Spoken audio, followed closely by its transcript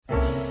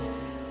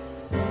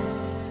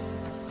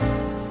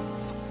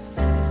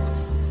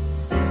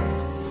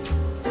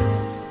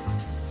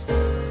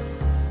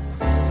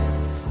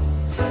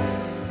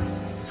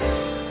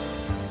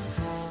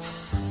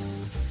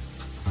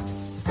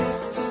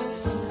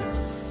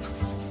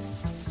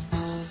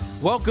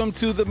Welcome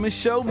to the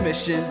Michaud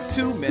Mission,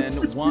 Two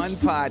Men, One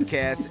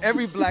Podcast,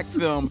 every black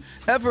film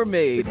ever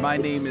made. My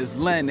name is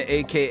Len,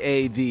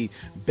 a.k.a. the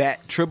Bat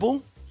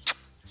Tribble.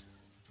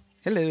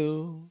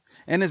 Hello.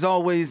 And as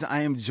always, I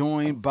am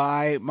joined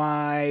by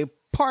my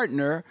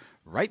partner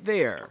right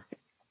there.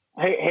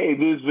 Hey,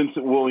 this is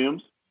Vincent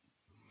Williams.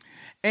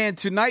 And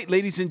tonight,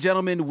 ladies and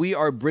gentlemen, we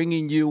are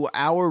bringing you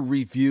our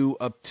review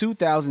of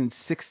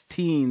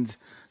 2016's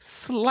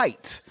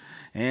Sleight.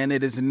 And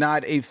it is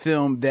not a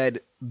film that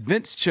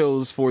Vince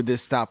chose for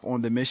this stop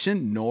on the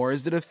mission, nor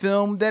is it a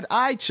film that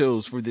I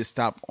chose for this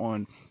stop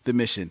on the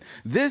mission.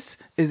 This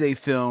is a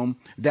film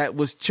that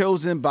was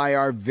chosen by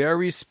our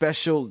very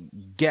special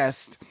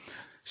guest.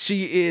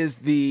 She is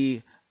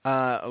the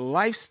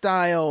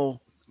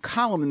lifestyle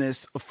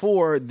columnist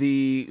for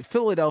the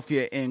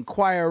Philadelphia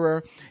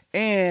Inquirer,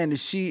 and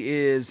she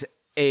is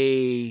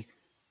a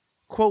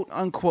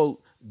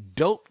quote-unquote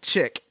dope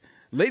chick.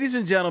 Ladies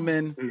and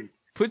gentlemen,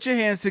 put your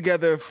hands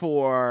together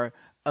for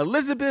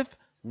Elizabeth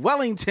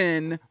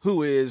Wellington,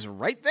 who is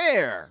right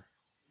there.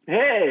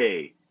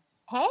 Hey.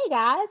 Hey,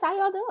 guys. How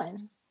y'all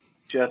doing?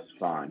 Just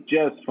fine.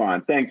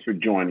 Thanks for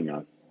joining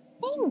us.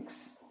 Thanks.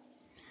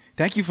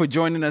 Thank you for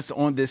joining us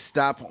on this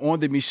stop on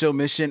the Michaud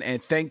Mission, and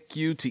thank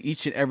you to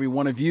each and every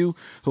one of you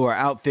who are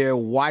out there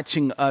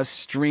watching us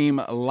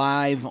stream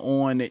live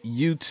on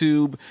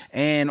YouTube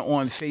and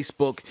on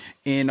Facebook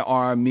in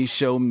our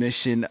Michaud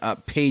Mission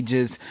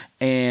pages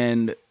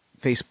and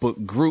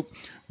Facebook group.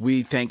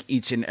 We thank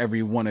each and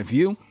every one of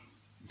you,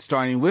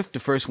 starting with the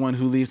first one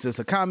who leaves us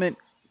a comment,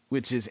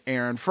 which is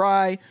Aaron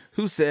Fry,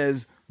 who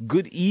says,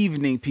 "Good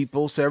evening,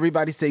 people." So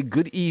everybody say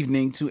good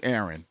evening to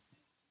Aaron.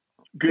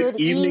 Good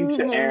evening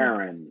to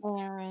Aaron.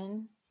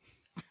 Aaron.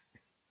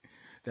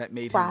 That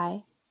made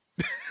Fry.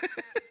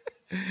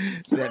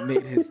 That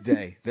made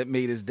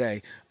his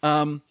day.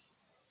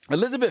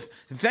 Elizabeth,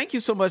 thank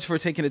you so much for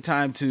taking the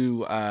time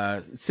to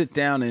sit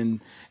down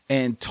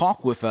and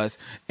talk with us.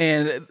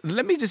 And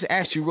let me just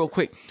ask you real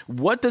quick,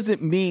 what does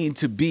it mean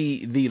to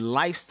be the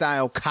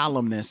lifestyle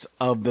columnist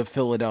of the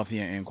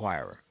Philadelphia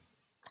Inquirer?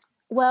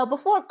 Well,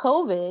 before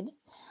COVID,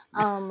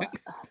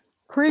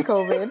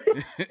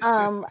 pre-COVID,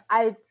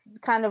 I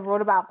kind of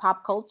wrote about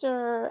pop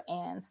culture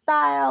and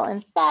style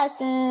and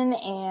fashion,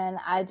 and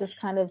I just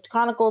kind of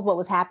chronicled what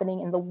was happening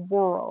in the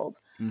world.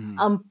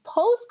 Mm-hmm.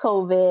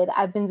 Post-COVID,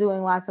 I've been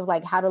doing lots of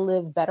like how to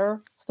live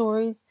better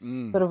stories,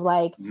 sort of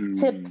like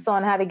tips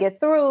on how to get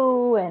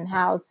through and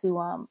how to,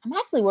 I'm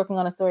actually working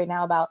on a story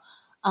now about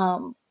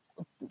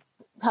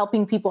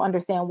helping people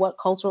understand what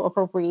cultural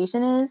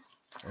appropriation is.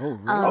 Oh,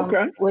 really?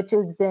 Okay. Which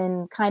has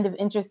been kind of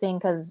interesting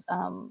because,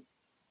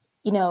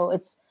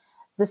 it's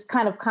this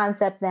kind of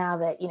concept now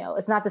that,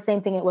 it's not the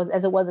same thing it was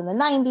in the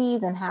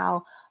 90s, and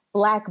how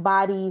Black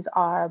bodies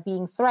are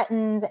being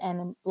threatened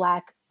and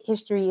Black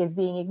history is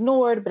being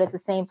ignored, but at the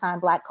same time,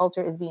 Black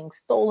culture is being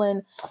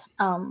stolen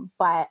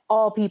by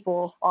all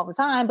people all the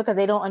time because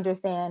they don't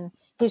understand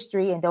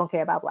history and don't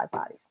care about Black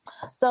bodies.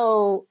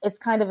 So it's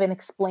kind of an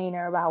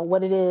explainer about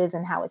what it is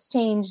and how it's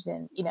changed,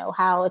 and,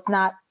 how it's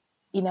not,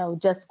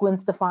 just Gwen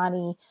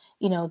Stefani,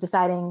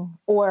 deciding,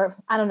 or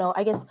I don't know,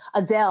 I guess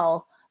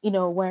Adele,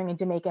 wearing a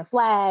Jamaican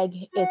flag.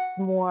 It's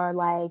more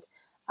like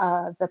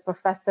the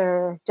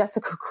Professor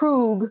Jessica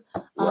Krug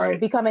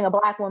becoming a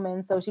Black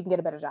woman so she can get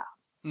a better job.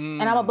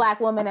 And I'm a Black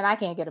woman and I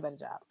can't get a better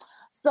job.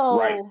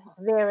 So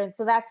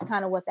so that's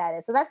kind of what that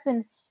is. So that's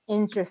been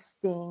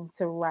interesting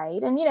to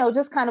write, and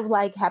just kind of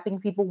like helping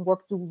people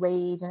work through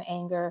rage and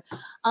anger.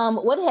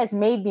 What it has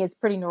made me is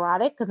pretty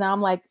neurotic, because now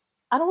I'm like,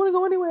 I don't want to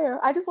go anywhere.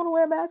 I just want to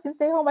wear a mask and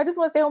stay home. I just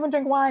want to stay home and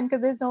drink wine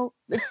because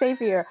it's safe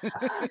here.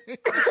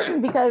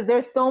 Because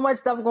there's so much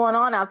stuff going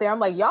on out there. I'm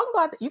like, y'all can go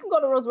out, you can go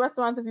to those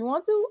restaurants if you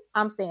want to.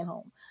 I'm staying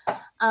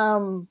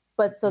home.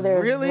 But so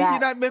there's really that.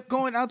 You're not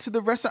going out to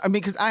the restaurant. I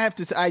mean, because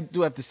I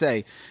do have to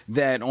say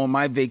that on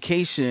my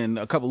vacation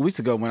a couple of weeks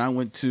ago when I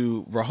went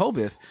to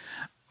Rehoboth,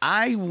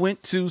 I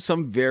went to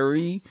some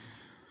very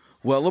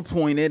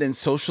well-appointed and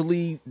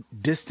socially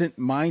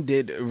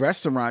distant-minded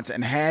restaurants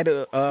and had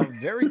a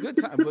very good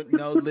time. But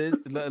no,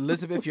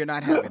 Elizabeth, you're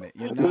not having it.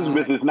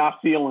 Elizabeth is not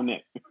feeling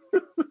it.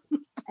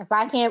 If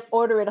I can't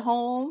order at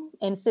home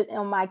and sit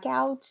on my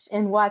couch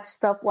and watch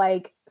stuff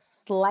like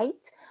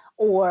Sleight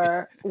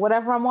or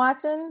whatever I'm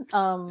watching,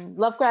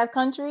 Lovecraft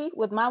Country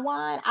with my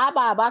wine, I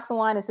buy a box of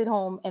wine and sit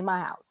home in my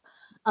house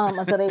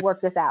until they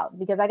work this out,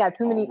 because I got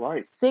too many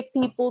sick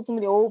people, too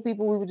many old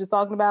people we were just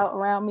talking about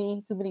around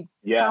me, too many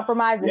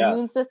compromised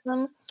immune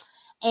systems.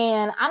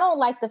 And I don't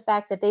like the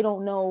fact that they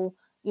don't know,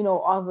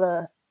 all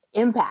the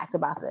impact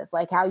about this,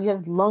 like how you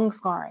have lung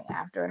scarring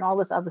after and all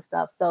this other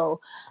stuff. So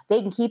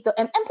they can keep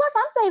and plus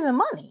I'm saving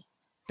money.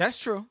 That's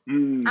true.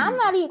 I'm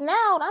not eating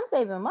out. I'm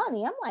saving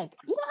money. I'm like,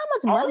 how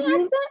much money I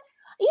spent?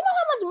 You know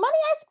how much money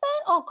I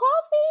spent on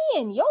coffee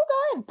and yoga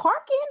and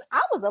parking?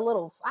 I was a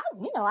little, I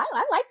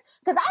like,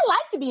 because I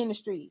like to be in the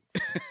street.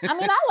 I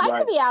mean, I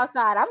like to be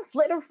outside. I'm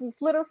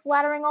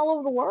flattering all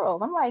over the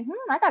world. I'm like,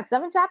 I got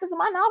 7 chapters of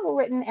my novel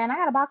written and I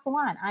got a box of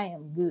wine. I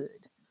am good.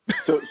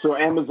 So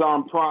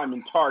Amazon Prime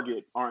and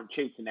Target aren't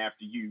chasing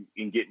after you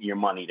and getting your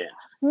money then?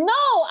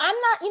 No, I'm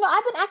not.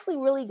 I've been actually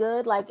really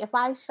good. Like if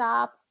I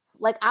shop,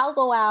 like I'll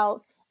go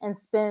out and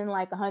spend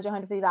like $100,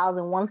 $150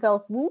 in one fell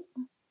swoop.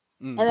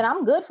 And then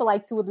I'm good for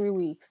like 2 or 3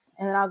 weeks.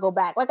 And then I'll go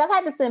back. Like I've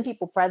had to send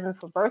people presents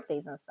for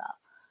birthdays and stuff.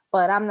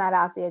 But I'm not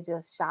out there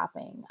just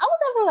shopping. I was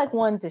never like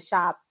one to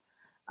shop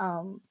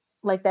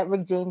like that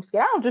Rick James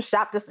skit. I don't just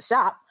shop just to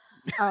shop.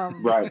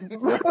 Right.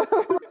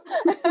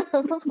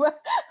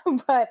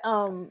 but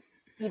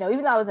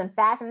even though I was in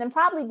fashion, and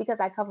probably because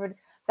I covered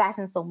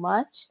fashion so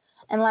much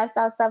and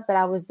lifestyle stuff, that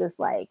I was just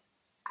like,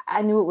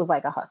 I knew it was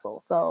like a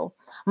hustle. So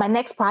my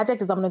next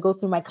project is I'm going to go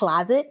through my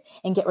closet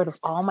and get rid of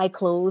all my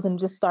clothes and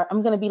just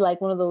I'm going to be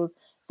like one of those,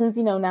 since,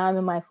 now I'm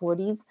in my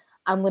 40s,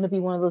 I'm going to be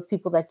one of those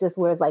people that just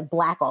wears like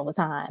black all the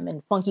time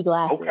and funky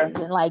glasses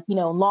and like,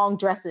 long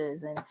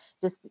dresses and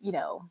just,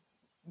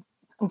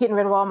 I'm getting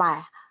rid of all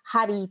my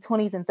hottie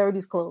 20s and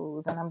 30s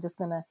clothes. And I'm just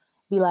going to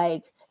be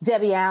like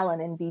Debbie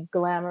Allen and be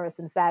glamorous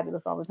and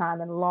fabulous all the time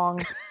and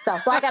long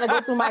stuff. So I got to go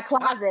through my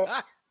closet.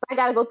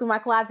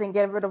 And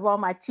get rid of all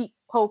my cheap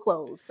hoe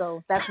clothes.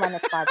 So that's my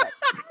next project.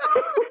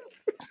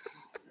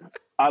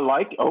 I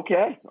like.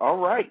 Okay. All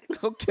right.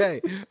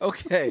 Okay.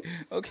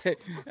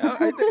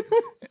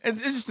 It's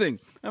interesting.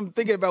 I'm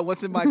thinking about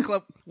what's in my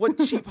club. What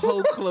cheap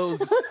hoe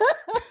clothes?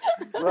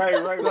 Right.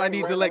 I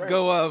need to let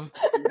go of.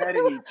 You had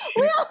any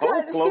cheap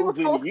hoe clothes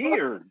in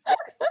years?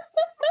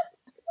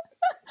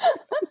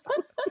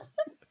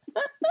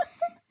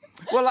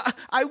 Well,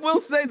 I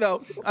will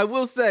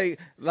say,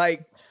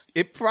 like,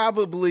 it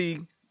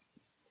probably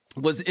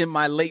was in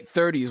my late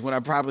 30s when I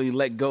probably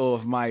let go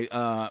of my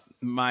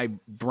my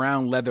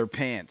brown leather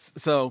pants.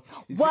 So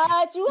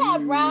what? You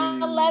had brown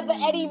leather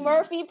Eddie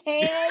Murphy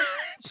pants?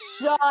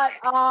 Shut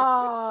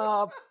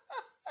up.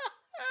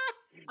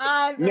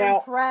 I'm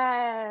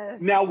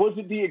impressed. Now, was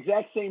it the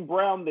exact same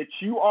brown that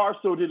you are?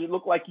 So did it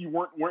look like you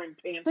weren't wearing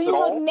pants at all? So you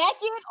look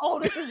naked? Oh,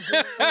 this is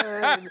good.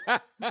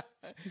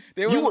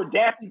 You were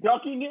Daffy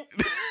Ducking it?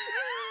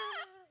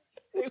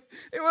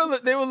 They were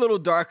a little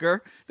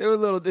darker. They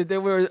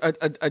were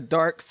a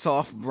dark,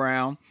 soft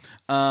brown.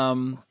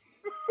 And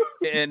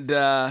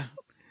they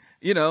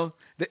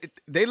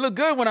look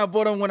good when I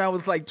bought them when I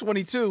was like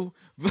 22.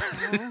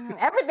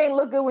 Everything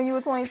looked good when you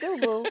were 22,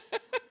 boo.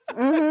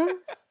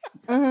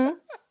 Mm-hmm.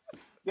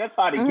 That's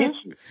how they get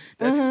you.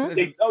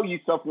 They tell you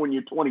stuff when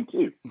you're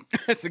 22.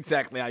 That's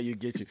exactly how you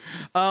get you.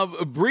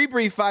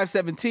 Bree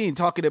 517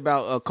 talking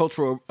about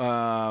cultural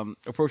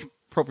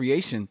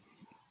appropriation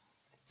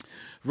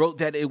wrote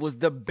that it was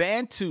the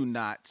Bantu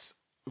knots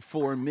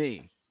for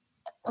me.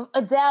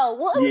 Adele.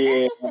 Well, it was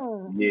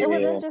interesting. Yeah. It was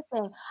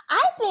interesting.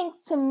 I think,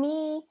 to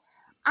me,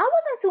 I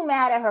wasn't too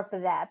mad at her for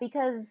that,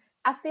 because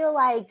I feel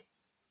like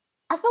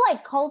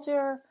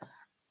culture.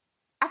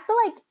 I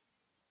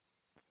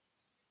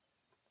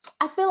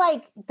feel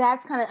like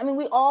that's kind of. I mean,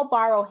 we all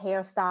borrow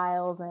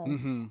hairstyles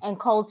and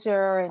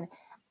culture and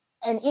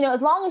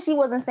as long as she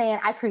wasn't saying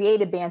I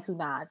created Bantu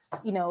knots,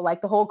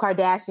 like the whole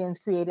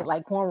Kardashians created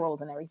like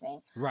cornrows and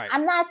everything. Right.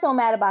 I'm not so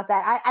mad about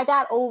that. I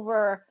got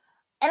over.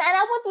 And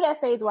I went through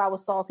that phase where I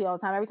was salty all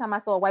the time. Every time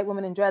I saw a white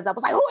woman in dreads, I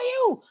was like, "Who are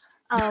you?"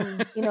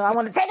 I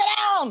want to take her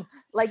down.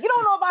 Like, you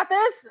don't know about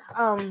this.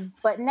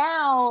 But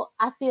now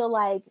I feel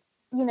like,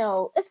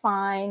 it's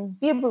fine.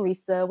 Be a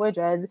barista, wear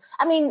dreads.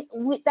 I mean,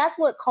 that's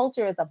what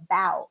culture is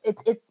about.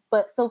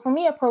 But so for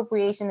me,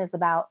 appropriation is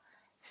about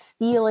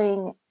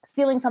stealing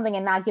something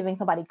and not giving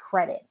somebody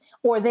credit.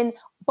 Say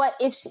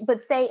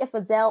if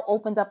Adele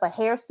opened up a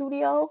hair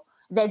studio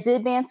that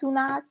did Bantu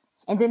knots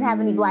and didn't have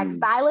any black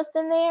stylists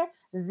in there,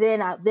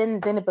 then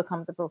it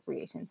becomes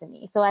appropriation to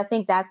me. So I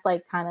think that's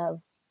like kind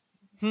of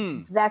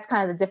that's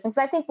kind of the difference.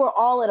 I think we're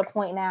all at a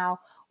point now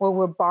where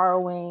we're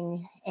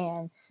borrowing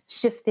and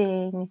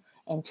shifting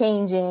and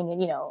changing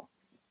and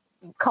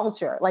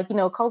culture,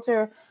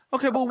 culture.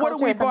 Okay, but what are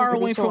we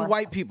borrowing from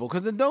white people?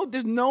 Because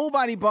there's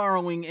nobody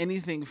borrowing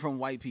anything from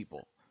white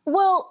people.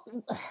 Well,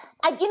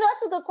 that's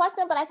a good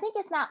question, but I think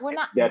it's not. We're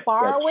not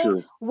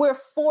borrowing. We're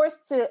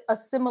forced to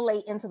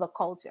assimilate into the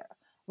culture.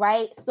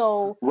 Right.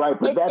 So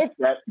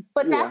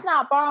but that's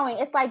not borrowing.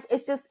 It's like,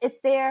 it's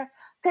there.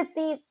 Cause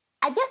see,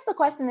 I guess the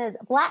question is,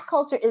 Black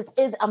culture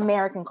is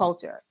American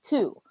culture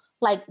too.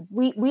 Like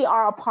we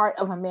are a part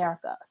of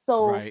America.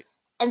 So,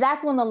 and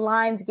that's when the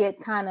lines get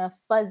kind of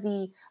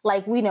fuzzy.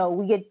 Like, we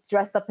get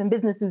dressed up in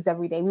business suits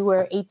every day. We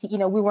wear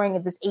we're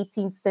wearing this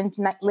 18th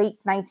century, late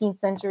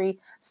 19th century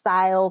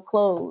style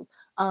clothes.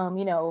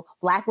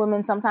 Black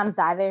women sometimes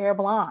dye their hair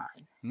blonde.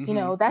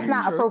 That's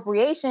not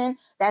appropriation.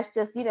 That's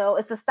just,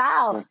 it's a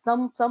style.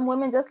 Some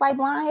women just like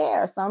blonde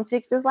hair. Some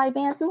chicks just like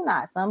Bantu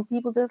knots. Some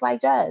people just like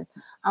dreads.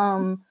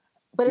 But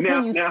it's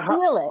when you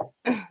steal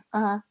it.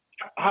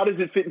 How does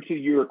it fit into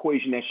your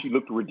equation that she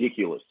looked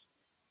ridiculous?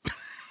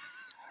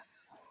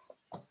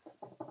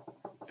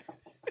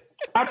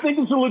 I think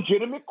it's a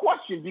legitimate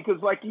question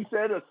because, like you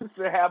said, a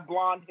sister have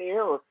blonde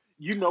hair or,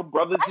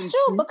 brothers. That's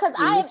true, because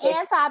I am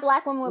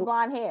anti-Black women with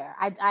blonde hair.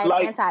 I am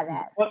anti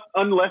that.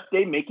 Unless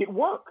they make it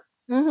work.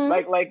 Mm-hmm.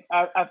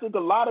 I think a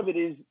lot of it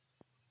is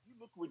you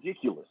look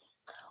ridiculous.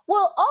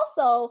 Well,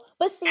 also,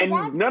 but see,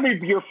 And none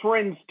of your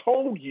friends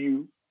told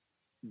you,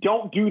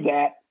 don't do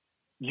that.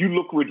 You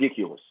look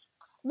ridiculous.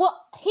 Well,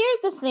 here's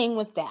the thing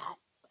with that.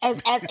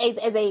 As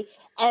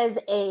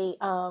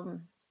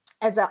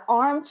an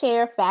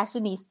armchair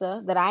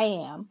fashionista that I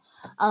am,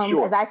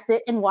 Sure. as I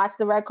sit and watch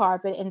the red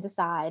carpet and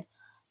decide,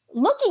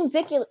 looking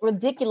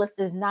ridiculous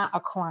is not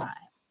a crime.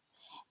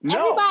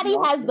 Everybody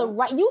has the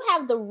right. You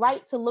have the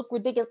right to look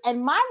ridiculous,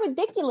 and my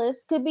ridiculous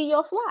could be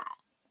your fly.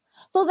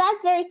 So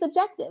that's very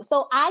subjective.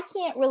 So I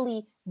can't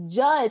really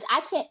judge.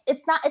 I can't.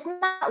 It's not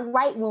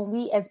right when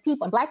we as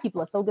people, and Black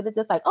people are so good at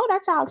this. Like, oh,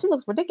 that child, she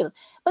looks ridiculous.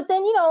 But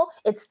then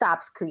it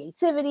stops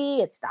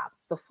creativity. It stops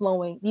the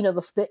flowing.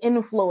 The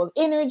inflow of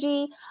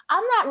energy.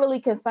 I'm not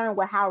really concerned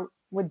with how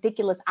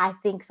ridiculous I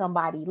think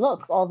somebody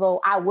looks,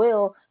 although I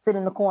will sit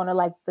in the corner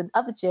like the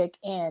other chick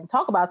and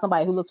talk about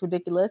somebody who looks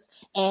ridiculous,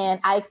 and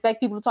I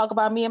expect people to talk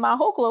about me in my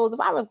whole clothes if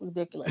I look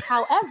ridiculous.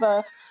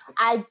 However,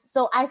 I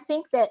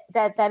think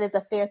that is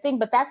a fair thing,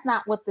 but that's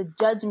not what the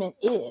judgment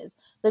is.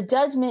 The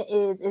judgment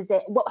is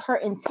that what her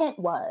intent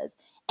was,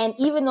 and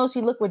even though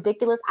she looked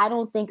ridiculous, I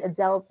don't think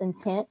Adele's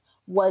intent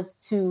was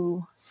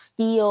to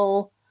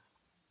steal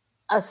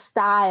a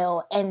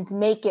style and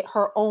make it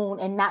her own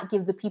and not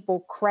give the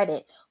people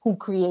credit who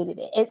created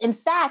it. In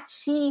fact,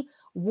 she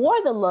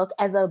wore the look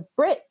as a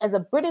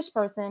British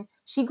person.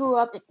 She grew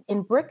up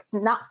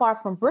not far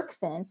from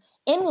Brixton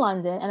in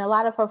London, and a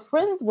lot of her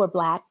friends were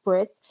Black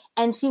Brits,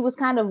 and she was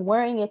kind of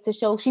wearing it to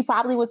show she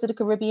probably went to the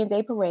Caribbean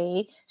Day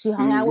Parade. She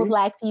hung out with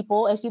Black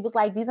people, and she was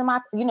like, these are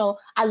my,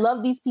 I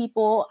love these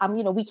people.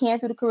 We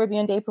can't do the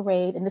Caribbean Day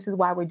Parade, and this is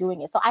why we're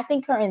doing it. So I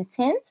think her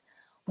intent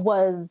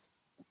was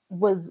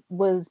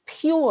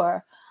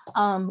pure,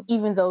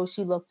 even though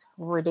she looked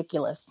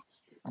ridiculous.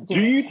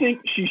 Do you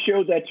think she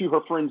showed that to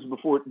her friends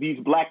these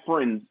Black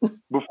friends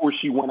before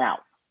she went out?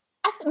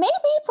 Maybe,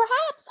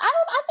 perhaps.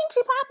 I think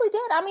she probably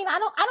did. I mean, I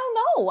don't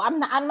know. I'm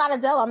not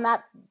Adele. I'm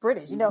not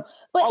British, But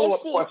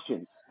Follow-up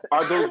question: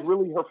 are those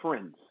really her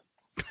friends?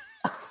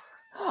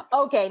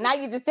 Okay, now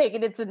you're just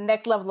taking it to the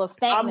next level of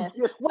stankness,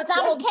 which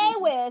I'm okay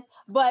with.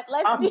 But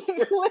let's be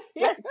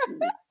clear.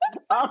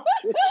 I'm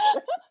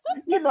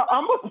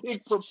a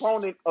big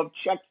proponent of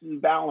checks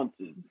and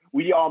balances.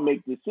 We all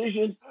make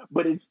decisions,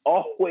 but it's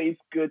always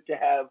good to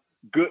have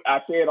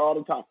I say it all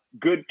the time,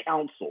 good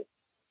counsel.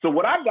 So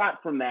what I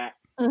got from that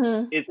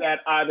is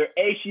that either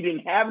A, she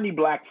didn't have any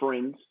Black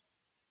friends,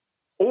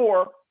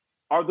 or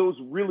are those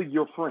really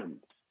your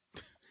friends?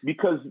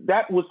 Because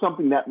that was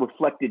something that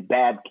reflected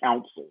bad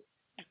counsel.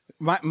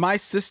 My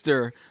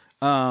sister,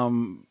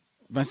 Adrian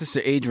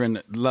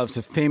loves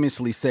to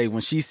famously say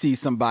when she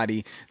sees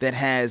somebody that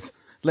has,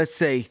 let's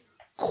say,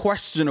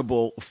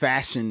 questionable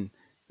fashion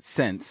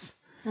sense,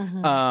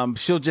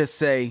 she'll just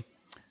say,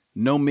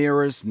 no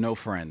mirrors, no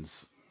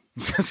friends.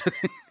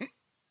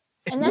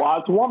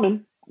 Wise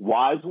woman.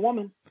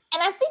 And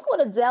I think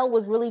what Adele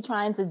was really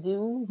trying to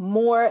do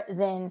more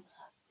than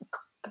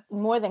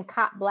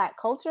cop Black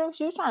culture,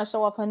 she was trying to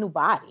show off her new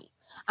body.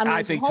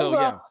 I think so,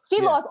 yeah. She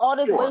lost all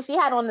this weight. She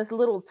had on this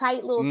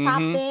tight little top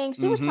thing.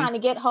 She was trying to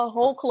get her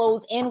whole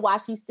clothes in while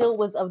she still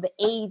was of the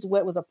age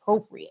where it was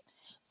appropriate.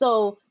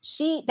 So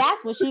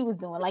that's what she was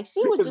doing. Like,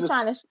 she was just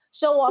trying to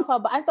show off her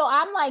body. And so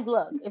I'm like,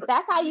 look, if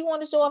that's how you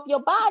want to show off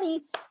your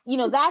body,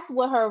 that's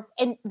what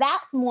and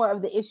that's more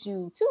of the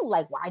issue too.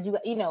 Like, why'd you,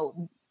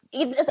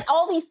 it's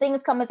all these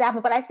things come into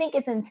happen, but I think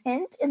it's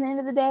intent in the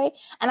end of the day.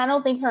 And I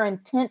don't think her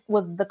intent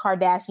was the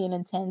Kardashian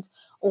intent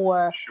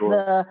or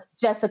the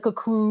Jessica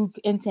Krug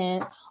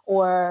intent,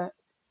 or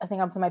I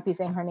think I might be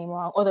saying her name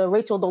wrong, or the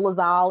Rachel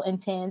Dolezal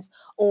intent,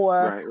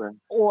 or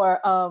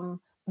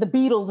the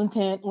Beatles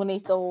intent when they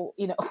sold,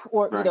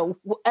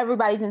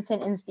 everybody's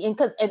intent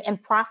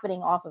and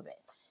profiting off of it.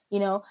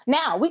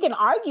 Now we can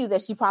argue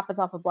that she profits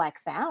off of Black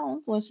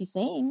sounds when she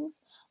sings,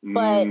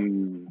 but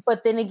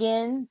then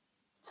again,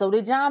 so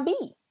did John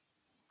B.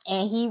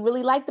 And he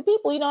really liked the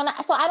people, and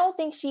so I don't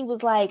think she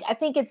was like, I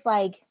think it's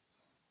like,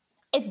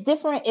 it's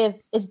different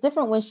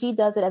when she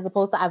does it as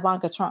opposed to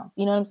Ivanka Trump.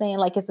 You know what I'm saying?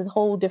 Like, it's a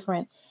whole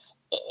different,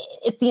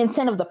 it's the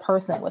intent of the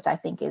person, which I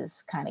think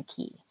is kind of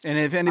key. And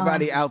if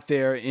anybody out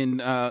there in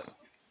the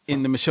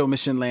Michelle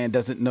Mission land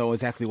doesn't know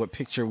exactly what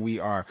picture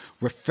we are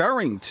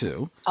referring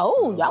to.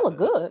 Oh, y'all look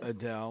good.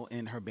 Adele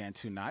in her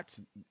Bantu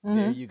knots.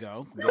 There you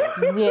go.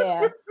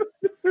 Yeah.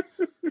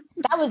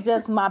 That was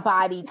just my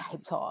body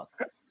type talk.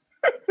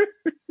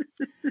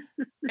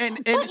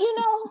 And but,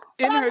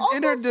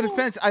 in her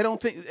defense, I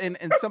don't think, and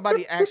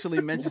somebody actually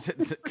mentions it.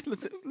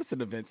 Listen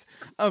to Vince.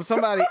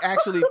 Somebody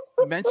actually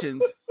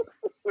mentions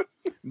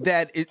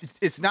that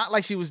it's not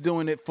like she was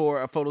doing it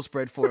for a photo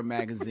spread for a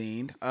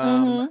magazine.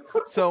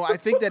 So I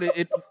think that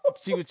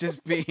she was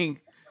just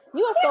being.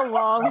 You are so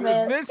wrong,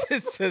 Vince. Vince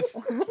is just.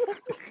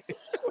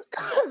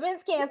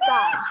 Vince can't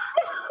stop.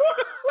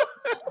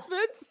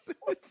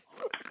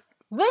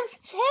 Vince,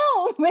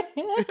 chill, man.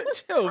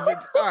 Chill,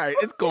 Vince. All right,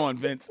 it's gone,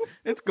 Vince.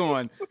 It's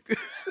gone. But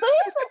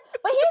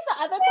here's the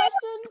other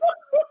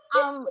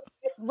question.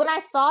 When I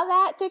saw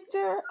that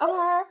picture of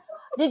her,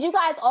 did you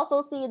guys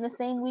also see in the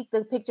same week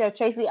the picture of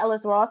Tracee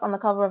Ellis-Ross on the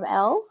cover of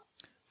Elle?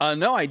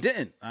 No, I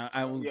didn't.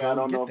 I will Yeah, I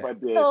don't know if I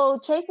did. So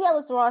Tracee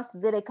Ellis-Ross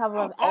did a cover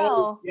of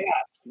Elle.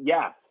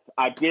 Yes,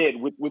 I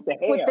did with the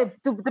hair, with the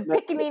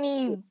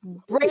pickaninny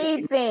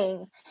braid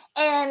thing,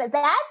 and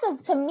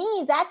to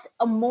me that's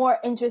a more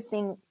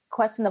interesting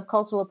question of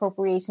cultural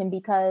appropriation,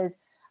 because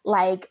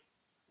like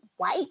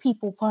white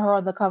people put her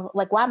on the cover.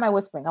 Like, why am I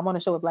whispering? I'm on a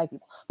show with black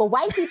people, but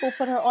white people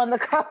put her on the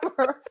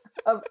cover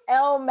of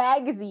Elle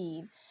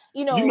magazine.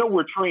 You know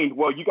we're trained.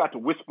 Well, you got to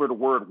whisper the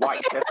word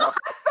white. That's how.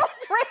 So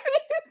trained.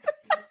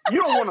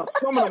 You don't want to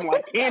summon them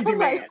like Candyman.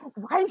 Like,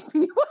 white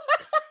people.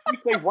 You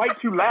say white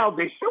too loud,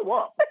 they show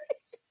up.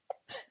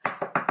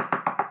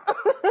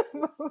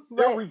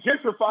 They'll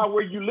regentrify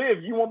where you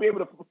live. You won't be able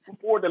to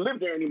afford to live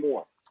there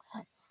anymore.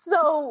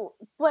 So,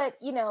 but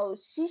she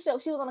was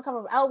on the cover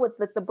of Elle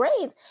with the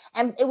braids,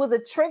 and it was a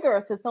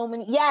trigger to so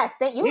many. Yes,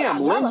 you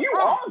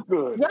are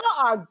good. Y'all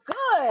are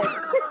good.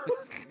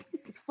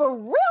 For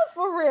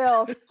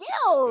real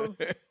skills.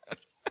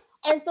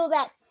 And so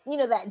that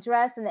that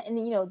dress and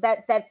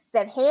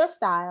that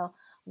hairstyle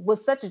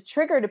was such a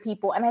trigger to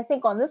people. And I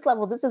think on this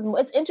level,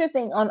 it's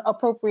interesting on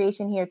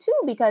appropriation here too,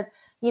 because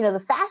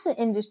the fashion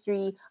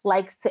industry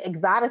likes to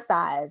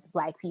exoticize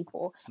Black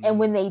people. Mm-hmm. And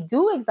when they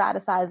do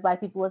exoticize Black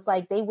people, it's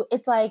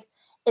like,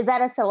 is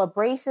that a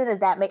celebration?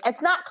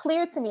 It's not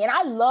clear to me. And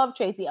I love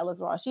Tracee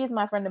Ellis-Ross. She is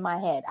my friend in my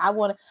head.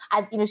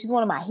 She's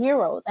one of my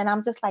heroes. And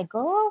I'm just like,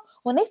 girl,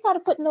 when they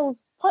started putting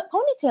those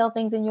ponytail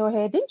things in your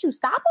head, didn't you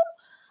stop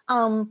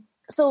them?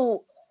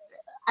 So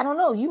I don't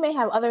know. You may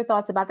have other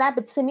thoughts about that,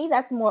 but to me,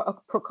 that's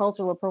more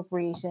cultural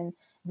appropriation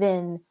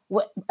than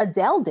what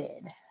Adele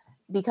did,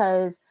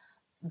 because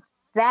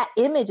that's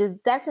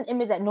an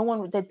image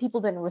that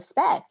people didn't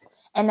respect,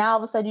 and now all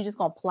of a sudden you're just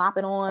gonna plop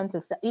it on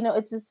to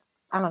it's just,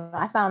 I don't know.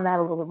 I found that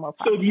a little bit more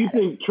problematic. So do you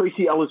think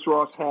Tracee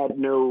Ellis-Ross had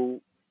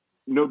no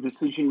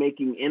decision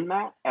making in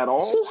that at all?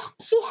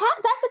 She had.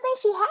 That's the thing.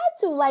 She had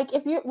to. Like,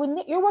 when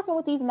you're working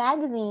with these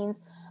magazines,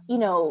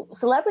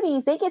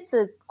 celebrities, they get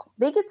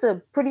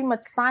to pretty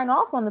much sign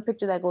off on the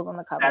picture that goes on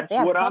the cover. That's they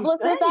have what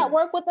publicists that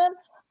work with them.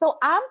 So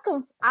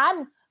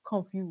I'm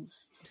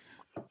confused.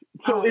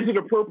 So is it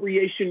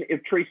appropriation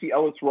if Tracee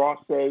Ellis-Ross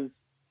says,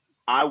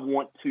 I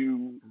want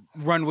to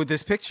run with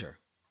this picture?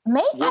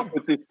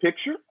 With this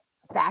picture?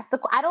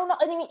 I don't know.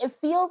 I mean, it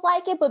feels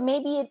like it, but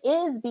maybe it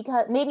is,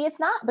 because maybe it's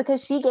not,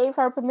 because she gave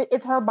her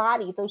it's her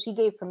body, so she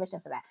gave permission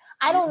for that.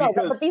 I don't know,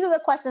 but these are the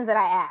questions that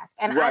I ask,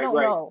 and I don't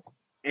know.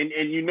 And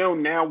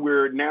now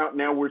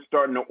we're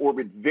starting to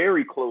orbit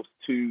very close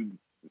to,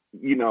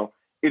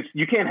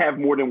 you can't have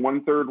more than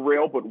one third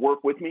rail, but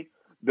work with me.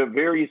 The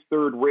various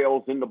third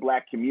rails in the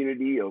Black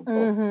community of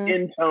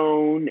skin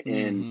tone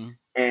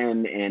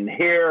and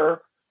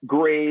hair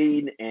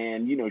grade,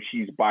 and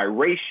she's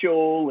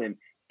biracial and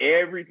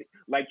everything.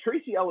 Like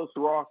Tracee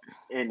Ellis-Ross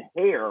and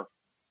hair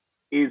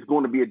is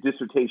going to be a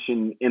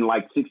dissertation in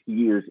like 60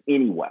 years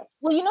anyway.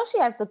 Well, she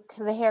has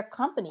the hair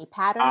company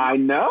Pattern. I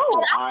know.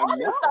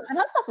 And her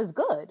stuff is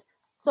good.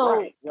 So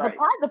right.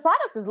 The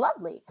product is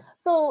lovely.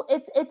 So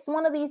it's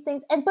one of these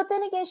things. But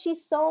then again,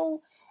 she's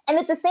so. And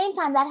at the same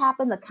time that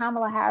happened, the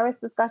Kamala Harris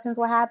discussions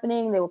were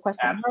happening. They were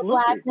questioning her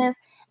Blackness.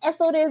 And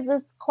so there's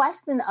this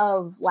question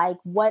of like,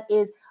 what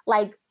is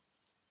like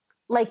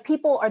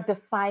people are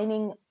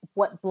defining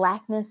what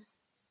Blackness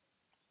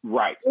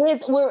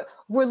is. We're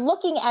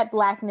looking at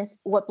Blackness,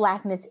 what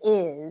Blackness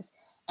is,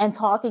 and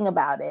talking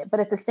about it.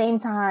 But at the same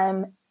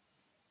time,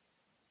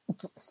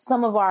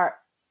 some of our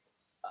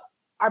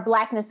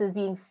Blackness is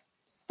being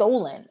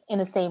stolen in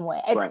the same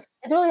way. It's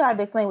really hard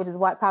to explain, which is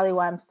probably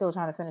why I'm still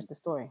trying to finish the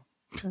story.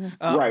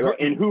 Mm-hmm. Right.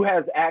 And who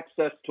has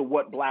access to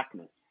what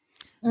Blackness?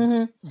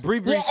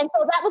 Mm-hmm. Yeah, and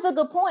so that was a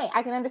good point.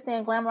 I can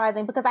understand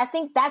glamorizing, because I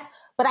think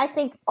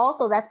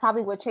also that's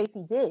probably what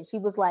Tracee did. She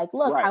was like,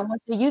 look, I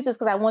want you to use this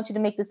because I want you to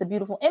make this a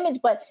beautiful image.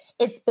 But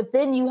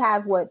then you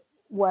have what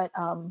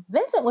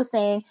Vincent was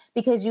saying,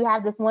 because you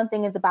have this one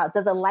thing is about,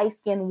 does a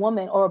light-skinned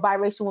woman or a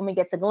biracial woman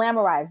get to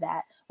glamorize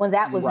that when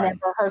that was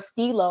never her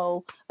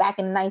stilo back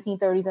in the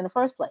 1930s in the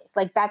first place?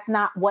 Like, that's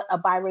not what a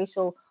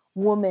biracial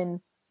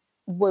woman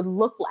would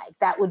look like.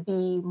 That would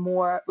be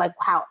more like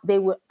how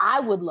I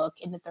would look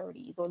in the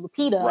 30s, or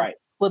Lupita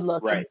would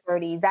look in the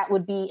 30s. That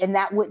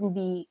wouldn't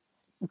be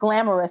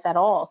glamorous at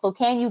all. So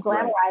can you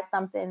glamorize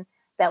something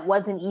that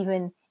wasn't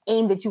even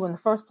aimed at you in the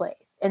first place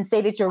and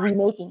say that you're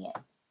remaking it?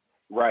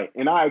 Right.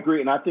 And I agree.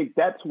 And I think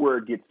that's where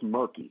it gets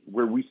murky,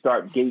 where we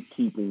start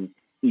gatekeeping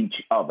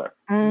each other.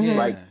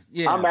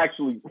 Mm-hmm. I'm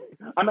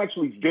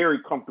actually very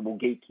comfortable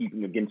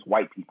gatekeeping against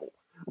white people.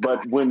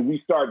 But when we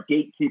start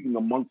gatekeeping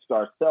amongst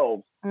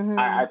ourselves,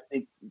 I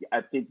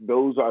think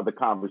those are the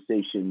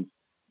conversations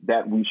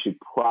that we should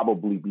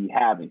probably be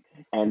having.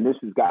 And this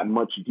has gotten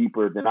much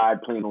deeper than I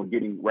plan on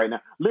getting right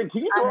now. Lynn,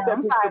 can you throw up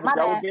that picture of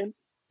Adele again?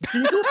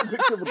 Can you throw up the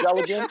picture of Adele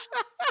again?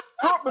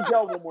 Throw up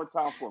Adele one more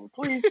time for me,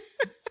 please.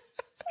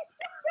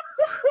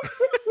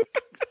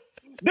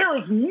 There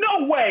is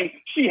no way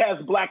she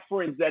has Black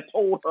friends that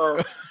told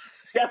her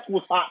that's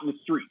what's hot in the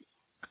streets.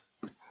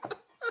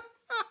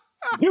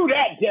 Do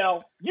that,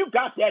 Del. You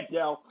got that,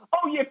 Del.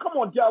 Oh, yeah, come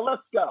on, Del,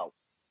 let's go.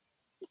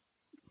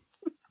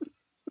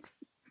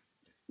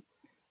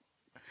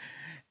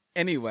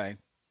 Anyway.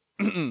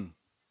 Lynn,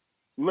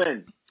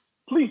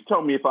 please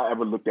tell me if I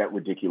ever looked that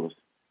ridiculous.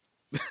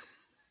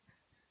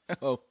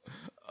 I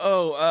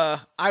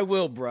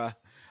will, bruh.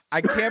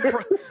 I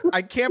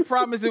can't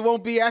promise it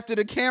won't be after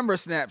the camera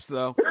snaps,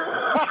 though.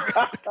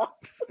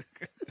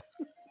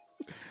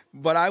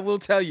 But I will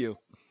tell you.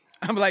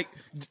 I'm like,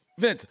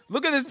 Vince,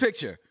 look at this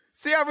picture.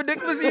 See how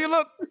ridiculous you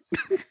look?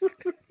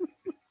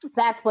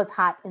 That's what's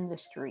hot in the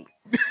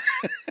streets.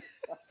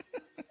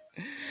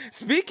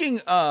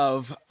 Speaking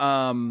of,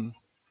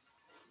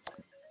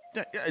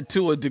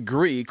 to a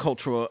degree,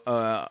 cultural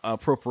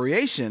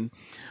appropriation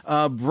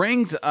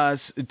brings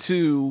us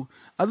to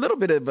a little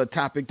bit of a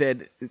topic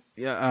that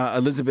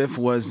Elizabeth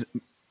was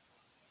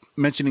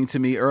mentioning to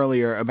me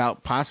earlier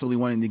about possibly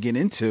wanting to get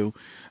into.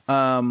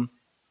 And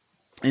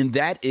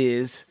that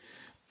is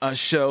a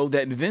show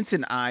that Vince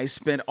and I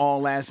spent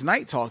all last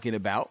night talking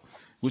about,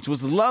 which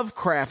was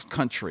Lovecraft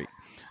Country.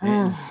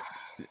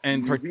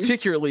 And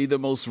particularly the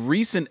most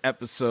recent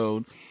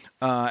episode,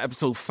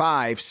 episode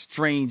 5,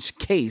 Strange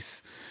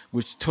Case,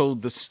 which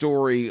told the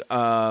story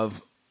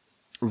of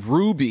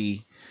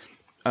Ruby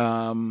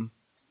in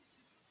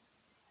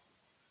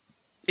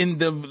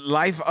the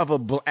life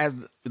of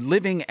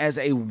living as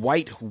a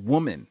white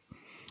woman.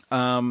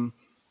 And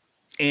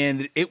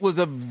it was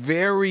a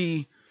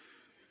very,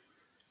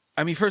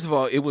 I mean, first of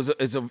all, it was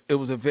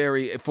a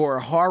very, for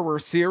a horror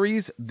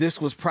series,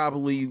 this was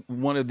probably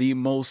one of the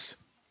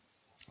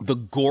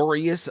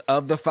goriest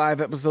of the 5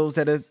 episodes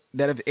that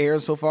have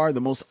aired so far, the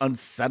most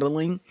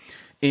unsettling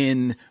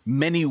in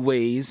many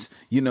ways,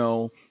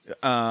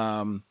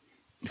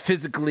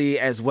 physically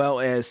as well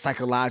as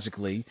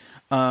psychologically.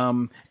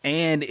 And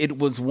it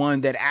was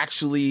one that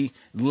actually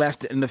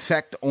left an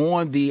effect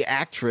on the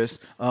actress,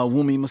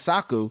 Wumi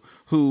Masaku,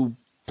 who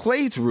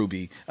plays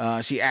Ruby.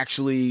 She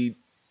actually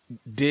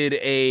did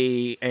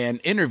an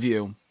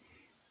interview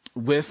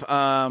with,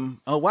 oh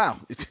wow.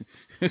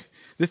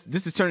 This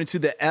is turning to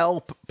the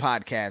Elle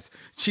podcast.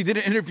 She did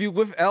an interview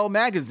with Elle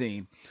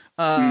magazine,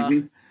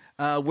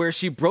 where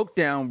she broke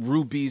down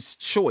Ruby's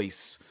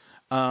choice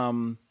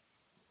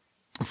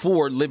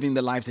for living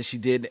the life that she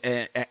did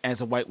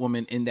as a white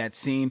woman in that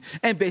scene,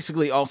 and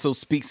basically also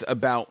speaks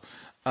about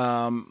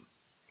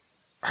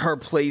her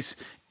place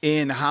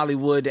in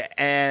Hollywood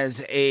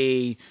as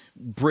a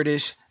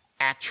British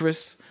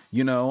actress,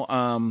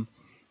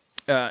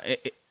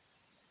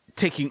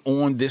 taking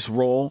on this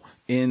role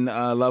in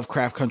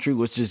Lovecraft Country,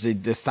 which is a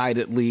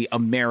decidedly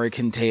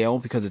American tale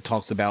because it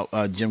talks about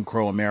Jim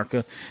Crow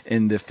America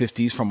in the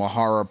 50s from a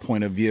horror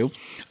point of view.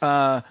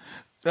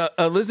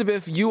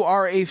 Elizabeth, you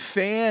are a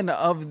fan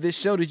of this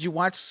show. Did you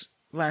watch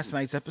last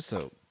night's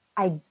episode?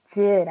 I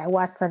did. I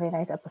watched Sunday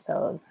night's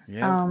episode.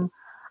 Yeah.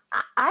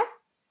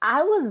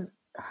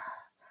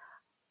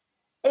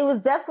 It was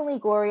definitely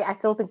gory. I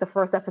still think the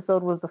first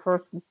episode was the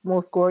first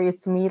most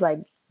goriest to me, like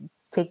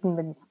taking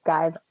the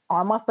guy's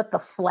arm off, but the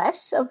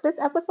flesh of this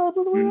episode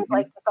was weird.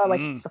 Like I saw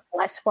the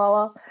flesh fall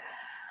off.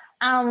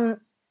 I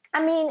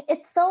mean,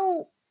 it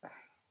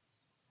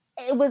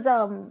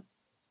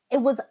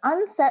was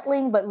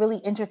unsettling but really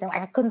interesting.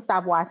 Like I couldn't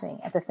stop watching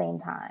at the same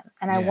time.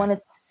 And I wanted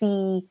to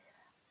see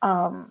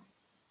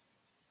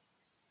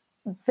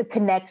the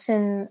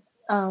connection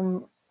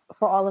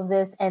for all of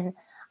this. And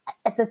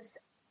at this,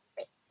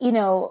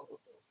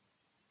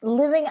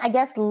 living, I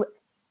guess,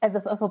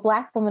 if a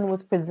Black woman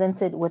was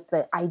presented with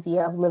the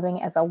idea of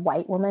living as a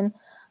white woman,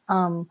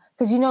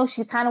 because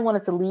she kind of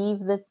wanted to leave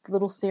the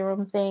little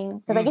serum thing,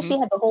 because I guess she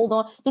had to hold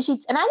on.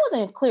 And I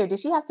wasn't clear. Did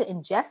she have to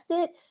ingest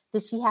it?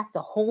 Did she have to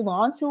hold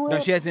on to it? No,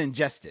 she had to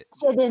ingest it.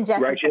 She had to ingest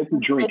right, it. she had to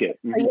drink it.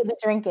 So you had to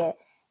drink it,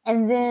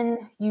 and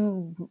then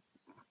you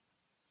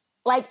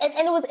and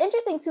it was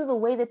interesting too the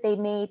way that they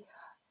made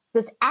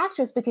this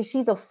actress, because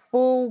she's a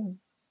full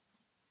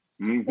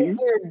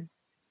figured.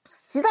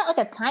 She's not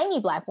like a tiny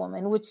Black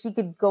woman, which she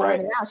could go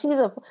in and out.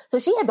 So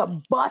she had to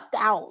bust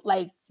out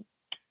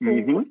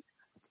in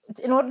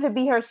order to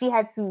be her. She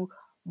had to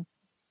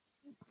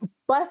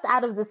bust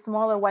out of the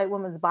smaller white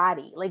woman's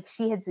body. Like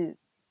she had to,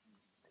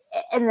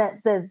 and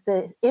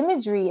the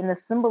imagery and the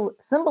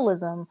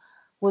symbolism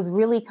was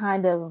really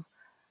kind of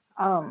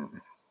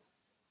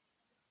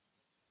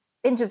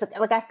interesting.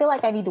 Like I feel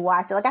like I need to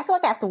watch it. Like I feel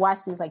like I have to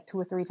watch these 2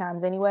 or 3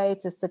 times anyway,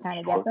 just to kind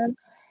of get them.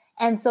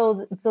 And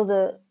so it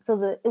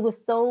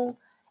was so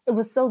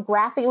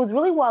graphic. It was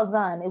really well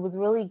done. It was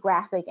really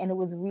graphic, and it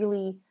was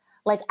really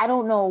I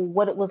don't know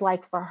what it was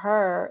like for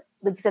her,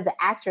 like you said, the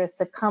actress,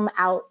 to come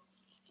out,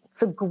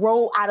 to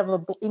grow out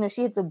of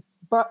she had to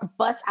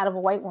bust out of a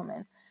white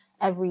woman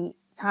every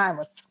time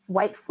with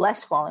white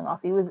flesh falling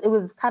off. It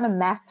was kind of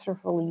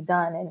masterfully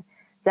done, and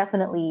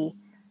definitely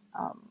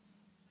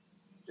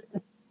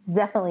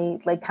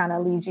kind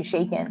of leaves you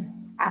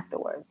shaken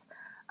afterwards.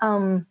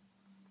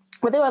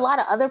 But there were a lot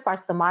of other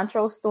parts. The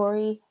Montrose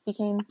story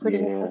became pretty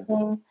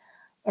interesting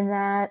in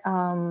that.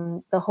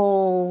 The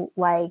whole,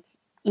 I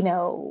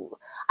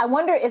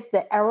wonder if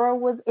the error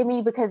was in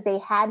me, because they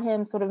had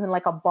him sort of in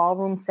a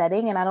ballroom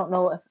setting. And I don't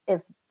know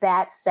if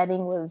that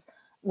setting was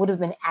would have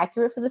been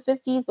accurate for the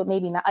 50s, but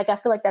maybe not. Like, I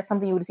feel like that's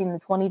something you would have seen in the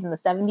 20s and the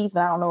 70s,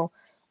 but I don't know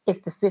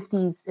if the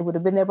 50s it would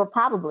have been there, but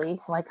probably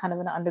like kind of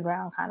in an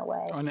underground kind of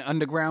way. On an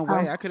underground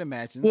way, I could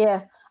imagine.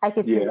 Yeah, I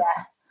could see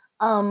that.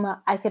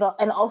 I could,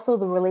 and also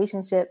the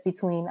relationship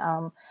between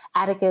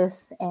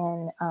Atticus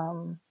and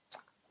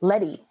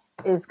Letty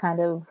is kind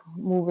of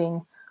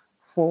moving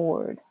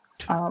forward.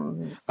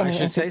 I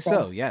should say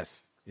so.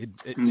 Yes, in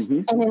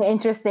an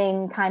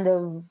interesting kind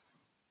of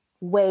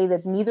way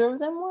that neither of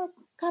them were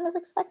kind of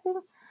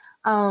expecting.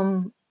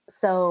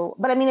 So,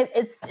 but I mean,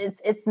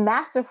 it's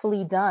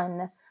masterfully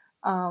done,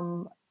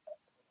 and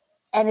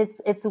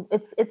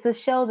it's a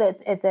show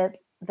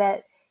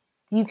that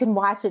you can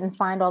watch it and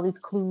find all these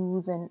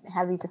clues and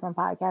have these different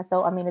podcasts.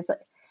 So, I mean,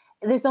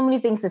 there's so many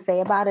things to say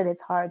about it.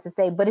 It's hard to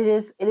say, but it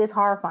is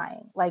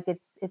horrifying. Like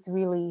it's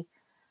really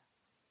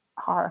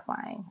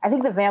horrifying. I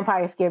think the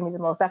vampire scared me the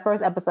most. That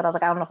first episode, I was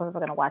like, I don't know if I'm ever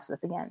going to watch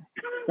this again.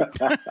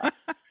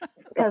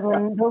 Because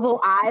when those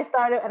little eyes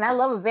started, and I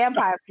love a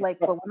vampire flick,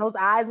 but when those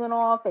eyes went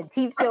off and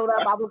teeth showed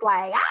up, I was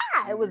like,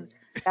 that was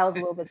a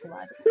little bit too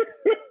much.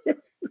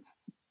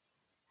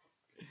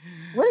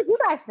 What did you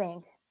guys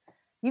think?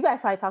 You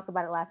guys probably talked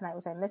about it last night,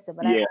 which I missed it.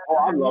 But yeah,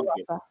 I loved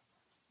it.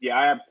 Yeah,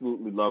 I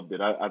absolutely loved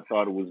it. I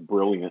thought it was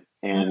brilliant,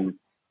 and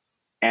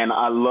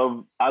I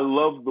love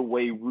the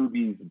way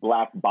Ruby's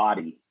black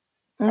body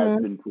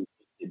has been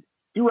presented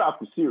throughout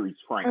the series,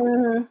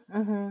 frankly,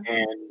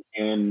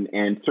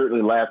 and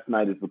certainly last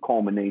night is the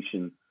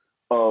culmination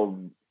of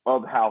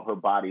how her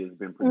body has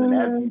been presented.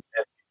 As you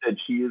said,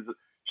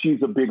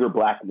 she's a bigger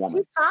black woman.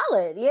 She's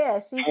solid, yeah.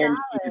 She's solid.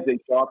 She's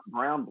a dark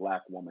brown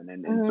black woman,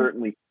 and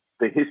certainly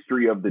the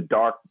history of the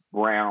dark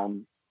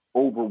brown,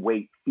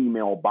 overweight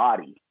female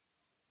body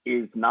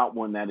is not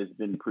one that has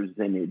been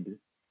presented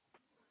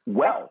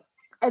well.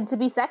 And to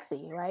be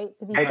sexy, right?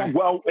 To be sexy.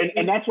 Well,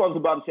 and that's what I was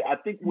about to say. I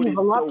think what is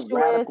so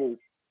radical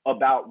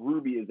about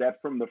Ruby is that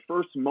from the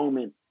first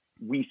moment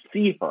we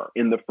see her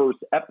in the first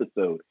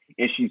episode,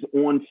 and she's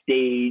on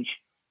stage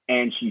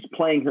and she's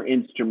playing her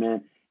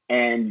instrument,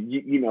 and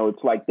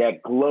it's like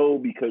that glow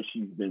because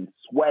she's been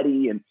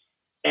sweaty, and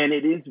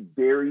it is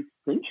very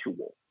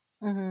sensual.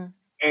 Mm-hmm.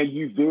 And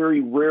you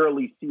very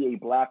rarely see a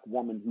black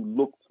woman who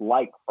looks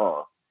like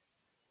her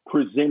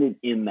presented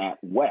in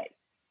that way.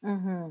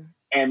 Mm-hmm.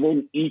 And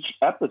then each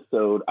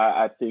episode,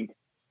 I think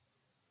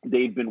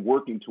they've been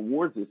working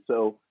towards it.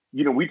 So,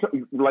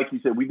 like you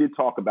said, we did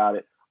talk about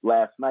it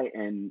last night,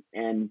 and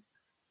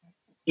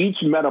each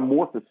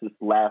metamorphosis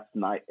last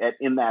night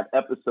in that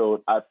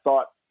episode, I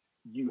thought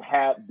you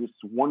had this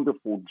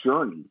wonderful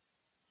journey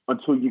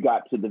until you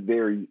got to the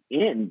very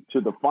end,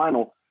 to the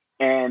final.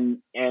 And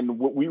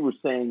what we were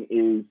saying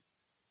is,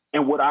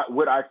 and what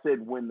I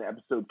said when the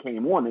episode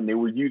came on, and they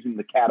were using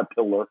the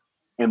caterpillar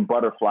and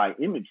butterfly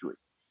imagery.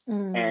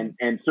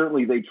 And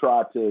certainly they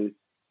tried to,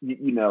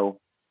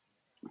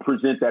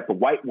 present that the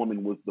white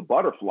woman was the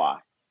butterfly.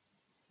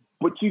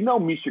 But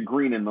Misha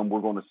Green and them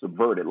were going to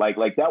subvert it. Like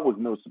that was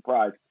no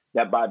surprise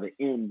that by the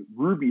end,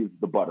 Ruby is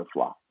the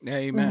butterfly.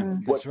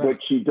 Amen. That's right. What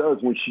she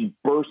does when she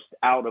bursts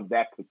out of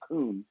that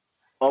cocoon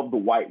of the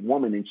white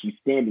woman and she's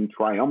standing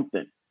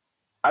triumphant.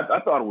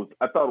 I thought it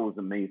was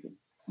amazing.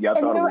 Yeah, I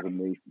thought it was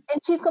amazing.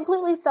 And she's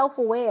completely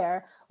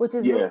self-aware, which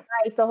is really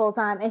nice the whole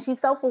time. And she's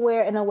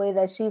self-aware in a way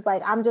that she's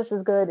like, I'm just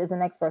as good as the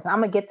next person. I'm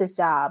gonna get this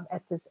job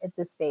at this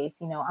space.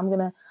 I'm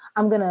gonna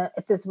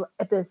at this.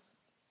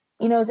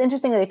 It's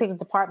interesting that they picked a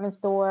department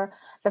store.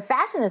 The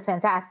fashion is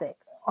fantastic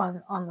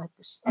on the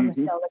show.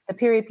 Like the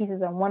period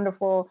pieces are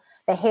wonderful.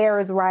 The hair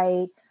is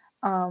right.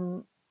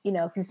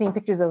 If you've seen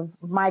pictures of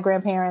my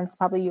grandparents,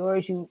 probably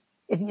yours,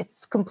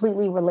 it's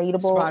completely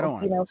relatable. Spot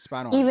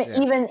on.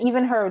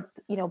 Even her,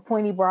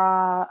 pointy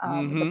bra,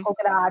 the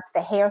polka dots, the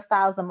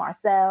hairstyles, the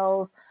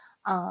Marcells,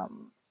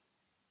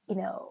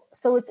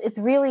 so it's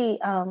really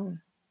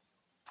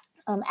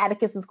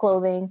Atticus's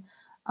clothing.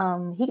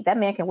 That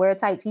man can wear a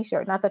tight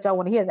t-shirt. Not that y'all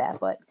want to hear that,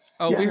 but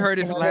we heard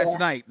it last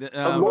night.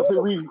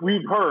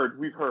 We've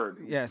heard.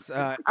 Yes.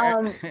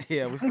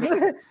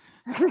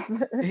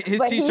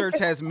 His t-shirts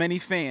has many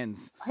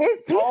fans.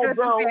 His t-shirts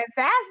are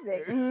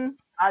fantastic. Mm-hmm.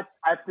 I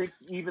think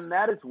even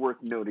that is worth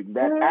noting,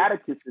 that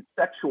Atticus is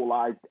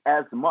sexualized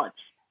as much,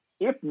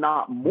 if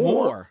not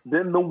more.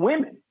 Than the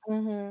women.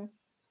 Mm-hmm.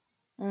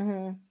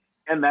 Mm-hmm.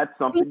 And that's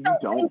something you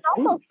don't see.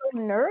 He's also so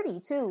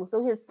nerdy, too.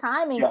 So his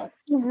timing,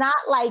 he's not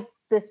like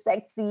the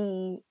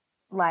sexy,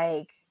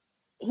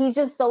 he's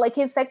just so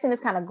his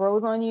sexiness kind of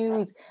grows on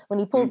you. When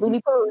he pulled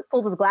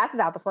his glasses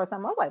out the first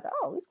time, I was like,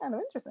 oh, he's kind of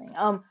interesting.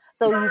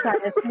 So you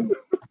kind of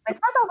first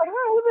I was like,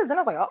 who's this? And I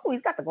was like, oh,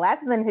 he's got the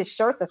glasses and his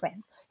shirts are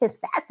fantastic.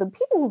 The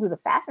people who do the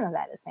fashion of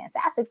that is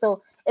fantastic.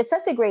 So it's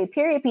such a great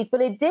period piece,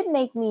 but it did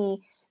make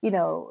me, the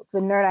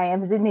nerd I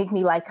am, it did make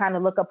me kind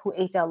of look up who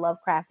H.L.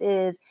 Lovecraft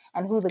is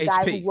and who the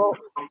guy who wrote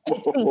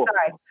HP,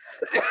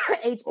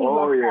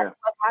 Lovecraft,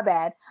 my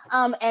bad.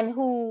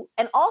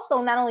 And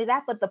also not only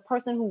that, but the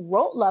person who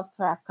wrote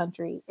Lovecraft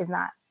Country is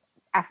not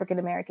African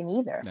American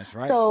either. That's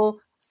right. So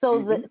So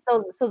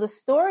the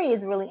story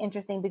is really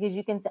interesting because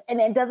you can, and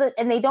it doesn't,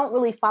 and they don't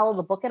really follow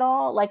the book at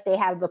all. Like they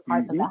have the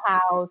parts of the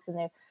house and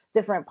there's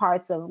different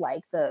parts of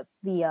like the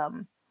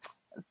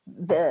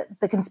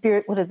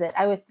conspiracy. What is it?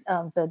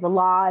 The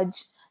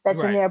lodge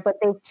that's in there, but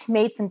they've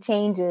made some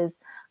changes,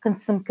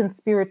 some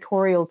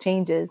conspiratorial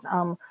changes,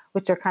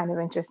 which are kind of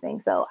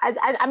interesting. So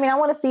I mean, I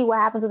want to see what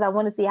happens with. I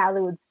want to see how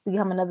they would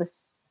become another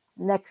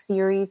next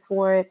series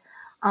for it.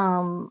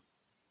 And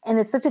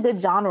it's such a good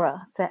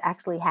genre to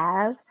actually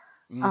have.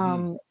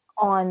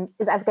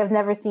 I've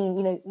never seen,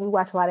 you know, we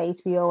watch a lot of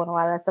HBO and a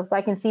lot of that stuff, so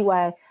I can see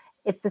why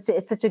it's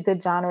such a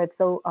good genre. It's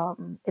so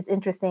it's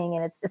interesting,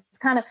 and it's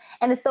kind of,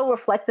 and it's so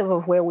reflective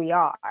of where we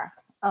are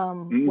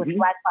with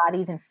Black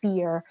bodies and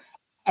fear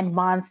and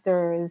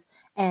monsters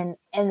and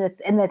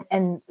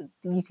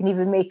you can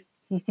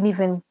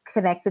even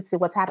connect it to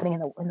what's happening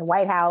in the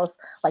White House.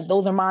 Like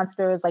those are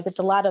monsters. Like it's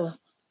a lot of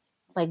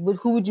like,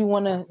 who would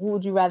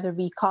you rather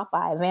be caught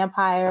by, a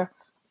vampire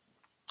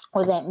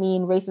or that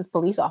mean racist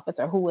police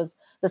officer who was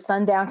the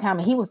son downtown,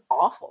 and he was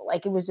awful.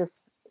 Like it was just,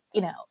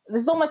 you know,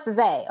 there's so much to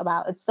say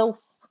about it. So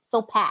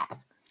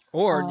packed.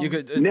 Or you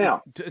could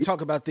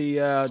talk about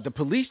the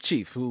police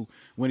chief who,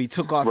 when he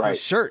took off his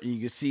shirt,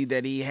 you could see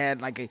that he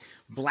had like a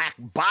black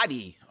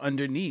body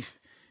underneath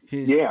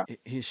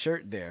his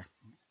shirt there.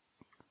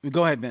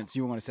 Go ahead, Vince.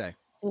 You want to say?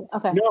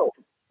 Okay. No.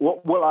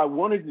 What I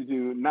wanted to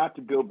do, not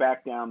to go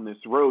back down this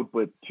road,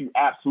 but to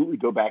absolutely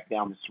go back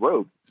down this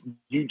road.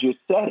 You just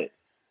said it.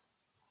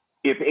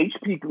 If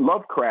H.P.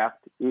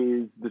 Lovecraft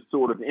is the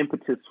sort of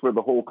impetus for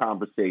the whole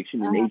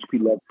conversation, and H.P.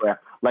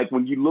 Lovecraft, like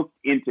when you look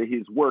into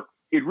his work,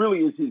 it really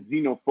is his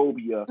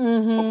xenophobia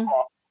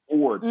across the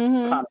board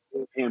kind of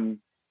gives him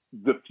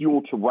the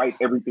fuel to write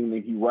everything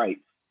that he writes.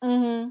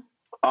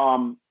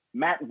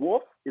 Matt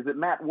Wolf, is it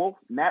Matt Wolf?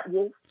 Nat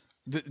Wolf?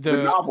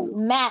 The novel.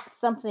 Matt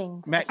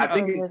something. Matt, I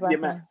think it's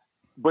Matt.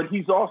 But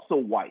he's also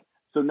white.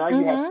 So now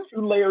you have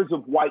two layers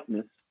of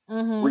whiteness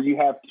where you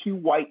have two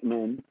white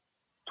men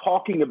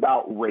talking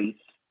about race,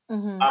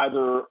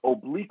 either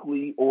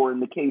obliquely or in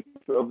the case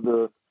of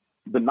the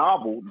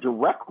novel,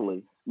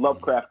 directly,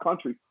 Lovecraft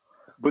Country.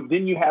 But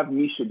then you have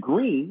Misha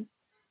Green,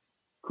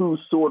 who's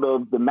sort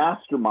of the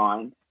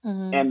mastermind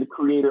and the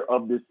creator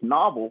of this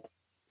novel.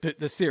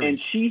 The series. And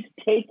she's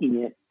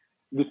taking it,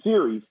 the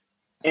series,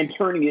 and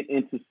turning it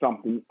into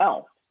something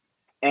else.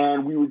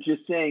 And we were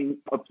just saying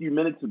a few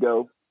minutes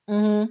ago,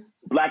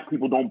 Black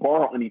people don't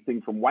borrow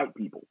anything from white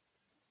people.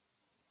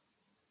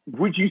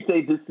 Would you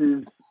say this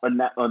is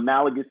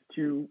analogous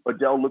to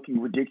Adele looking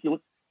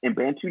ridiculous in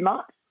Bantu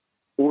knots?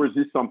 Or is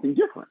this something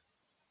different?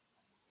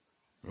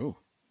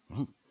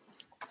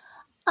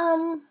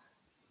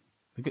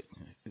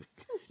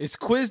 It's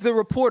Quiz the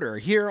Reporter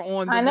here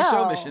on the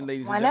Michelle Mission,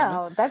 ladies and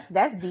gentlemen. I know.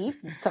 That's deep.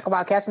 Talk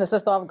about catching a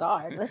sister off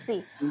guard. Let's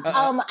see.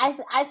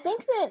 I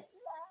think that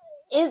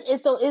is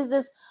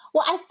this,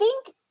 well, I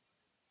think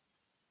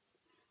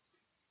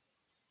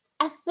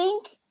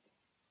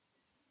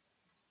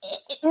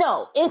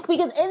no, it's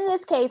because in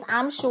this case,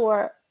 I'm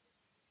sure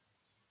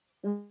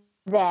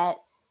that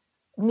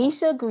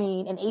Misha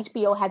Green and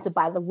HBO had to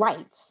buy the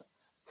rights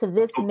to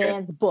this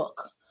man's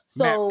book.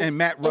 So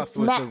Matt Ruff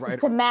was the writer.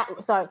 To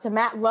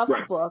Matt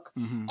Ruff's book.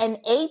 And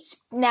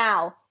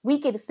now we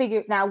could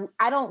figure, now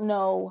I don't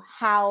know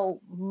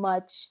how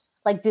much,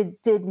 like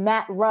did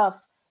Matt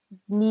Ruff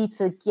need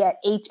to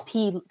get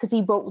HP, because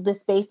he wrote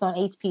this based on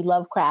HP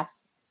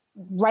Lovecraft's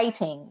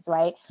writings,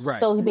 right?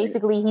 So he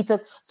basically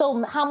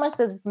so how much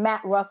does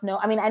Matt Ruff know?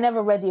 I mean, I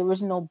never read the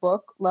original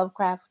book,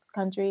 Lovecraft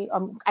Country.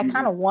 I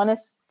kind of want to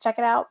check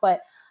it out,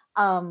 but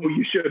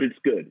you should. It's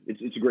good.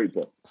 It's a great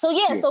book. So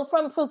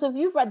so if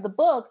you've read the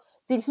book,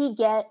 did he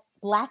get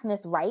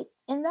blackness right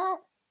in that?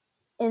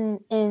 In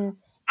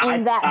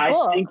that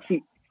book?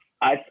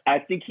 I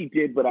think he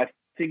did, but I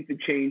think the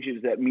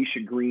changes that Misha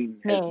Green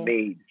has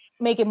made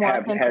make it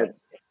more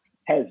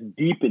has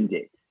deepened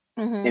it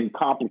and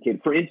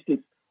complicated. For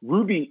instance,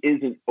 Ruby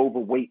isn't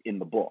overweight in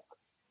the book.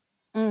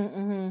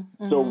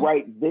 So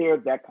right there,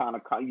 that kind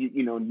of,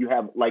 you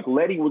have, like,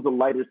 Letty was a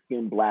lighter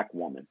skinned Black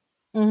woman,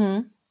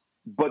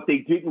 but they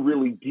didn't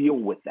really deal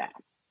with that.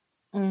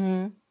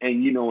 And,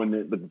 and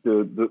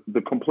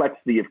the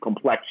complexity of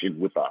complexion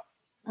with us,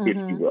 if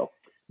you will,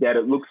 that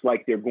it looks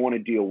like they're going to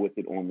deal with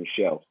it on the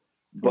show.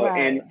 But,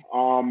 and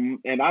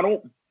I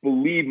don't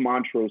believe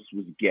Montrose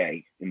was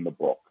gay in the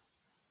book.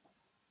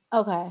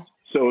 Okay.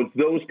 So it's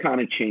those kind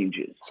of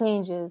changes.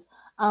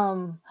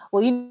 Well,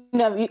 we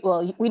know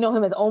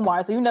him as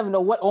Omar, so you never know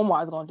what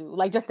Omar is going to do.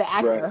 Like, just the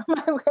actor.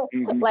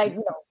 Like,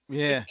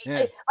 Yeah.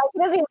 It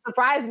doesn't even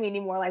surprise me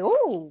anymore. Like,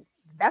 ooh,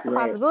 that's a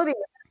possibility.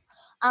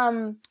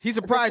 He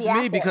surprised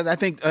me because I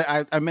think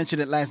I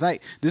mentioned it last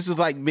night. This was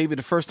like maybe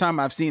the first time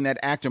I've seen that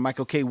actor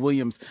Michael K.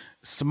 Williams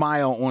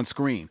smile on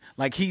screen.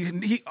 Like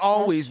he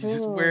always is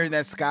wearing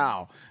that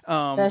scowl.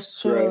 That's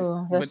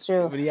true. That's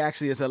true. But he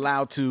actually is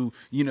allowed to,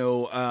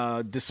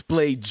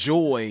 display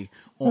joy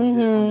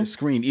on the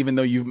screen, even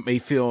though you may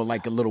feel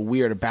like a little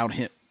weird about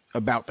him,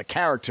 about the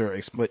character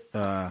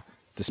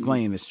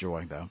displaying this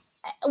joy, though.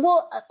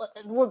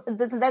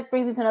 That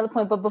brings me to another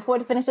point. But before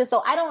to finish this,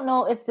 so I don't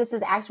know if this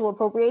is actual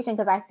appropriation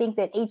because I think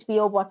that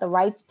HBO bought the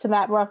rights to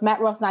Matt Ruff. Matt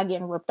Ruff's not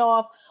getting ripped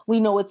off.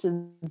 We know it's his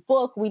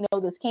book. We know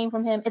this came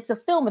from him. It's a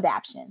film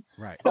adaptation.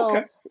 Right.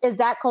 So is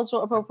that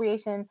cultural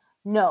appropriation?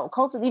 No.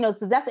 Cultural,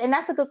 and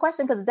that's a good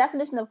question because the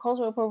definition of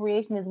cultural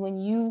appropriation is when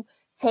you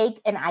take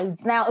an idea.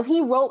 Now, if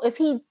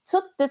he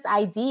took this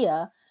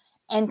idea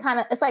and kind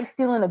of, it's like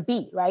stealing a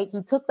beat, right?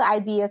 He took the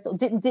idea, so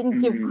didn't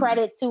give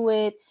credit to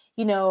it.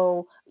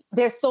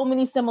 There's so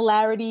many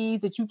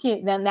similarities that you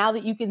can't, now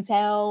that you can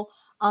tell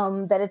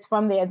that it's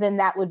from there, then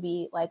that would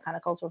be like kind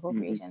of cultural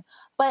appropriation.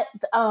 But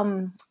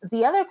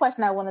the other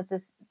question I wanted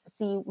to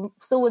see,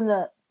 so when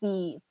the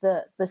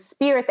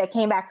spirit that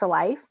came back to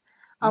life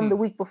the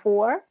week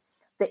before,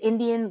 the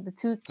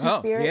two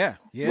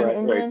spirits,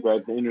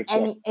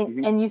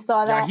 and you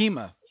saw that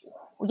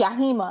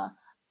Yahima,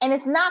 and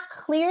it's not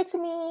clear to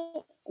me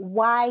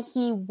why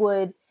he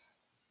would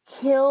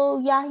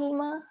kill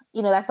Yahima.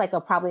 That's like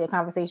probably a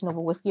conversation over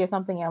whiskey or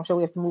something, and I'm sure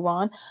we have to move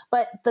on.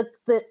 But the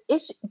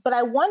issue, but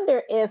I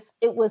wonder if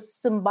it was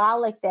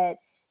symbolic that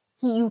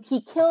he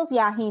kills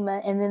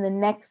Yahima, and then the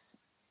next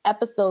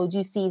episode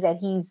you see that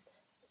he's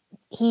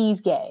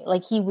gay,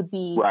 like he would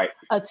be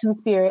a two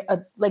spirit,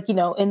 in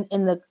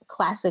the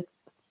classic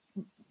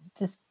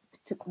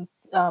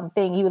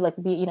thing, he would like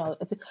to be,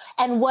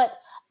 and what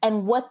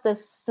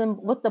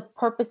the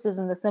purposes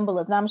and the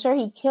symbolism. Now I'm sure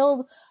he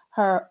killed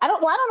her. I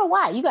don't know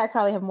why. You guys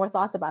probably have more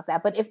thoughts about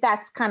that. But if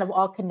that's kind of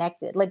all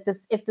connected, like this,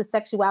 if the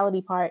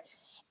sexuality part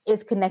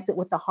is connected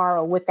with the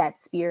horror, with that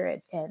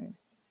spirit, and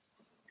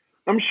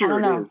I'm sure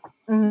it is.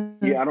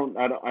 Mm-hmm. Yeah,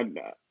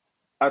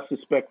 I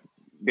suspect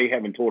they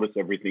haven't told us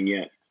everything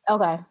yet.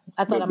 Okay,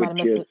 I thought I might have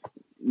missed it.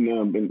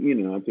 No, but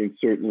I think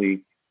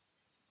certainly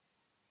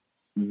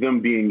them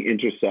being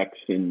intersex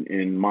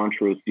and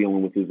Montrose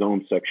dealing with his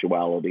own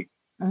sexuality.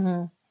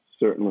 Mm-hmm.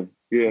 Certainly.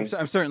 Yeah,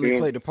 I've certainly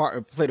played a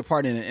part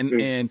in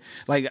it, and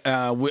like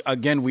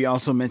we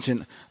also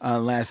mentioned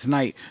last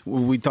night,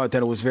 we thought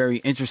that it was very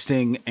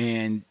interesting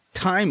and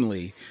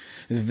timely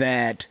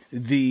that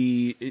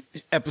the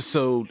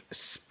episode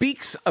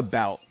speaks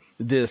about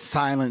the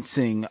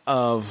silencing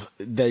of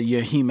the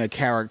Yahima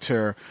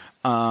character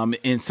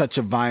in such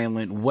a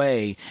violent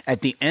way. At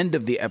the end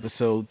of the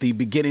episode, the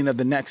beginning of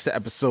the next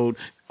episode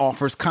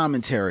offers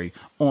commentary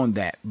on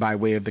that by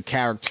way of the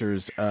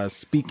characters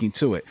speaking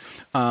to it.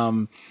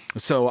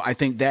 So I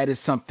think that is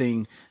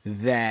something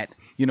that,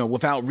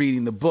 without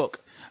reading the book,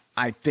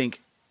 I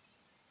think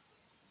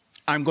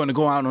I'm going to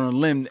go out on a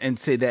limb and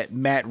say that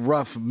Matt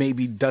Ruff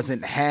maybe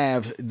doesn't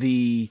have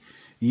the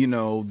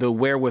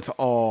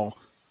wherewithal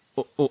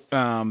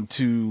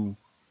to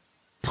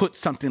put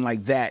something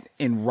like that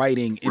in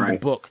writing in the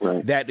book.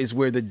 Right. That is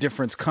where the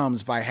difference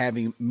comes by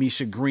having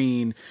Misha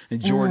Green and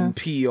Jordan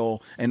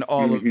Peele and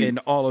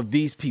all of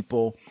these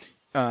people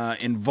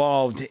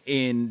involved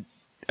in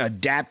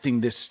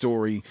adapting this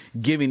story,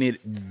 giving it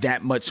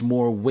that much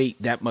more weight,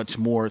 that much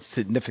more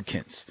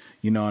significance.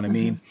 You know what I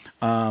mean?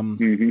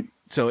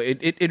 So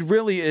it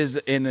really is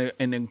an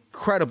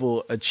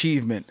incredible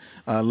achievement,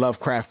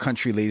 Lovecraft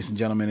Country, ladies and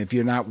gentlemen. If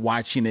you're not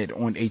watching it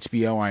on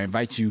HBO, I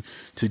invite you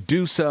to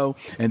do so.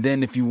 And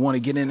then if you want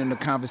to get in the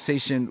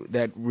conversation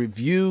that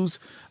reviews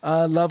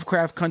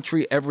Lovecraft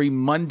Country every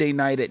Monday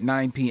night at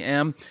 9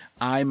 p.m.,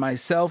 I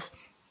myself,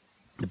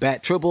 the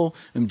Bat Tribble,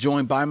 am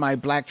joined by my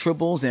Black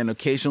Tribbles and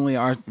occasionally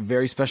our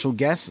very special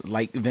guests,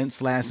 like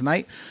Vince last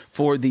night,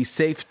 for the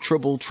Safe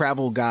Tribble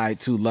Travel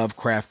Guide to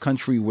Lovecraft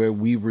Country, where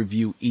we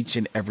review each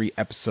and every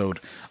episode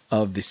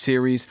of the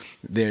series.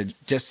 They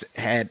just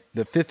had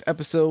the 5th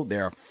episode.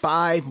 There are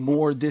 5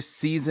 more this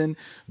season.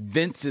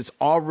 Vince is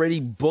already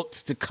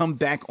booked to come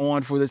back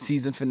on for the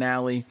season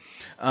finale.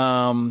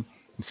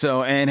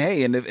 So, and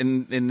hey,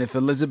 and if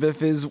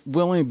Elizabeth is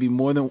willing, be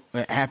more than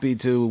happy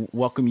to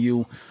welcome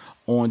you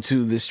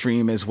onto the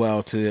stream as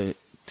well to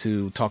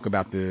talk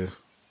about the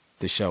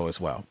show as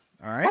well.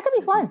 All right, that could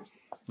be fun.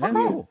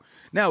 Cool.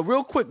 Now,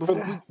 real quick before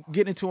we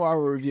get into our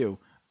review,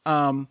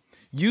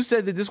 you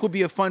said that this would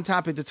be a fun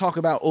topic to talk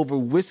about over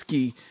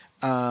whiskey,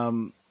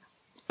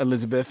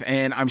 Elizabeth,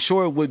 and I'm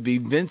sure it would be.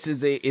 Vince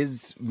is a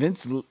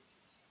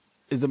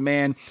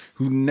man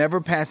who never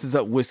passes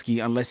up whiskey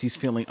unless he's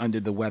feeling under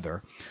the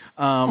weather.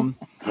 Oh,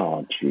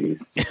 jeez.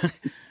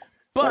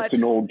 But that's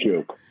an old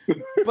joke.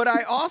 But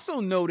I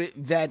also noted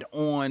that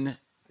on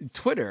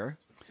Twitter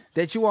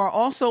that you are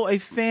also a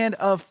fan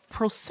of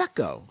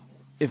Prosecco.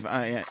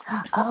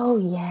 Oh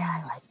yeah,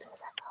 I like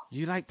Prosecco.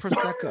 You like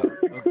Prosecco?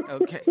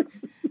 Okay.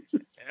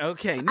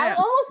 Okay. Now, I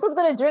almost was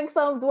gonna drink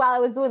some while I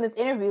was doing this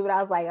interview, but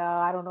I was like, oh,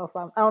 I don't know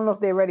if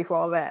they're ready for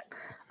all that.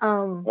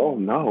 Oh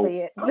no.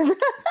 Yeah.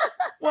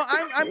 Well,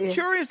 I'm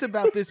curious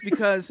about this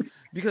because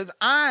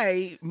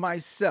I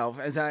myself,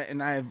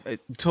 I've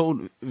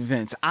told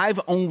Vince, I've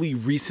only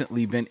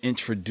recently been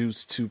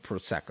introduced to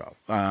Prosecco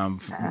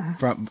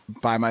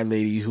by my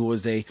lady, who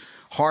was a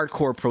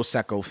hardcore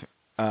Prosecco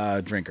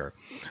drinker.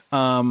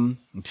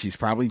 She's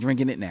probably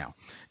drinking it now,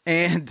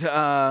 and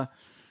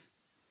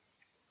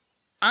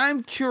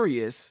I'm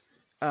curious.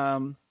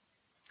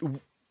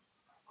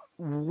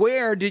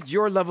 where did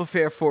your love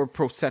affair for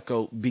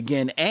Prosecco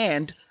begin,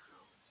 and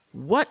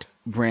what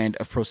brand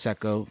of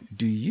Prosecco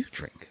do you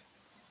drink?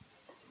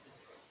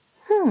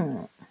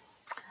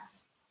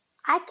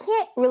 I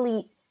can't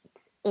really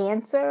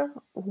answer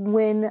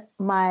when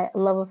my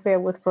love affair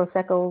with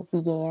Prosecco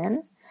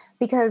began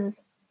because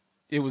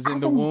It was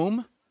in the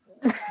womb?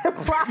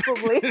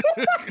 probably.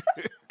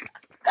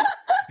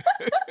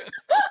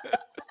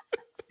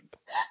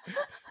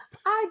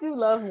 I do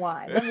love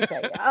wine. Let me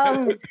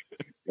tell you.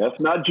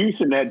 That's not juice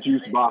in that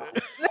juice box.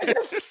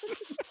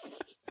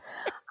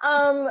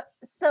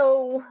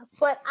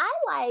 But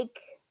I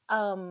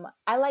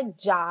like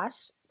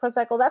Josh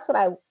Prosecco. That's what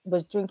I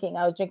was drinking.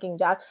 I was drinking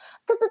Josh.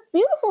 Because the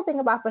beautiful thing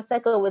about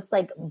Prosecco, it's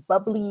like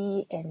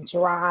bubbly and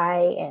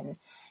dry and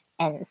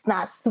it's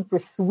not super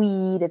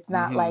sweet. It's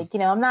not like,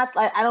 I'm not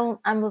like,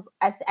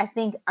 I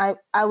think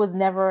I was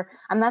never,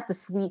 I'm not the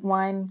sweet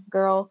wine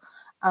girl.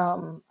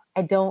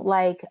 I don't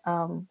like,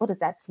 what is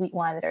that sweet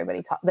wine that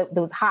everybody that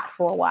was hot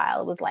for a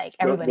while? It was like,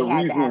 everybody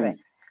had to have it.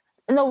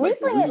 No,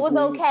 Riesling, it was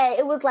okay.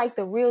 It was like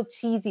the real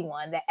cheesy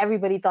one that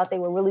everybody thought they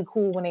were really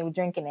cool when they were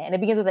drinking it. And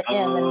it begins with an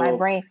M,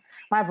 and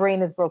my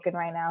brain is broken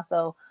right now.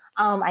 So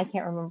I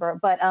can't remember.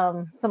 But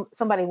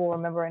somebody will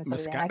remember and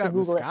put it in. I can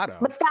Google Moscato. it.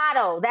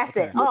 Moscato, that's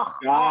it. Oh,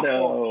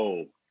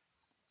 Moscato.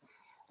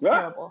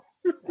 Terrible.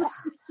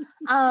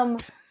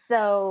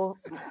 So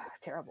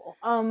terrible.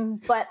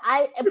 But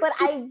I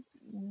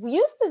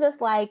used to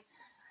just like,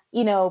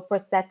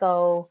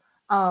 Prosecco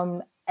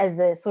as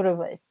a sort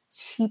of a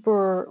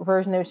cheaper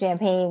version of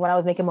champagne when I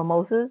was making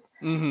mimosas.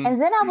 And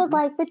then I was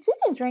like, but you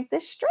can drink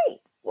this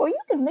straight, or you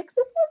can mix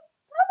this with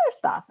other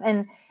stuff.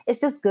 And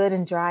it's just good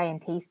and dry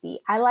and tasty.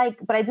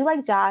 But I do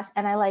like Josh,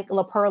 and I like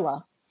La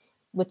Perla,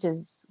 which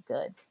is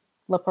good.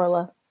 La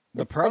Perla.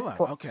 La Perla, like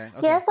okay.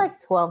 Yeah, it's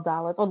like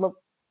 $12. Or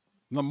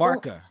La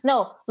Marca.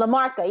 No, La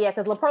Marca. Yeah,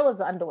 because La Perla is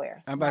the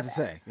underwear. I'm about to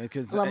say.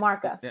 Because La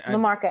Marca. La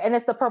Marca. And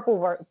it's the purple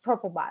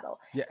bottle.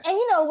 Yes. And,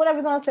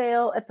 whatever's on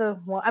sale at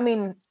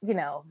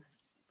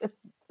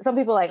some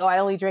people are like, oh, I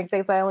only drink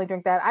this, I only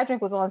drink that. I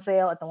drink what's on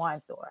sale at the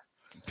wine store.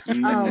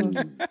 And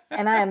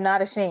I am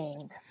not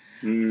ashamed.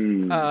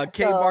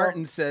 Kay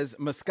Martin says,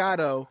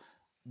 Moscato,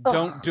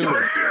 don't do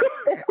it.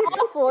 It's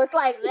awful. It's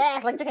like,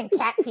 it's like drinking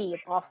cat pee.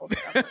 It's awful.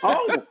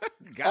 Oh,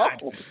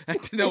 God. I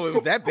didn't know it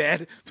was that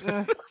bad.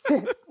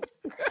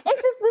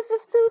 It's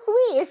just too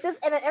sweet. It's just,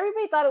 and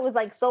everybody thought it was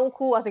like so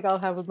cool. I think I'll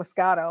have a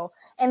Moscato.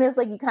 And it's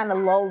like you kind of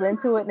lull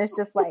into it, and it's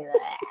just like,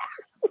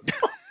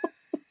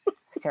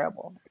 it's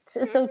terrible.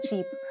 It's so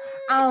cheap.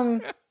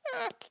 But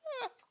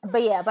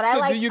yeah, but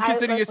so do you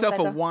consider yourself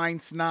a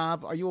wine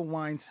snob? Are you a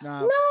wine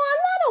snob? No, I'm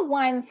not a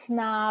wine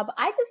snob.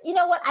 I just, you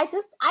know what? I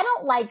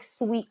don't like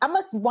sweet. I'm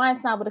a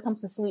wine snob when it comes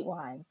to sweet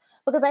wine,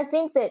 because I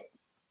think that,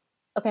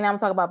 okay, now I'm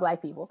talking about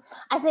Black people.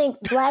 I think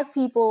Black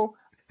people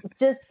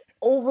just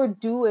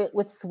overdo it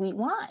with sweet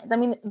wines. I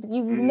mean,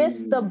 you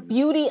miss the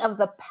beauty of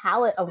the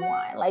palate of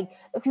wine. Like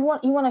if you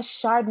want a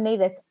Chardonnay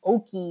that's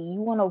oaky,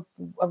 you want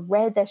a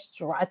red that's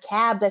dry, a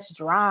Cab that's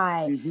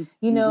dry.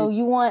 You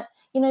want,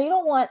 you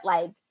don't want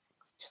like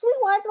sweet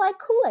wines like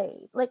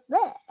Kool-Aid, like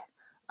that.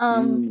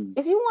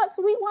 If you want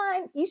sweet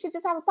wine, you should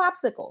just have a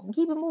popsicle and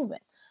keep it moving.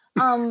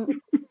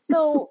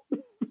 So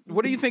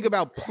what do you think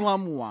about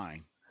plum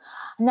wine?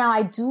 Now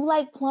I do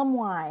like plum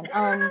wine,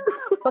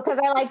 because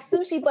I like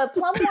sushi, but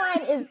plum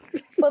wine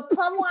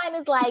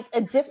is like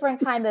a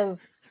different kind of,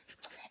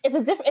 it's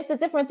a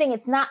different thing.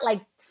 It's not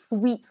like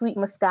sweet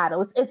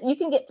Moscato. It's you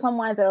can get plum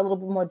wines that are a little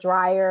bit more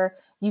drier.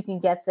 You can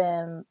get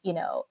them,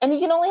 and you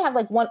can only have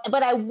like one,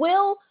 but I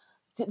do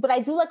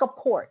like a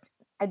port.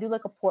 I do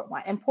like a port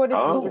wine, and port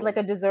is like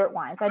a dessert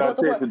wine. So I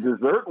do like a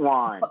dessert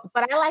wine.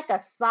 But I like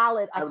a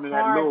solid, having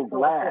that little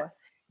glass.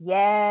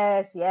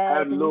 Yes.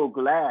 Have a little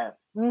glass.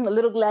 A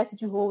little glass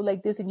that you hold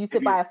like this, and you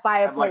sit by a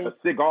fireplace. Like a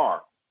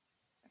cigar.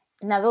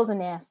 Now those are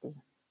nasty.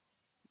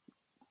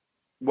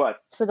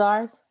 What?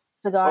 Cigars.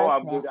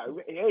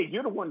 Hey,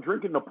 you're the one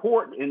drinking the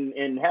port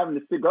and having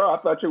the cigar.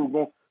 I thought you were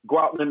going to go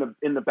out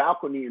in the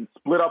balcony and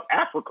split up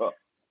Africa.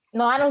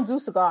 No, I don't do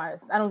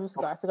cigars.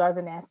 Cigars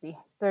are nasty.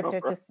 They're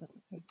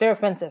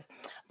offensive.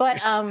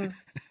 But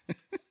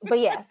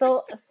yeah.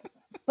 So,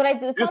 but I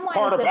do. This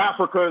part of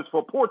Africa is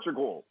for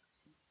Portugal.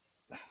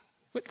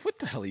 What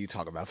the hell are you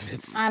talking about,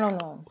 Vince? I don't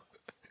know.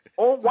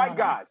 Old white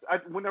guys.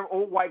 Whenever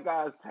old white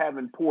guys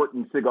having port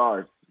and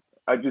cigars,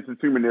 I just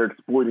assuming they're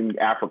exploiting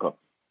Africa.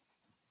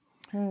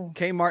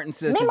 Kay Martin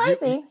says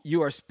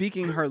you are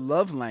speaking her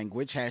love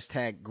language,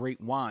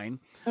 #great wine,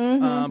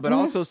 but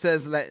also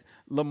says that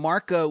La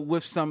Marca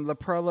with some La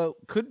Perla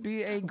could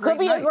be a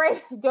great night. A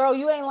great girl.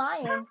 You ain't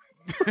lying.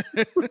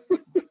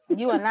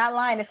 You are not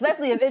lying,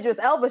 especially if Idris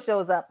Elba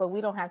shows up, but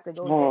we don't have to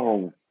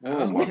go there.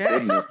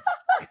 Okay.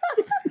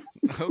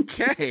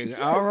 Okay.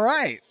 All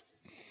right.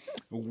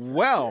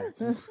 Well,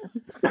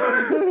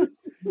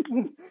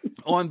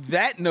 on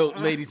that note,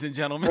 ladies and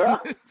gentlemen.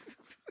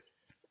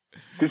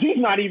 Because he's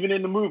not even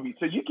in the movie,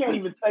 so you can't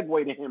even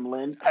segue to him,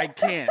 Lynn. I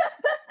can't.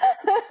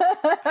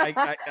 I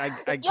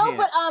can't. Yo,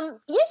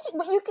 yes,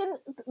 but you can.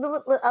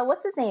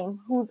 What's his name?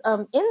 Who's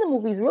in the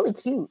movie is really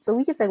cute, so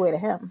we can segue to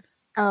him.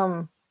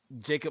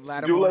 Jacob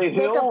Lattimore. Dule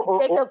Hill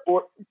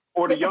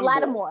or the young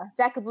Lattimore.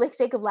 Jacob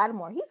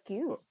Lattimore. He's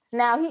cute.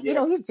 Now he's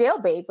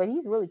jailbait, but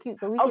he's really cute.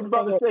 So I was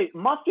about to say,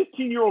 my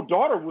 15-year-old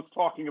daughter was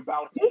talking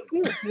about him.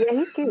 He's cute. Yeah,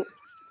 he's cute.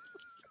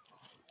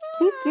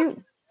 He's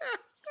cute.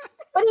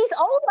 But he's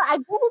older. I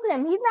googled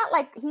him. He's about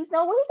 20. He's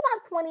not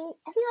 28.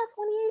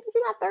 Is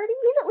he about 30?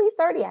 He's at least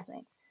 30, I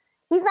think.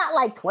 He's not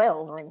like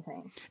 12 or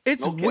anything.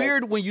 It's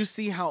weird when you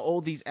see how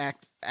old these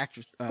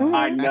actors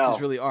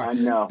really are. I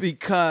know.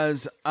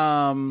 Because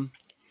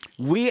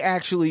we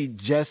actually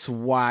just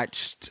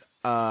watched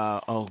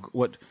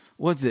what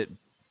was it?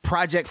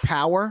 Project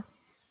Power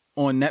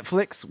on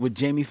Netflix with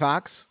Jamie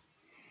Foxx.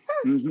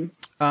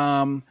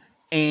 Mm-hmm.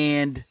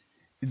 And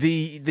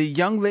the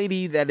young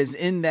lady that is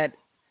in that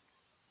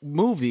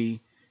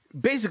movie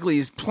basically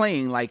is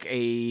playing like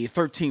a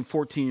 13,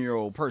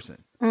 14-year-old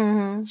person.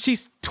 Mm-hmm.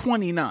 She's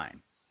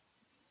 29.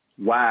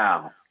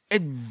 Wow.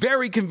 And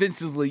very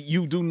convincingly,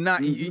 you do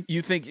not,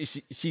 you think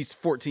she's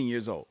 14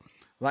 years old.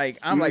 Like,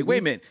 I'm like, wait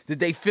a minute, did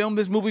they film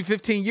this movie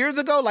 15 years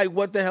ago? Like,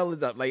 what the hell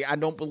is up? Like, I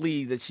don't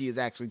believe that she is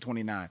actually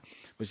 29,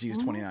 but she is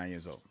 29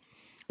 years old.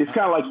 It's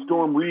kind of like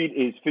Storm Reed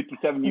is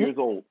 57 years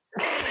old.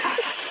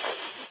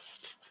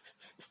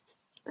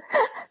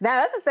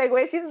 Now that's a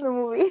segue. She's in the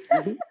movie.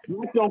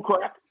 Black don't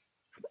crack.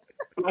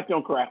 Black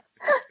don't crack.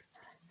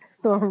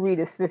 Storm Reed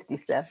is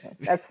 57.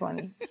 That's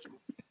funny.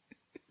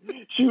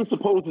 She was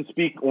supposed to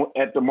speak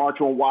at the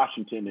March on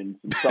Washington, and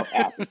some stuff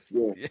happened.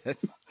 Yeah.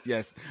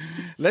 Yes.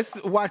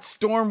 Let's watch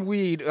Storm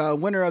Reed,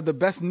 winner of the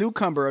Best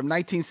Newcomer of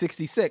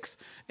 1966,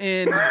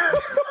 and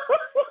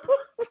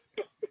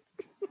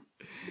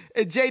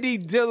J.D.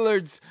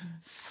 Dillard's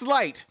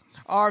Sleight,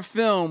 our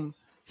film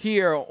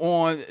here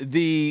on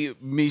the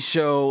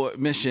Michaud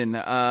Mission.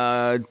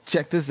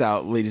 Check this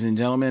out, ladies and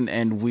gentlemen,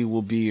 and we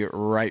will be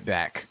right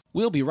back.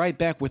 We'll be right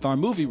back with our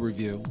movie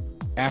review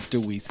after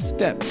we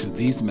step to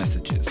these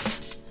messages.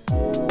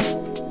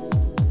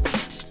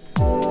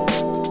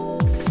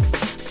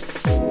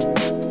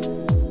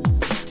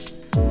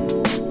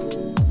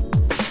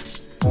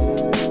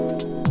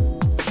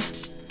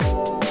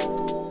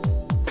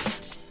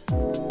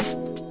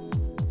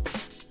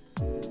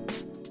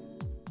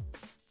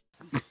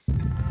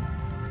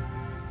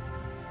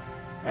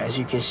 As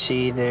you can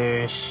see,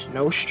 there's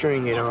no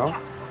string at all.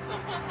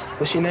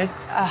 What's your name?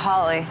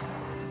 Holly.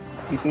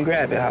 You can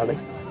grab it, Holly.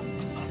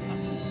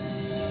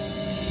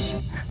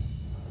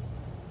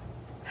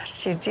 How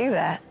did you do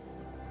that?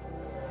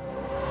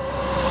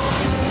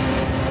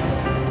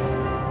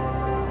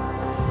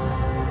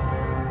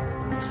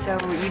 So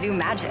you do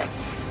magic?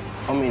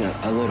 I mean,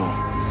 a little.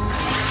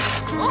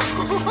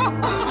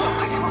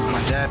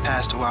 My dad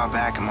passed a while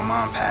back, and my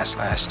mom passed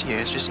last year.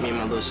 It's just me and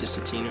my little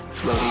sister, Tina.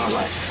 Love of my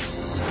life.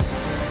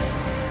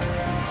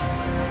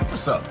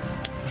 What's up?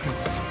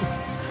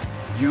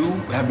 You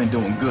have been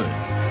doing good.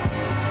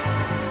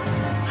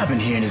 I've been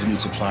hearing there's a new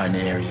supplier in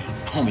the area.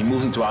 Homie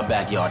moves into our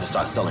backyard and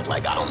starts selling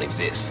like I don't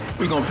exist.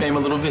 We're gonna pay him a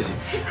little visit.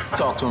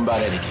 Talk to him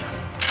about etiquette.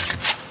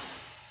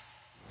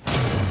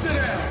 Sit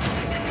down!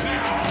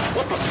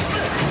 What the?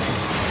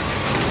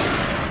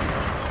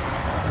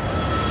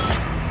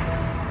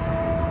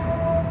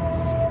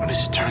 Well,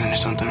 this is turning into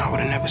something I would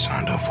have never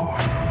signed up for.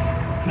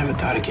 I never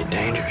thought it'd get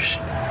dangerous.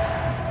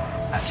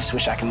 I just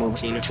wish I could move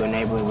Tina to a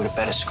neighborhood with a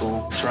better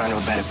school, surrounded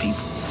with better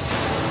people.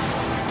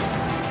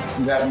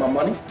 You having my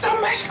money?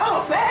 Don't mess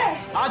up, man.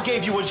 I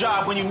gave you a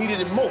job when you needed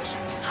it most.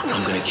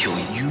 I'm gonna kill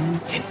you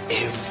and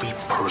every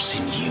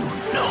person you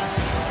know.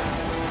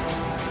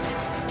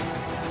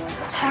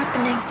 What's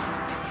happening?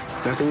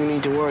 Nothing you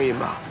need to worry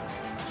about.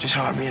 Just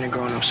hard being a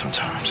grown-up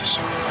sometimes, that's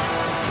all.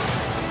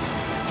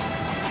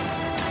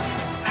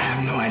 I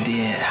have no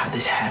idea how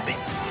this happened.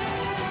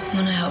 I'm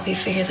gonna help you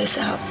figure this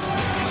out.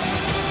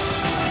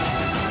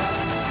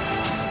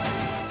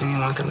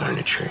 Anyone can learn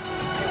a trick.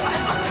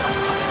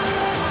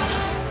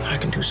 I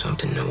can do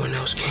something no one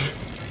else can.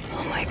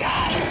 Oh my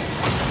God.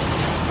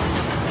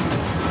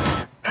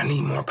 I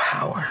need more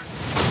power.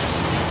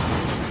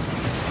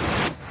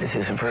 This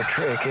isn't for a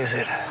trick, is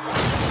it?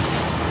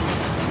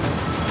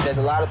 There's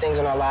a lot of things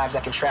in our lives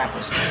that can trap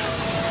us.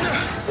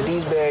 But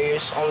these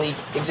barriers only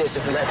exist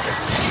if we let them.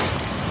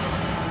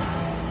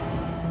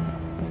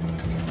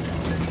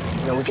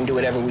 You know, we can do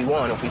whatever we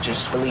want if we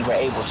just believe we're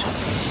able to.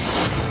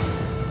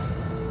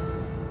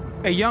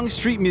 A young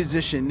street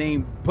musician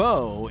named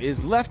Bo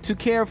is left to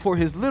care for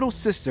his little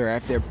sister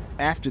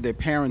after their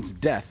parents'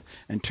 death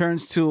and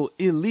turns to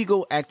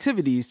illegal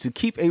activities to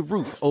keep a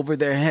roof over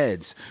their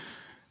heads.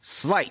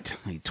 Sleight,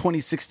 a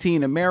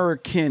 2016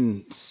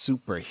 American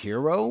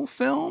superhero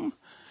film,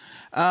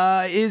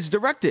 is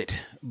directed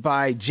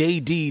by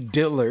J.D.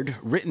 Dillard,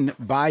 written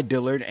by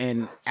Dillard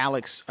and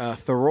Alex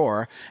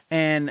Thoreau,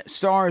 and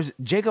stars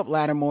Jacob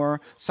Lattimore,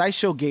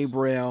 Saisho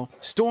Gabriel,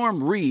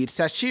 Storm Reed,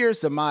 Sashir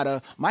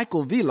Zamata,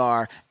 Michael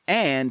Villar,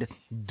 and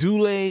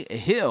Dule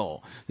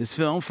Hill. This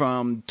film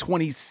from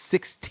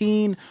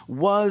 2016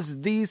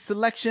 was the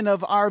selection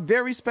of our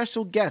very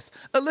special guest,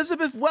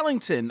 Elizabeth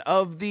Wellington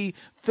of the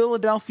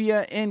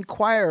Philadelphia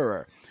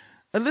Inquirer.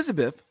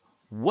 Elizabeth,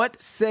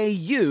 what say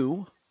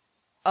you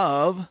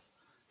of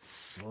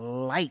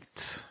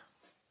Sleight?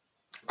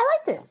 I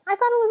liked it. I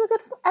thought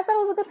it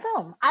was a good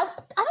film. I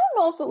don't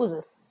know if it was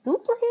a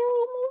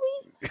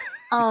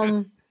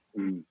superhero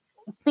movie.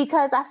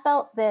 Because I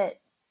felt that,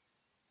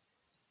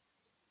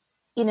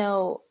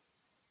 I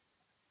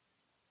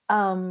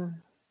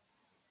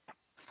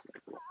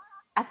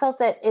felt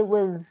that it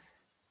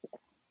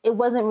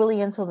wasn't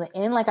really until the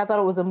end. Like, I thought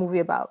it was a movie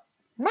about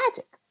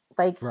magic.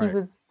 Like, He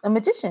was a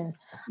magician.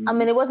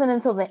 And it wasn't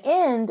until the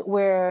end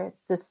where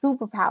the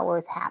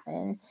superpowers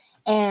happened,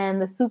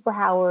 and the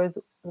superpowers,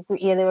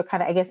 they were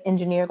kind of, I guess,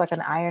 engineered like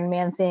an Iron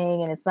Man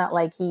thing. And it's not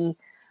like he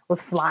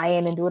was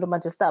flying and doing a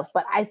bunch of stuff.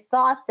 But I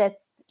thought that,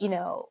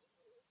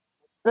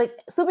 like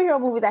superhero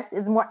movies,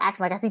 is more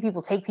action. Like, I see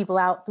people take people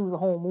out through the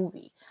whole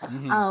movie.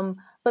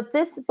 But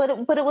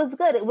it was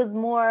good. It was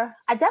more,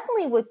 I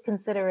definitely would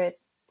consider it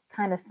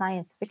kind of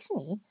science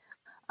fiction-y.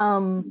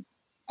 And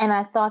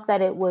I thought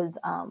that it was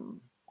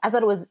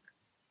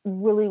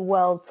really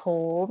well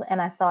told.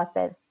 And I thought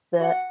that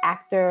the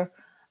actor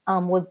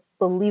was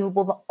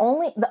believable. The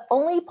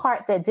only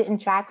part that didn't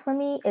track for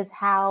me is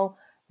how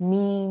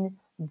mean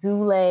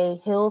Dule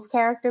Hill's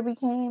character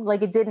became.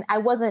 Like,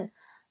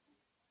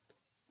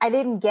 I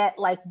didn't get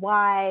like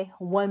why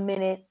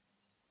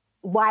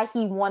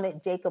he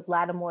wanted Jacob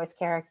Lattimore's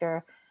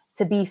character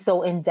to be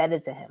so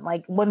indebted to him.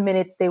 Like, one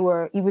minute he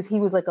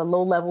was like a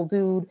low level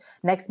dude.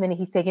 Next minute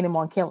he's taking him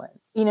on killings.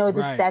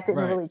 That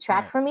didn't really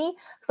track for me.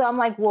 So I'm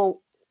like,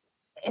 well,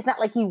 it's not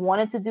like he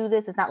wanted to do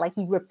this. It's not like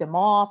he ripped him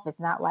off. It's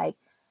not like,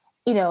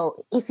 he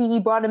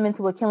brought him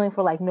into a killing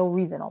for like no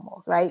reason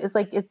almost, right? It's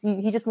like,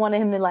 he just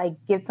wanted him to like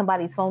get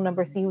somebody's phone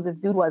number, see who this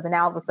dude was. And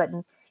now all of a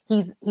sudden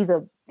he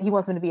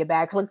wants him to be a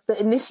bad guy. Like, the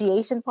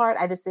initiation part,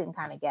 I just didn't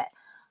kind of get.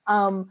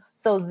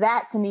 So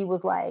that to me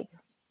was like,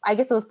 I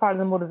guess it was part of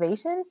the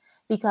motivation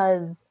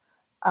because,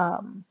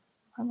 I'm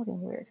looking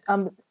weird.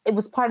 It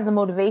was part of the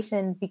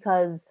motivation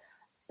because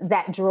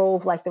that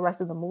drove like the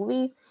rest of the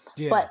movie.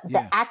 But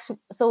the action,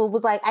 so it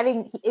was like,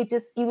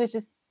 he was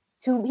just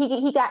too,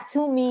 he got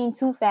too mean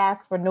too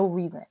fast for no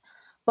reason.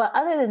 But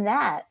other than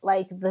that,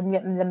 like the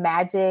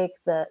magic,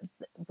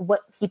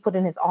 what he put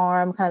in his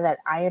arm, kind of that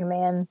Iron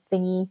Man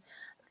thingy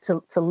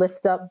to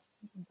lift up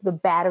the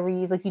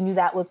batteries, like you knew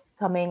that was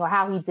coming, or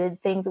how he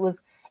did things. It was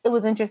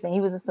interesting.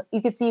 You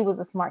could see he was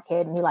a smart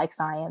kid and he liked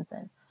science,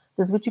 and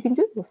this is what you can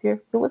do if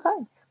you're good with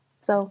science.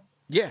 So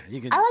yeah,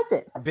 you can. I liked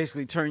it.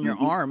 Basically, turn your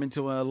arm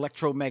into an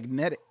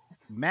electromagnetic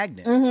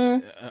magnet.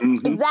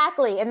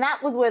 Exactly, and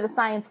that was where the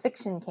science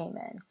fiction came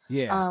in.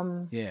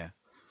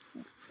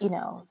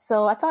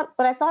 So I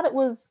thought it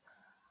was,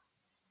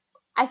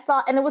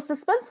 and it was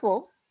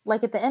suspenseful.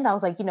 Like at the end, I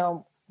was like,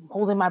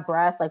 holding my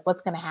breath, like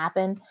what's going to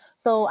happen.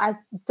 So I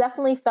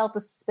definitely felt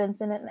the suspense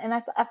in it, and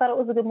I thought it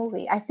was a good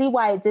movie. I see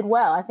why it did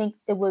well. I think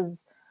it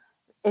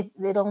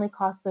only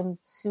cost them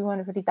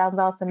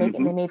 $250,000 to make it,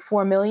 and they made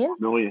 $4 million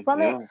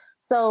from it.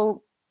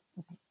 So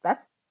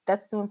that's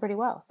doing pretty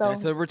well. So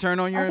that's a return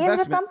on your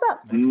investment.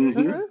 investment.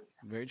 It a thumbs up.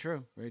 Very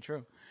true. Very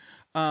true.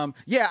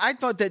 I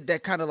thought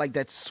that kind of like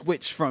that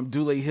switch from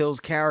Dule Hill's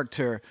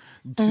character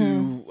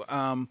to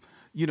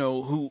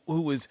who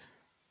was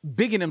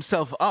bigging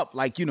himself up,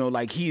 like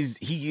he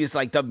is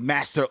like the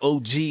master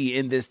OG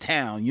in this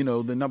town,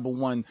 the number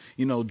one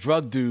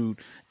drug dude,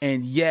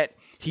 and yet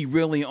he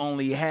really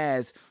only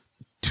has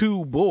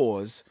 2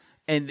 boys,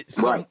 and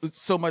so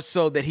much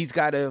so that he's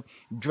got to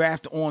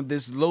draft on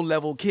this low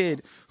level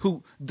kid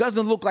who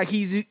doesn't look like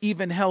he's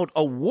even held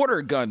a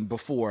water gun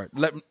before,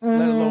 let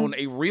alone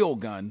a real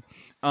gun.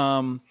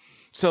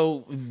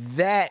 So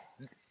that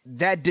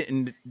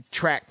didn't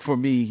track for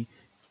me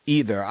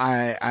either.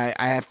 I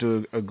have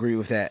to agree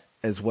with that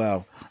as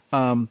well.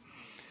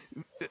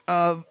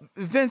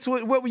 Vince,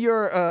 what were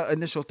your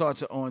initial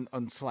thoughts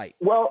on Sleight?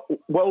 Well,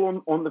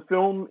 on the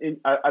film,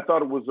 I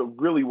thought it was a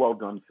really well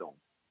done film.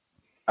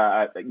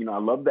 I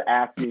love the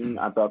acting.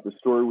 I thought the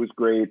story was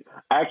great.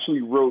 I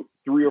actually wrote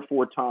 3 or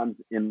 4 times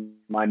in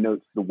my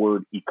notes the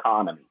word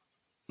economy.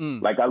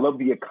 Like, I love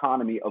the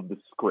economy of the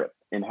script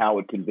and how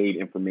it conveyed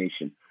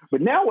information.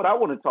 But now what I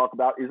want to talk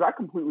about is I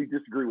completely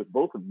disagree with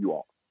both of you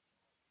all.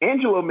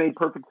 Angelo made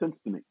perfect sense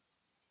to me.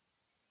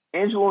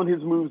 Angelo and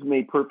his moves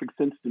made perfect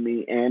sense to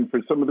me, and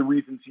for some of the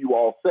reasons you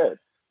all said.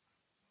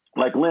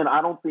 Like, Lynn,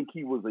 I don't think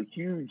he was a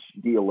huge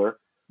dealer,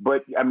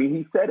 but, I mean,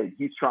 he said it.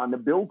 He's trying to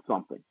build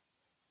something.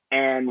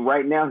 And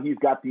right now he's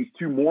got these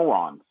 2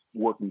 morons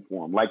working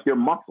for him, like they're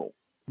muscle.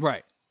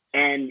 Right.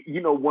 And,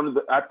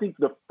 I think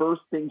the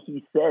first thing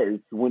he says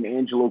when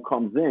Angelo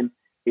comes in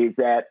is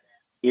that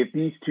if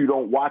these 2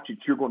 don't watch it,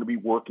 you're going to be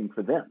working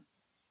for them.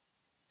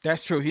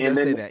 That's true. He does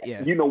say that,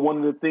 yeah. One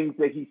of the things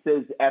that he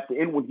says at the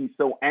end when he's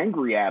so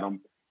angry at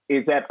him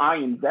is that I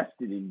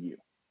invested in you.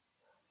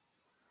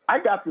 I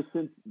got the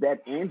sense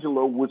that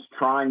Angelo was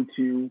trying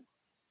to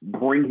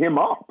bring him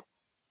up.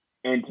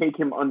 and take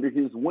him under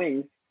his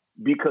wing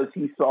because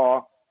he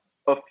saw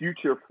a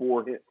future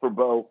for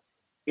Bo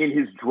in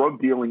his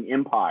drug dealing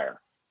empire.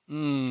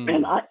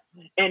 And I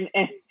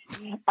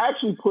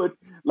actually put,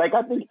 like,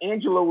 I think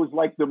Angelo was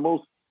like the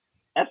most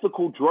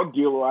ethical drug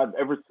dealer I've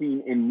ever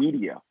seen in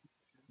media.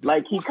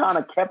 Like, he kind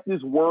of kept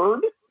his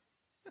word.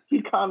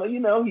 He kind of,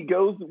 he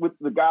goes with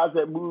the guys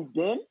that moved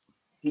in.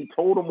 He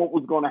told them what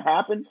was going to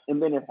happen,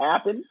 and then it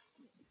happened.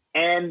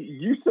 And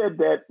you said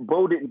that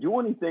Bo didn't do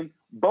anything.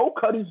 Bo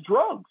cut his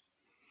drugs.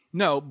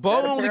 No,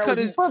 Bo only cut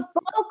his...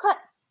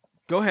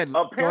 Go ahead.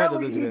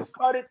 Apparently, Elizabeth. he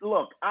cut it.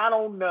 Look, I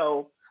don't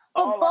know.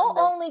 But Bo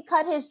only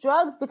cut his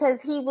drugs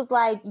because he was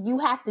like, you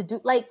have to do...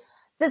 Like,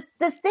 the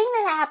thing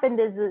that happened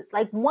is,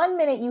 like, 1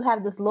 minute you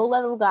have this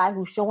low-level guy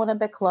who's showing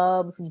up at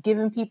clubs,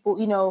 giving people,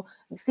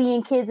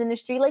 seeing kids in the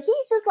street. Like,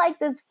 he's just like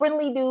this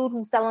friendly dude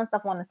who's selling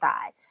stuff on the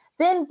side.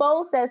 Then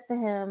Bo says to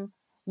him,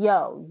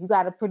 yo, you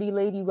got a pretty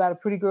lady, you got a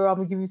pretty girl, I'm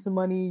going to give you some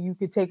money, you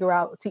could take her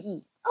out to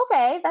eat.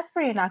 Okay, that's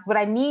pretty nice, but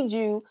I need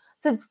you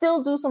to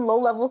still do some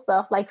low-level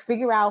stuff, like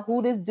figure out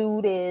who this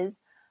dude is,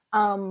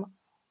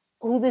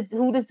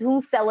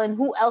 who's selling,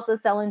 who else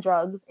is selling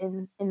drugs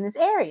in this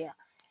area.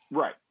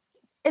 Right.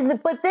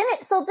 But then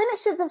it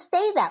should have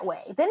stayed that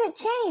way. Then it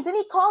changed. Then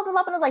he calls him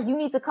up and is like, you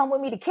need to come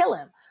with me to kill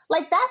him.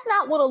 Like, that's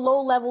not what a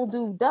low-level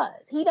dude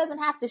does. He doesn't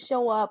have to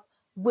show up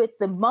with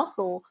the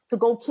muscle to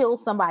go kill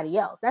somebody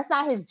else. That's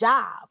not his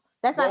job.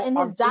 That's not in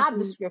his job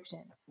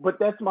description. But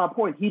that's my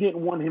point. He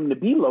didn't want him to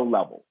be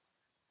low-level.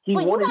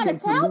 But you gotta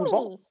tell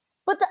me.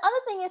 But the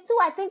other thing is, too,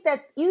 I think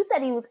that you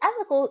said he was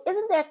ethical.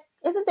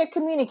 Isn't there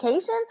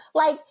communication?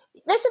 Like,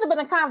 there should have been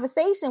a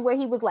conversation where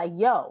he was like,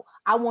 yo,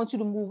 I want you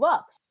to move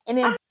up. And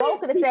then Bo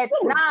could have said,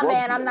 nah,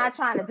 man, I'm not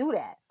trying to do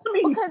that. I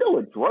mean, he's still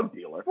a drug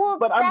dealer. Well,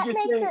 but that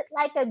makes it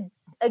like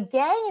a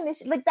gang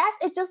initiative. Like, that,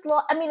 it just,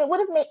 I mean, it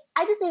would have made,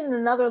 I just needed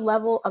another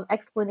level of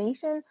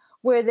explanation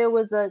where there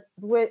was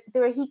where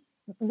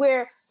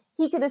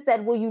he could have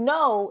said,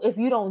 well, if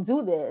you don't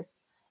do this,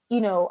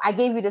 I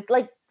gave you this,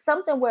 like,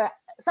 something where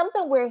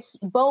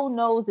Bo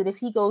knows that if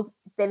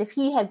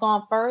he had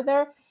gone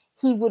further,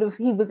 he was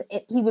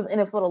in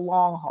it for the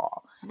long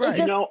haul. Right.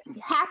 It just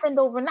happened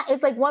overnight.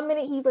 It's like 1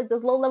 minute he's like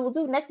this low level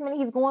dude, next minute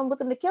he's going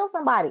with him to kill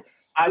somebody.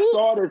 I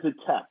saw it as a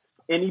test,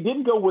 and he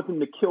didn't go with him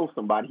to kill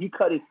somebody. He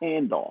cut his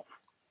hand off,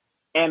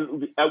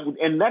 and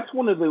that's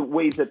one of the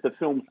ways that the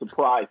film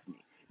surprised me,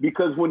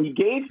 because when he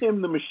gave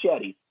him the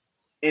machete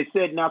and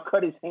said, "Now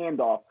cut his hand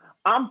off,"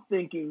 I'm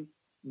thinking,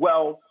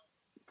 well,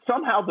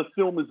 somehow the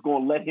film is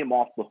going to let him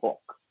off the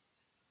hook,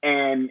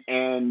 and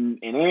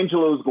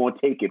Angelo's going to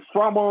take it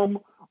from him,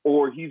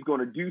 or he's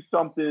going to do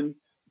something,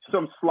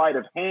 some sleight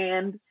of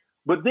hand.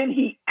 But then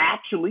he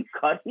actually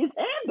cut his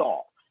hand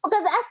off.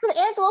 Because that's what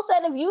Angelo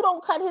said, if you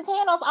don't cut his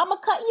hand off, I'm going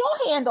to cut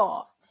your hand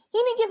off. He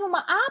didn't give him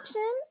an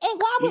option. And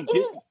why would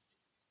he?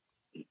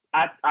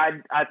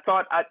 I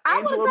thought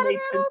Angelo made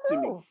sense to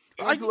me.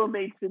 Angelo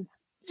made sense.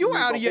 You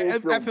out of your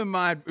effing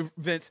mind,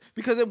 Vince,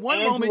 because at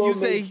one moment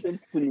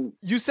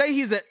you say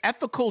he's an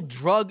ethical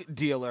drug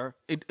dealer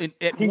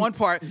at one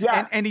part,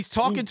 and he's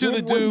talking to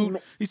the dude.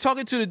 He's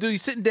talking to the dude.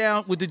 He's sitting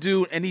down with the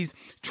dude, and he's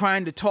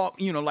trying to talk,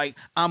 like,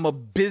 I'm a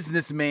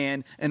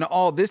businessman and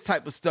all this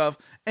type of stuff.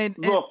 And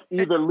look,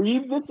 either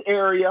leave this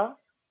area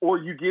or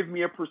you give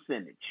me a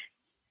percentage.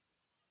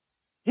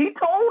 He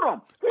told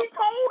him.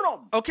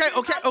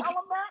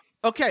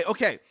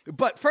 Okay.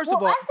 But first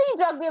of all, I've seen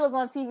drug dealers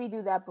on TV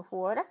do that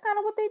before. That's kind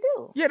of what they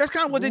do. Yeah, that's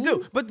kind of what they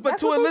do. But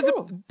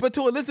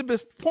to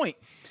Elizabeth's point,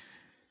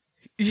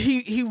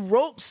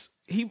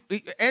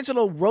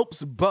 Angelo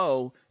ropes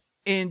Bo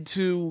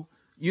into,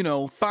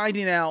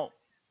 finding out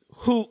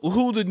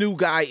who the new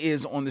guy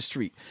is on the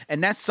street.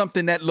 And that's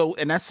something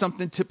that's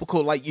something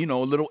typical, like, a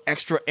little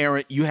extra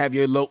errand you have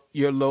your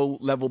low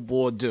level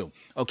boy do.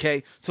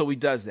 Okay? So he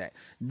does that.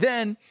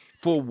 Then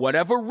for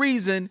whatever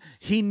reason,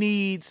 he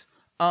needs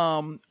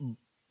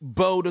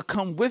Bo to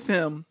come with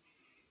him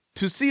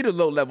to see the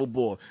low-level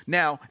boy.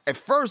 Now, at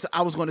first,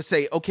 I was going to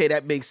say, okay,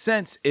 that makes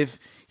sense if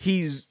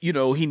he's,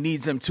 he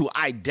needs him to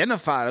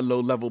identify a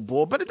low-level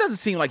boy, but it doesn't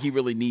seem like he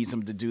really needs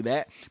him to do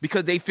that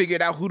because they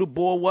figured out who the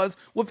boy was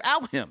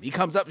without him. He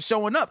comes up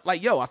showing up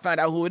like, yo, I found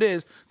out who it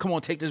is. Come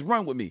on, take this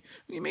run with me.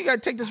 You mean you got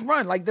to take this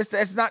run? Like,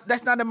 that's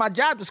not in my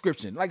job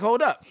description. Like,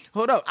 hold up.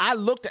 I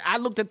looked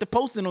at the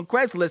posting on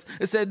Craigslist.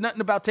 It said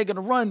nothing about taking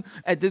a run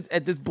at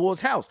this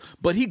boy's house,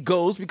 but he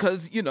goes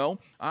because, all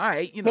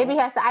right, maybe he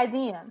has to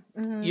ID him.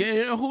 Mm-hmm.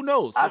 Yeah, who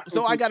knows?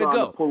 So I got to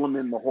go. Pull him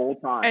in the whole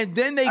time. And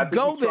then they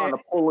go there. Trying to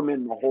pull him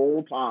in the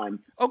whole time.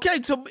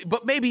 Okay, so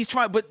but maybe he's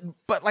trying.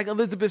 But like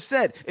Elizabeth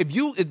said, if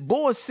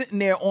Bo is sitting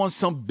there on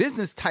some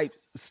business type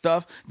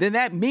stuff, then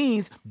that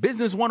means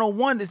business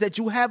 101 is that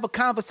you have a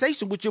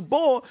conversation with your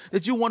boy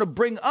that you want to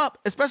bring up,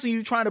 especially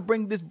you trying to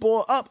bring this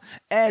boy up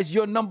as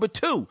your number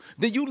two.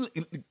 Then you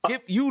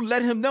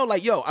let him know,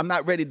 like, yo, I'm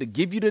not ready to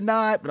give you the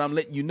nod, but I'm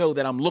letting you know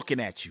that I'm looking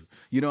at you.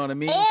 You know what I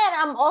mean? And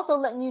I'm also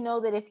letting you know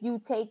that if you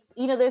take,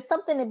 there's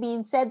something to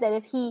being said that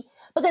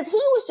because he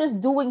was just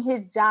doing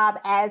his job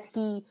as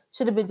he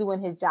should have been doing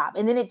his job,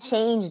 and then it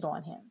changed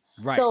on him.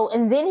 Right. So,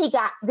 and then he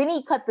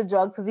cut the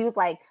drugs because he was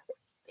like,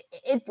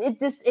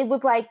 it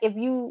was like if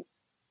you,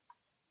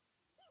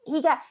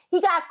 he got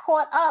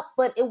caught up,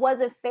 but it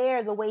wasn't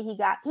fair the way he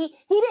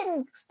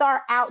didn't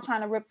start out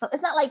trying to rip some.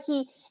 It's not like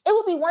it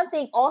would be one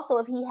thing also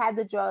if he had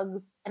the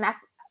drugs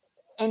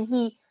and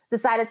he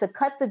decided to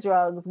cut the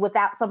drugs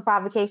without some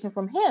provocation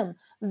from him,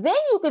 then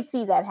you could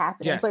see that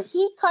happening. Yes. But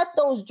he cut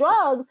those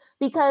drugs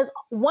because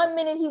one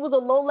minute he was a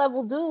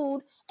low-level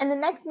dude and the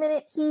next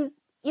minute he's,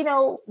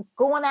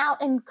 going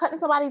out and cutting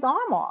somebody's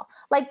arm off.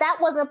 Like that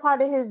wasn't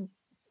part of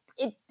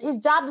his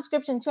job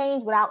description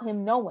changed without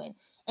him knowing.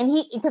 And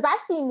because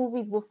I've seen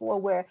movies before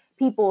where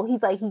he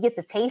gets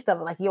a taste of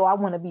it, like, yo, I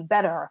want to be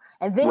better.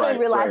 And then they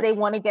realize they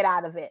want to get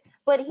out of it.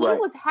 But he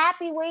was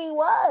happy where he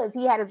was.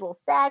 He had his little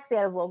stacks, he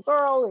had his little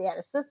girl, he had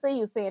a sister, he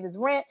was paying his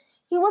rent.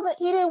 He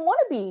didn't want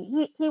to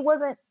be. He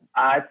wasn't.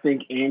 I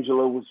think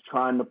Angela was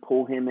trying to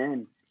pull him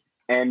in.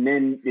 And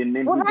then he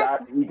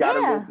got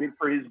a little big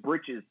for his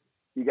britches.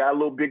 He got a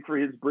little big for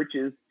his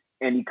britches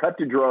and he cut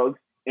the drugs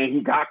and he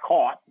got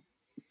caught.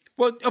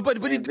 Well, but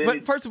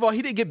first of all,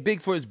 he didn't get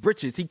big for his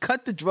britches. He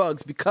cut the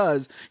drugs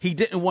because he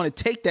didn't want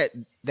to take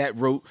that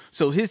route.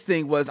 So his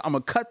thing was, I'm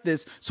gonna cut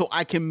this so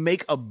I can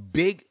make a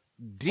big,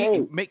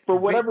 for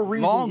whatever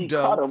reason he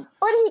cut them.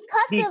 But he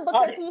cut them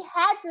because he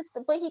had to.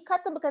 But he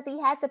cut them because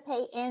he had to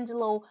pay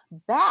Angelo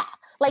back.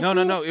 Like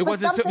no, it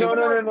wasn't.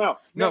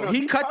 No,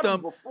 he cut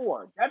them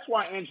before. That's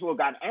why Angelo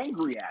got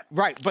angry at him.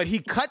 Right, but he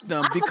cut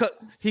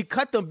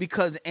them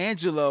because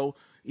Angelo.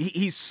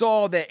 He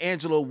saw that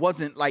Angelo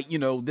wasn't like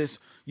this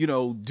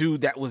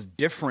dude that was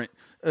different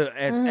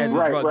as a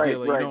drug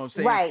dealer. You know what I'm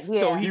saying? Right. Yeah.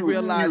 So he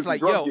realized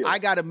like, yo, dealer. I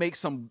got to make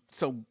some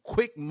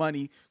quick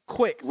money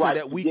so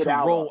that we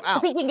can roll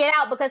out. He can get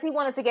out because he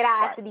wanted to get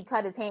out after he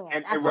cut his hand.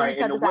 And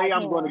the way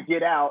I'm going to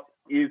get out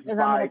is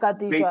by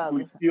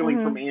basically stealing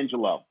from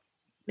Angelo,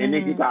 and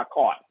then he got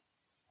caught.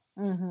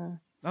 Mm-hmm.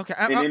 Okay.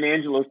 And then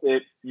Angelo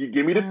said, "You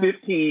give me the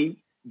 15,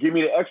 give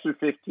me the extra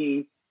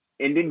 15,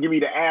 and then give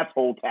me the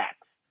asshole tax."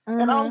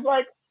 And I was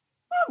like,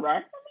 all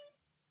right,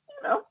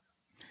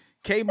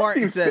 K.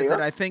 Martin says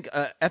that I think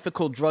an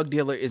ethical drug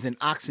dealer is an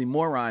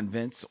oxymoron,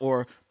 Vince,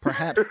 or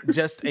perhaps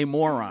just a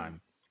moron.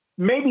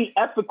 Maybe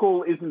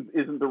ethical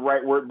isn't the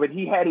right word, but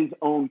he had his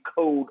own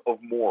code of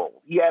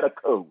morals. He had a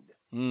code.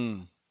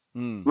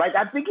 Like,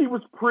 I think he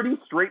was pretty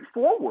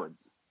straightforward.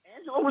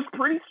 Angelo was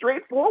pretty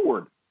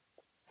straightforward.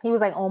 He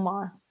was like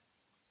Omar.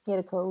 He had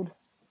a code.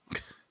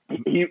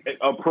 He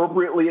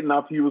appropriately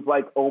enough, he was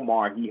like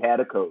Omar. He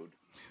had a code.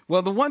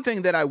 Well, the one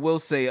thing that I will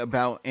say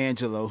about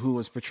Angelo, who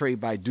was portrayed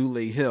by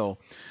Dule Hill,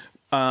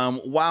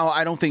 while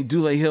I don't think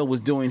Dule Hill was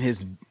doing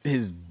his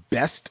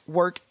best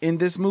work in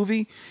this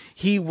movie,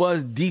 he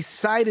was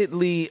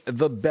decidedly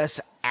the best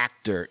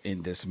actor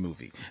in this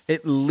movie,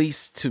 at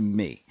least to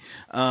me.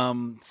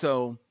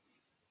 So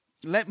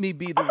let me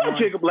be the one.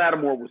 Jacob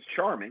Lattimore was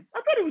charming.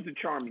 I thought he was a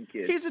charming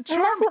kid. He's a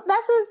charming.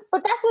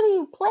 But that's what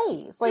he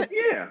plays. Like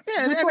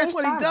that's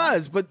what he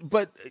does.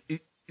 But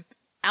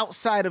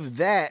outside of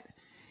that.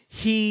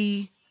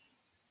 He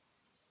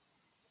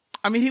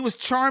was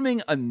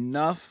charming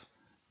enough,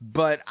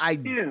 but I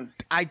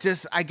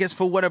guess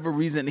for whatever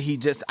reason,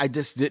 I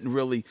just didn't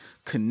really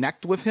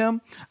connect with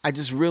him. I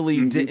just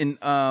really didn't,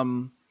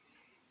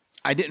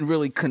 I didn't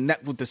really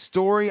connect with the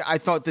story. I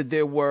thought that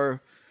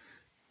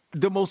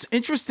the most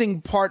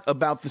interesting part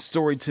about the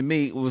story to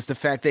me was the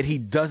fact that he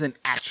doesn't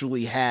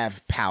actually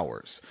have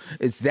powers.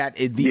 It's that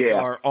these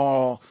are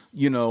all,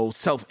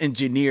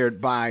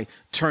 self-engineered by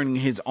turning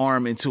his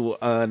arm into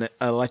an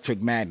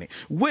electric magnet,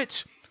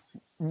 which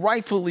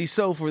rightfully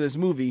so for this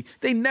movie.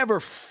 They never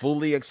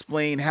fully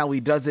explain how he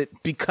does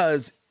it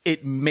because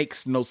it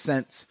makes no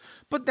sense,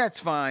 but that's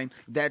fine.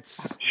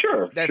 That's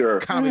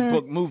comic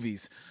book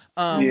movies.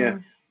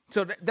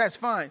 So that's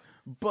fine.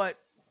 But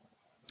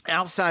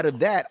outside of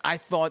that, I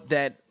thought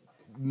that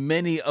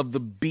many of the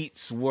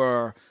beats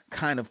were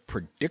kind of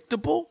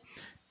predictable,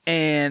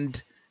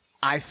 and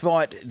I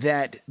thought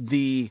that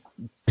the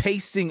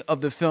pacing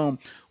of the film,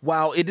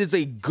 while it is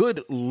a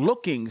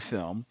good-looking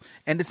film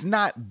and it's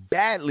not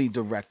badly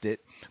directed,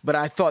 but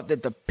I thought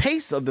that the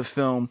pace of the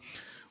film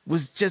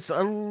was just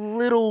a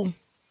little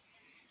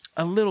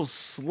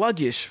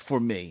sluggish for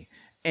me.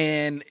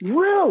 And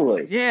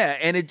really,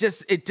 and it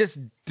just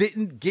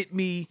didn't get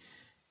me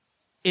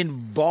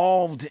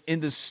involved in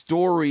the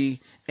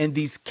story and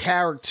these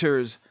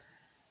characters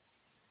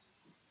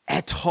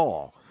at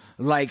all.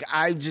 Like,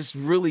 I just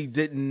really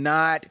did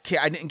not care.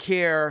 I didn't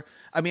care.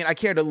 I mean, I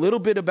cared a little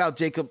bit about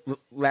Jacob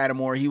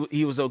Lattimore.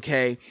 He was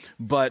okay,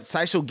 but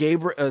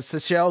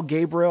Seychelle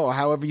Gabriel, or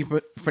however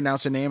you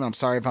pronounce her name, I'm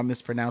sorry if I'm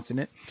mispronouncing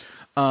it,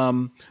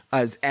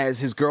 as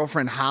his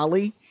girlfriend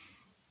Holly,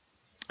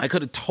 I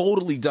could have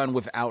totally done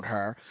without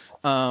her.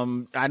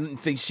 I didn't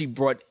think she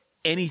brought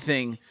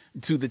anything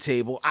to the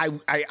table.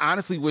 I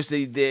honestly wish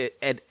they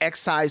had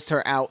excised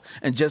her out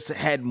and just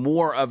had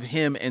more of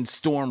him and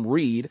Storm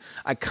Reed.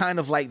 I kind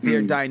of like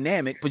their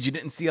dynamic, but you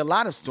didn't see a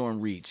lot of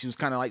Storm Reed. She was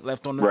kind of like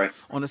left on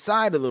the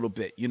side a little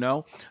bit,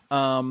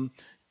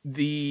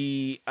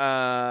 Sashir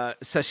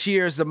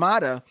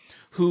Zamata,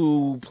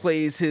 who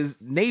plays his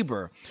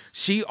neighbor,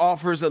 she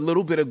offers a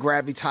little bit of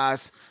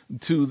gravitas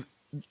to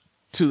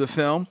the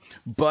film,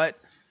 but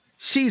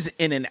she's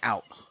in and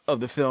out of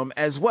the film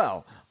as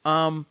well.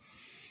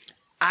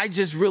 I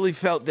just really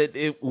felt that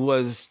it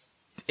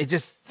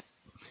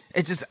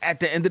just at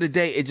the end of the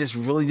day, it just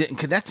really didn't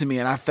connect to me.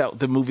 And I felt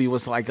the movie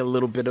was like a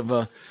little bit of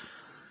a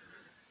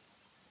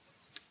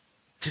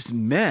just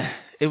meh.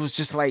 It was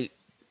just like,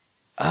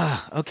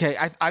 okay.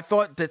 I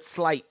thought that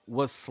Sleight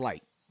was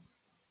Sleight.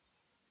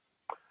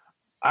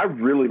 I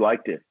really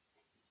liked it.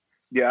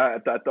 Yeah,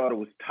 I thought it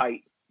was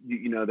tight.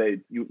 What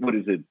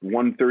is it?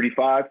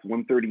 135,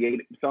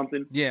 138,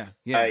 something. Yeah.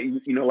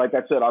 Like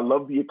I said, I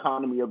love the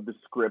economy of the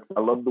script. I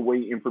love the way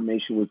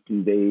information was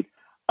conveyed.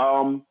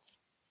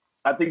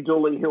 I think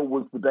Dule Hill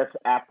was the best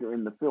actor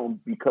in the film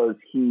because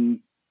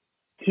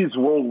his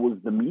role was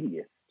the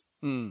meatiest.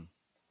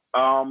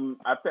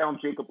 I found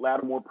Jacob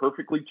Lattimore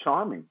perfectly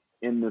charming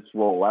in this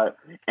role. What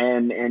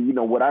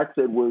I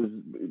said was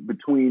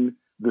between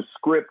the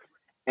script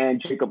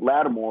and Jacob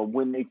Lattimore,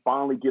 when they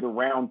finally get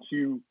around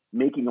to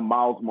making a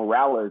Miles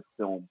Morales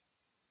film,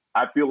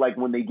 I feel like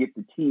when they get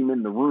the team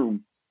in the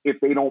room,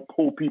 if they don't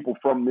pull people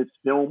from this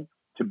film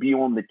to be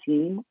on the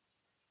team,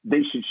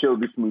 they should show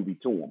this movie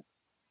to them.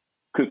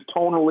 Because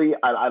tonally,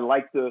 I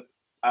like the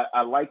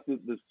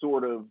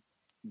sort of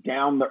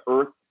down the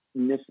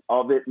earthness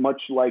of it.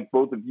 Much like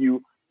both of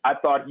you, I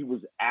thought he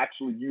was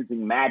actually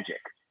using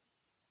magic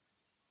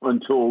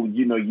until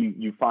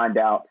you find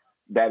out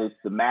that it's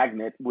the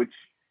magnet, which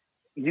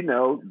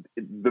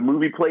the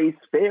movie plays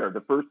fair.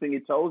 The first thing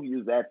it tells you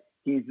is that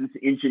he's this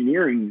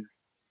engineering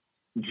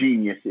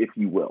genius, if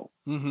you will.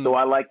 Mm-hmm. So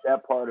I like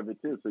that part of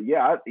it too. So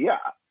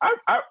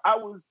I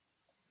was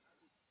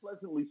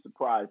pleasantly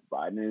surprised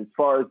by it. And as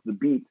far as the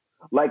beat,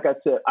 like I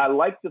said, I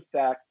like the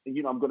fact,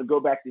 I'm going to go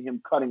back to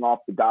him cutting off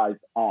the guy's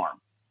arm.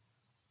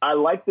 I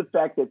like the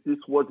fact that this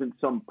wasn't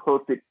some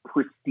perfect,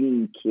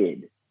 pristine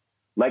kid.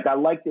 Like, I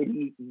like that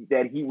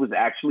he was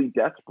actually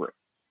desperate.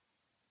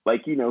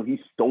 Like, he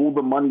stole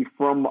the money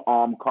from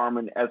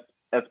Carmen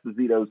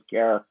Esposito's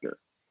character.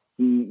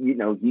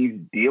 He's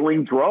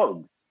dealing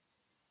drugs.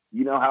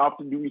 How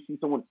often do we see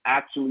someone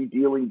actually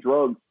dealing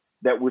drugs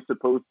that we're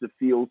supposed to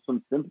feel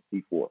some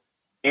sympathy for?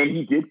 And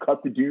he did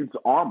cut the dude's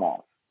arm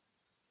off.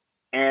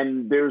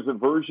 And there's a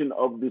version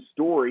of this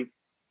story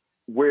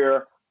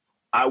where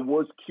I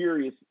was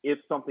curious if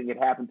something had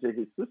happened to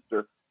his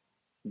sister,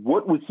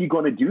 what was he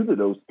going to do to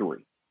those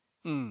three?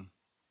 Mm.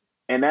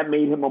 And that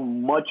made him a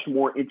much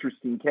more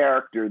interesting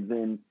character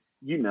than,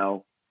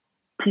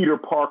 Peter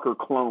Parker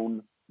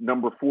clone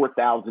number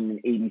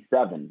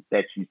 4087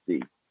 that you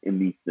see in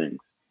these things.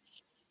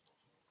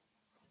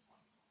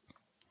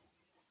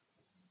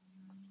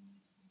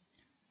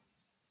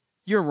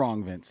 You're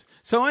wrong, Vince.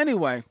 So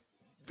anyway.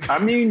 I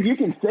mean, you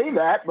can say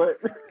that, but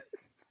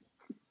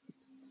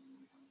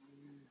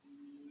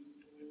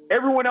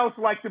everyone else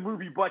liked the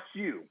movie but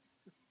you.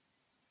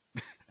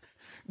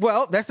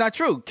 Well, that's not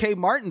true. Kay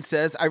Martin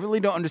says, I really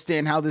don't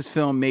understand how this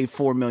film made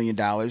 $4 million.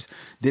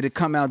 Did it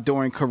come out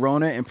during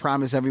Corona and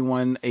promise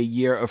everyone a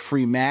year of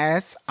free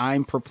masks?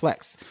 I'm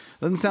perplexed.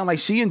 Doesn't sound like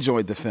she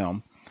enjoyed the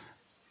film.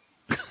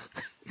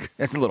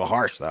 That's a little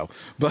harsh, though.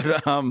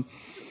 But I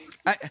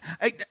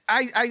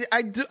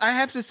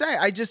have to say,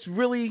 I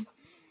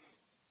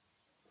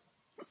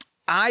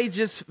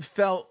just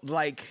felt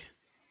like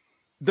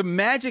the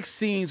magic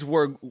scenes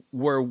were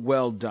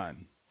well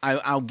done.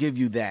 I'll give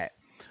you that.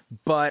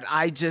 But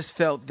I just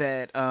felt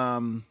that, I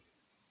don't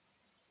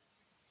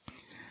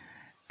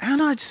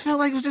know, I just felt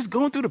like it was just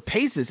going through the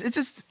paces. It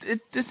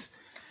just,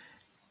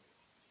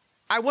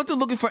 I wasn't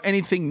looking for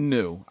anything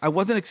new. I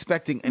wasn't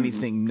expecting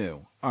anything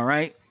new. All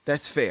right.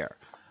 That's fair.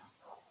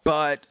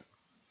 But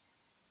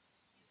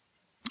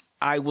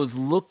I was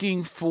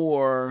looking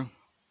for,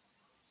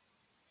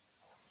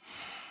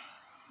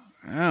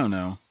 I don't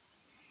know,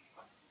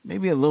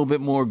 maybe a little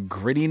bit more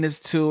grittiness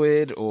to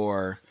it,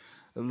 or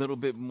a little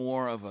bit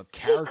more of a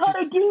character. He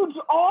cut a dude's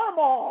arm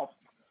off.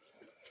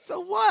 So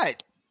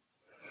what?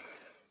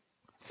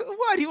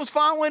 He was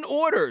following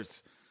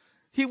orders.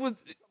 He was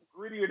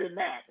grittier than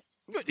that.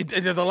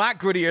 There's a lot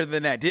grittier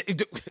than that.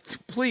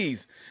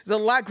 Please, there's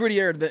a lot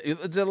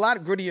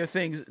grittier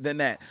things than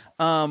that.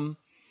 And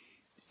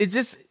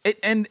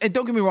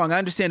don't get me wrong. I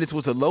understand this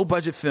was a low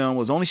budget film. It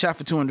was only shot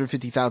for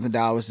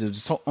 $250,000.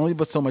 There's only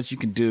but so much you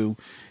can do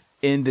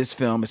in this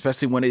film,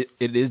 especially when it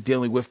is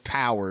dealing with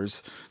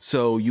powers.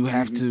 So you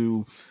have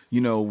to,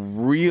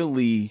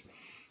 really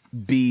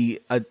be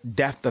a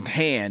deft of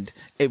hand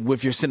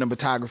with your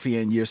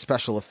cinematography and your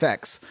special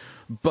effects.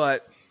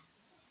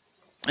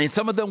 And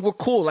some of them were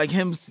cool, like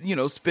him,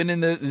 spinning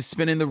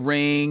the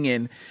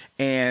ring,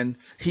 and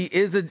he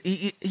is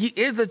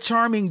a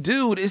charming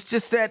dude. It's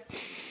just that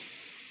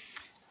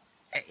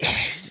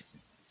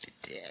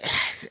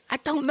I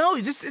don't know.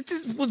 It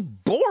just was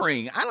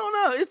boring. I don't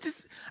know.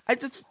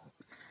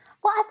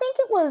 Well, I think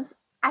it was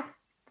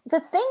the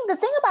thing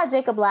about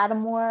Jacob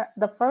Lattimore.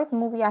 The first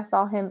movie I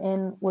saw him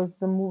in was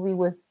the movie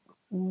with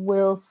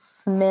Will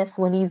Smith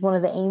when he's one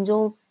of the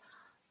angels.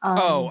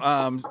 Oh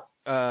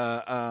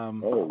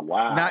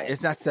wow!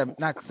 It's not seven.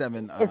 Not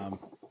seven.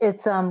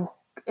 It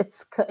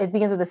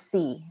begins with a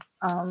C.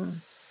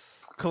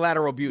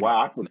 Collateral Beauty.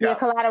 Wow, I forgot.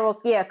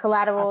 Collateral. Yeah,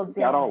 Collateral. I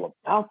forgot all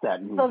about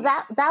that movie. So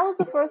that was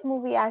the first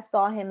movie I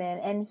saw him in,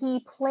 and he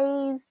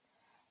plays.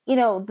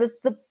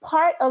 The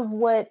part of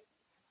what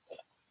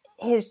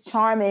his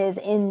charm is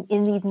in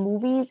these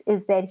movies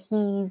is that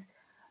he's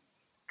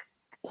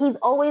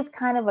always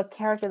kind of a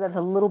character that's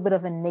a little bit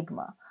of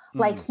enigma.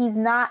 Like he's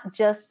not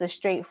just the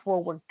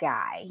straightforward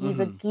guy.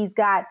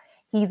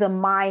 He's a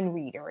mind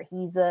reader.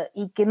 He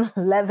can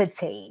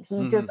levitate.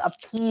 He just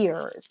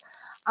appears.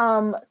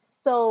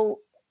 So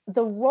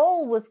the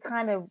role was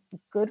kind of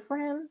good for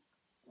him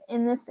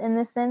in this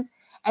sense.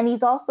 And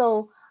he's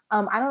also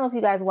I don't know if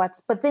you guys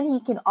watched, but then he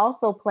can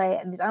also play.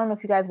 I don't know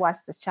if you guys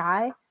watched The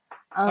Chi.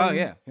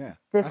 Yeah.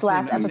 This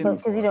last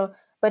episode, because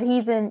but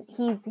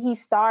he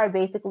starred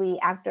basically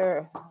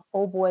after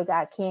Old Boy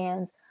got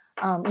canned.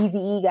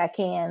 Eazy-E got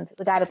canned.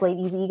 The guy that played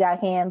Eazy-E got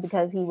canned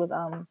because he was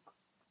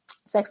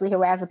sexually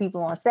harassing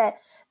people on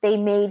set. They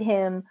made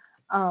him.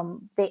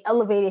 They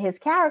elevated his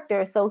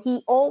character, so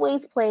he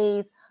always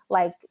plays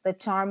like the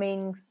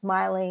charming,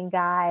 smiling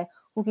guy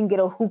who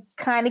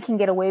kind of can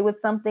get away with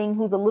something,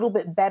 who's a little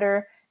bit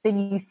better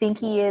than you think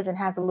he is, and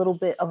has a little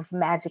bit of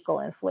magical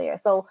and flair.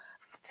 So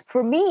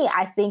for me,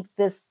 I think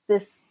this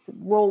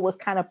role was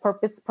kind of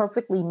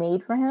perfectly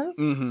made for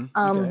him,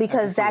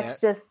 because that's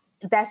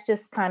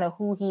just kind of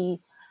who he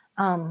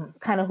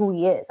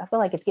is. I feel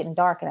like it's getting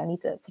dark and I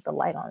need to put the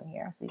light on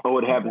here. So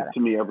it happens to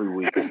me every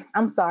week.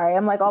 I'm sorry.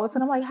 I'm like, all of a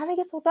sudden, I'm like, how did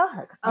it get so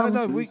dark?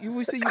 No, we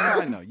see you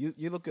fine though.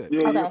 You look good.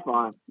 Yeah, okay. You're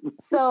fine.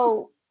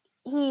 So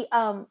he,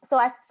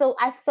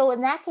 so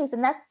in that case,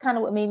 and that's kind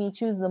of what made me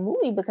choose the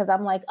movie, because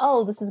I'm like,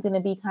 oh, this is going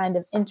to be kind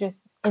of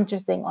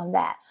interesting on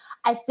that.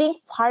 I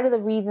think part of the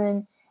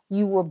reason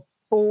you were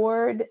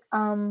bored,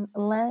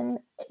 Len,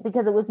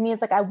 because it was me.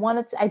 It's like I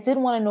did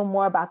want to know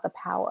more about the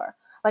power.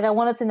 Like I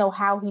wanted to know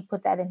how he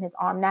put that in his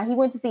arm. Now he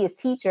went to see his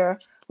teacher,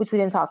 which we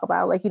didn't talk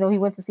about. Like, he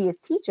went to see his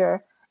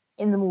teacher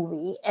in the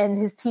movie, and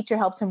his teacher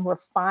helped him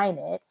refine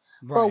it.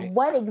 Right. But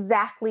what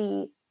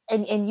exactly?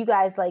 And you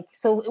guys, like,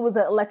 so it was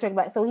an electric,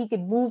 so he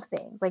could move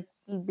things. Like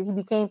he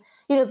became,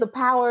 the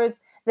powers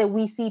that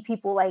we see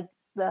people like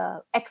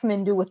the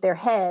X-Men do with their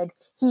head,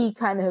 he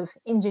kind of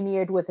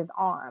engineered with his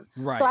arm.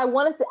 Right.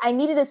 So I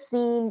needed a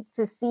scene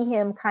to see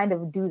him kind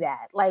of do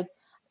that. Like,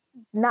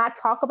 not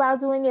talk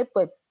about doing it,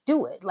 but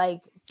do it.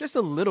 Like, just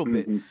a little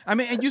bit. I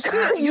mean, and you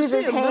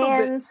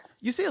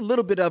see a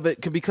little bit of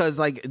it because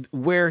like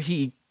where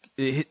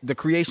the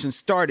creation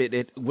started,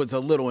 it was a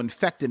little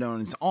infected on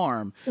his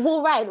arm.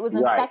 Well, right. It was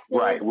infected.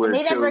 Right. And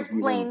they never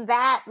explained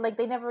that. Like,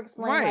 they never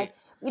explained,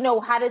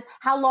 like,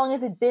 how long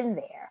has it been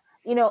there?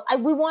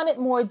 We wanted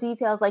more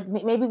details. Like,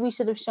 maybe we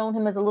should have shown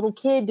him as a little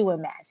kid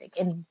doing magic.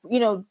 And,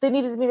 there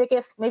needed to be like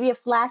maybe a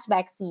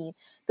flashback scene.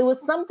 There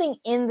was something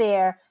in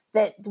there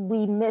that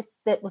we missed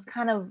that was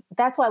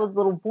that's why it was a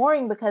little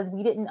boring, because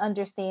we didn't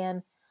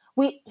understand.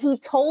 He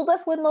told us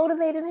what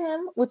motivated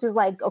him, which is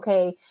like,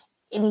 okay,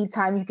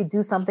 anytime you could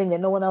do something that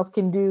no one else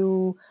can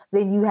do,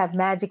 then you have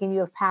magic and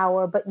you have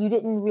power, but you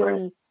didn't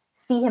really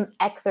see him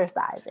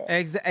exercise it.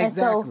 Exactly.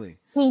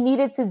 So he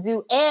needed to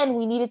do, and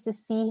we needed to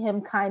see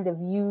him kind of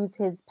use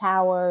his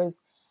powers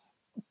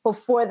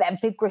before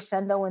that big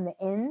crescendo in the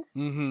end.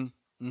 Mm-hmm.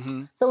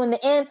 Mm-hmm. So in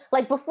the end,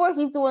 like before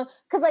he's doing,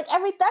 because like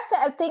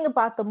that's the thing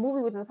about the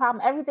movie, which is a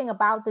problem. Everything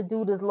about the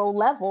dude is low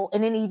level,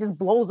 and then he just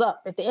blows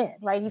up at the end,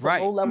 right? He's a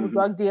low level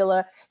drug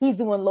dealer. He's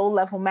doing low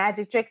level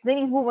magic tricks. Then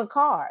he's moving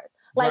cars.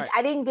 Like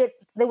I didn't get.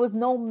 There was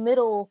no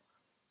middle.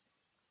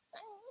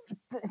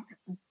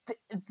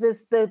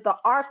 The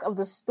arc of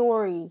the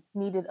story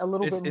needed a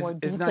little bit more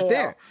detail. It's not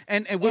there,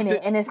 and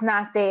it's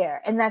not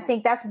there. And I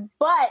think that's.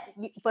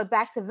 But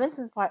back to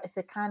Vincent's part, it's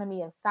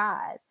economy of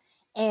size.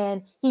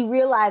 And he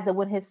realized that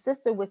when his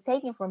sister was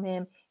taken from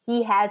him,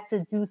 he had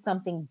to do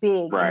something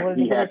big in order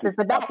to get his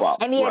sister back.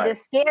 And he had to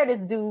scare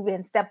this dude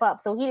and step up.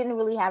 So he didn't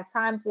really have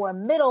time for a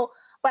middle.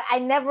 But I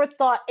never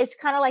thought, it's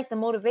kind of like the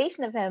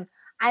motivation of him.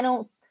 I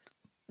don't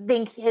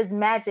think his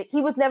magic,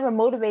 he was never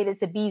motivated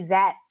to be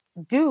that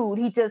dude.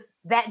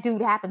 That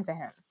dude happened to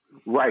him.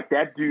 Right.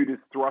 That dude is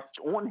thrust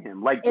on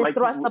him.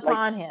 Thrust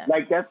upon him.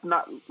 Like that's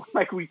not,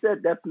 like we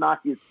said, that's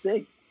not his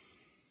thing.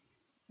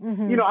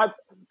 Mm-hmm.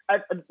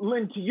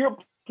 Lynn, to your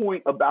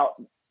point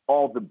about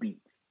all the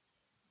beats,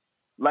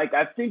 like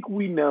I think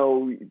we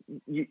know,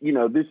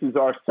 this is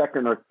our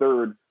second or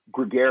third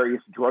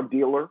gregarious drug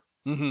dealer.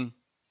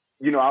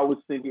 Mm-hmm. I was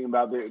thinking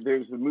about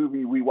there's a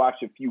movie we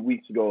watched a few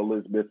weeks ago,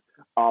 Elizabeth.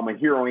 A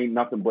Hero Ain't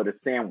Nothing But a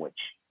Sandwich,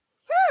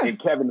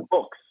 and Kevin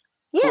Hooks.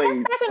 Yeah, that's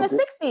back in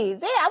the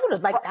 60s. Yeah, I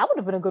would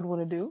have been a good one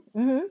to do.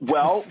 Mm-hmm.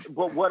 Well,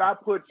 but what I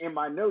put in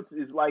my notes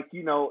is like,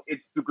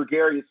 it's the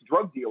gregarious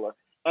drug dealer.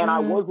 And I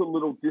was a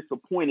little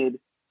disappointed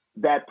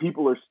that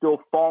people are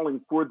still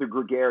falling for the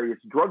gregarious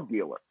drug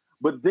dealer.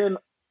 But then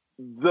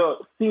the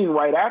scene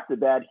right after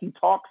that, he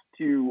talks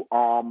to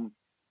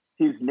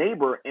his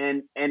neighbor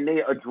and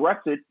they address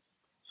it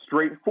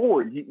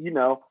straightforward. He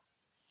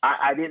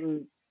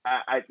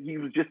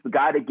was just the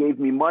guy that gave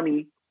me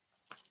money,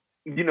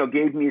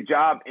 gave me a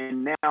job.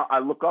 And now I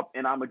look up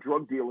and I'm a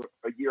drug dealer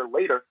a year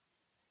later.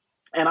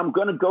 And I'm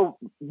going to go,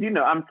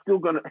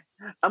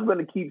 I'm going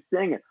to keep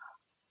saying it.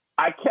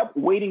 I kept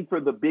waiting for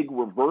the big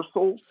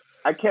reversal.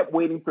 I kept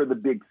waiting for the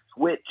big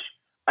switch.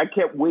 I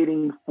kept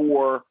waiting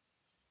for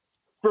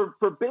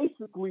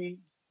basically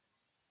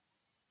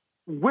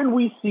when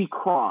we see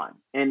crime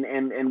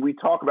and we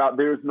talk about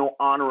there's no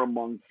honor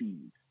among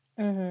thieves.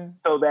 Mm-hmm.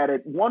 So that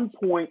at one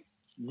point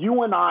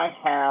you and I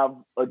have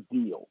a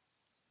deal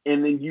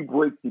and then you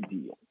break the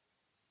deal.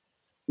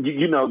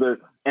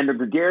 The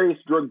gregarious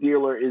drug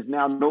dealer is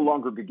now no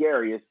longer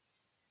gregarious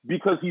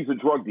because he's a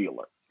drug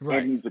dealer.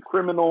 Right. And he's a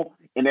criminal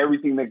and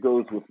everything that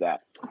goes with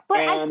that. But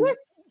I guess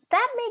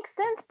that makes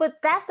sense. But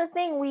that's the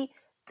thing.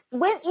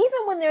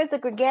 When there's a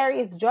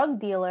gregarious drug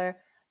dealer,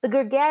 the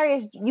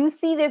gregarious, you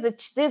see there's a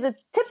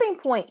tipping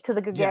point to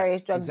the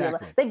gregarious drug dealer.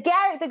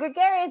 The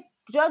gregarious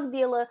drug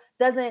dealer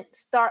doesn't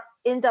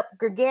end up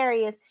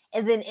gregarious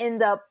and then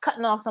end up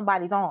cutting off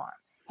somebody's arm.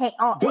 But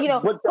not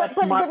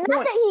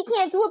that he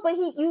can't do it, but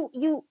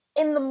you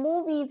in the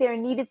movie there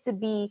needed to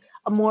be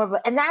a more of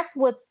a, and that's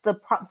what the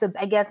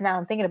I guess now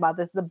I'm thinking about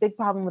this. The big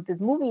problem with this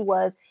movie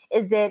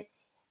is that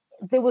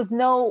there was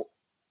no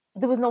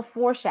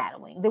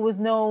foreshadowing. There was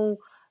no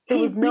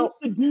beat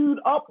the dude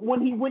up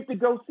when he went to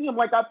go see him.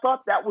 Like, I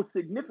thought that was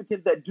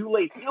significant that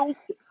Dule Hills,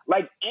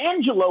 like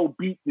Angelo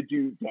beat the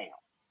dude down.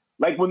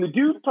 Like when the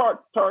dude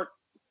start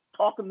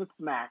talking the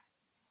smack,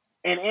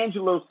 and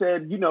Angelo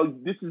said,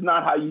 this is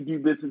not how you do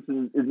business,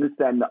 and this,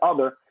 that, and the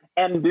other.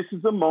 And this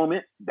is a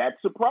moment that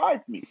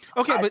surprised me.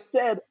 Okay, I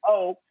said,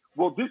 oh,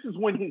 well, this is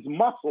when his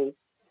muscle is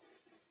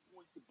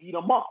going to beat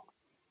him up.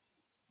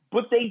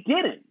 But they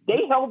didn't.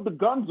 They held the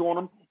guns on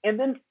him, and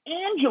then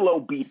Angelo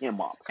beat him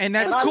up. And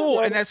that's cool.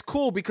 And that's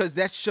cool because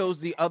that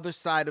shows the other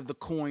side of the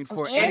coin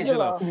for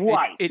Angelo.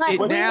 Right.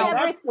 But now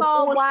that's the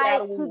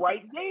foreshadowing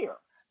right there.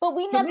 But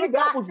we never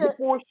got to the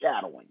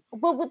foreshadowing.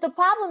 But what the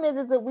problem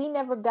is that we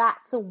never got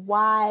to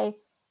why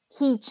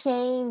he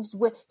changed.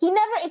 He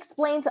never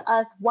explained to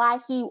us why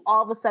he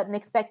all of a sudden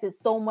expected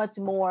so much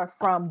more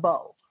from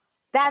Bo.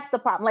 That's the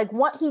problem. Like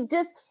what he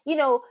just, he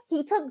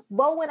took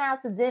Bo went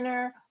out to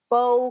dinner.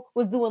 Bo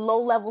was doing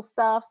low level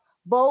stuff.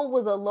 Bo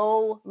was a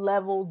low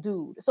level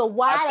dude. So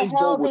why the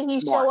hell did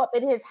he show up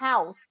at his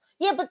house?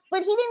 Yeah, but he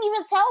didn't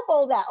even tell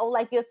Bo that. Oh,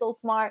 like, you're so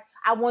smart.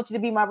 I want you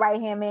to be my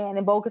right hand man.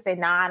 And Bo could say,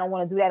 nah, I don't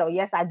want to do that. Or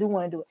yes, I do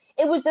want to do it.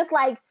 It was just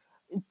like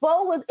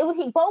Bo was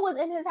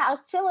in his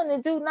house chilling. The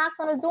dude knocks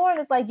on the door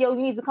and it's like, yo,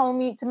 you need to come with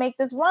me to make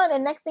this run.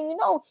 And next thing you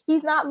know,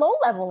 he's not low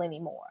level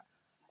anymore.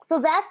 So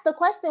that's the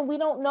question. We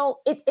don't know.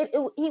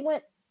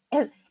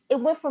 It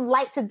went from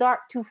light to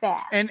dark too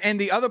fast. And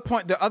the other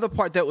part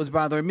that was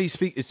bothering me,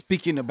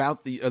 speaking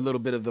about a little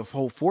bit of the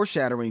whole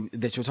foreshadowing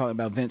that you're talking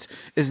about, Vince,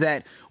 is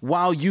that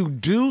while you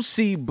do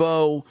see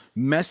Bo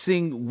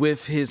messing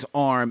with his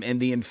arm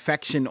and the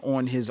infection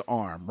on his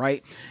arm,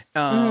 right?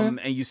 And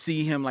you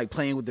see him like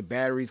playing with the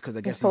batteries because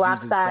I guess he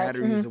uses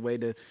batteries as a way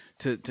to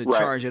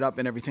charge it up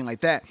and everything like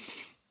that.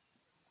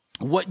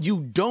 What you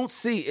don't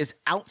see is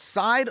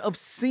outside of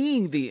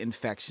seeing the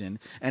infection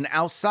and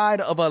outside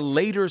of a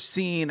later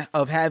scene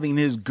of having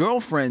his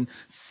girlfriend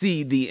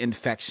see the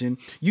infection,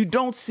 you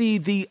don't see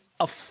the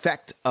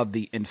effect of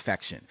the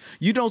infection.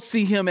 You don't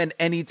see him at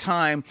any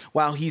time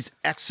while he's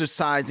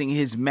exercising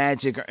his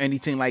magic or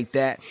anything like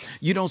that.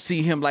 You don't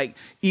see him like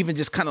even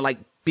just kind of like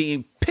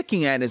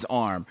picking at his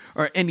arm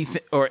or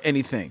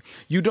anything.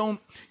 You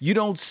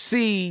don't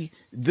see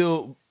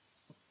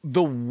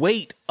the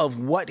weight of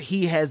what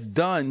he has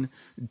done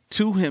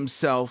to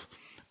himself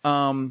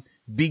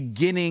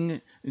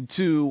beginning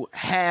to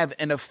have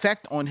an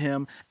effect on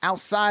him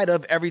outside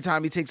of every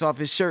time he takes off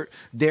his shirt,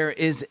 there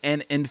is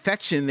an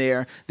infection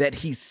there that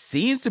he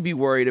seems to be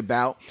worried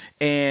about.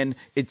 And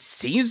it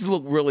seems to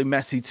look really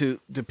messy to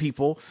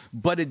people,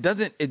 but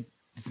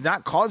it's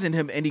not causing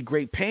him any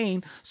great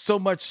pain, so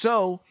much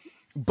so.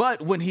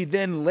 But when he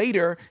then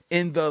later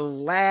in the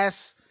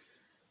last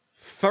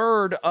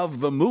third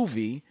of the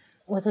movie,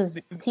 with his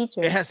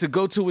teacher, it has to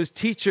go to his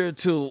teacher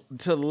to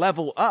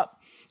level up.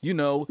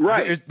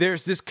 Right.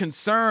 There's this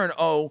concern.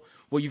 Oh,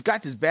 well, you've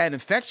got this bad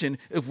infection.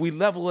 If we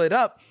level it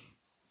up,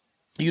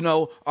 this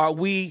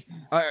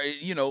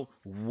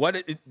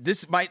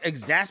might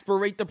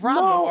exasperate the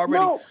problem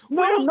already.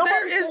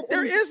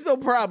 There is no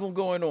problem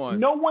going on.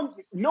 No one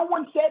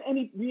said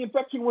the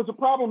infection was a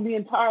problem the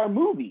entire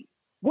movie.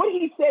 What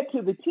he said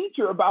to the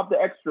teacher about the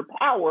extra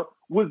power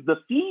was the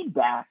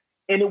feedback,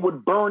 and it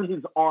would burn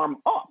his arm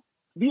up.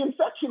 The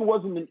infection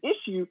wasn't an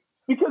issue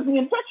because the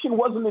infection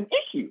wasn't an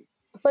issue.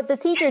 But the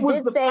teacher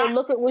did say,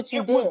 look at what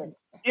you did.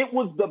 It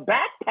was the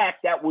backpack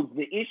that was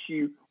the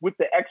issue with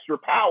the extra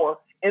power.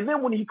 And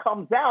then when he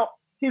comes out,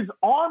 his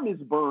arm is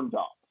burned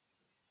up.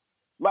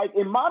 Like,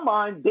 in my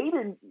mind,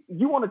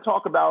 you want to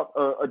talk about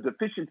a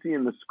deficiency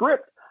in the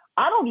script.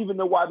 I don't even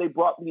know why they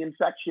brought the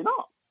infection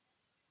up.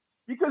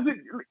 Because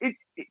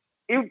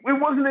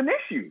it wasn't an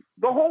issue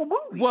the whole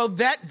movie. Well,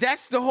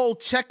 that's the whole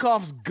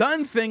Chekhov's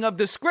gun thing of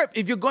the script.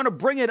 If you're going to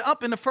bring it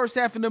up in the first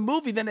half of the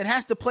movie, then it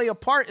has to play a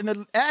part in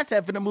the last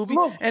half of the movie,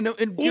 and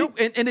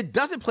it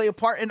doesn't play a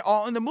part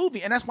in the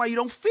movie, and that's why you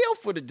don't feel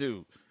for the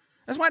dude.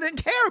 That's why I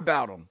didn't care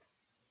about him.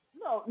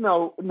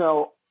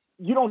 No.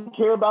 You don't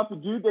care about the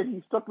dude that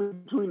he's stuck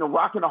between a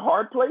rock and a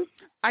hard place?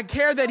 I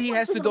care that he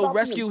has to go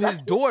rescue his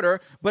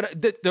daughter,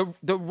 but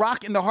the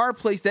rock in the hard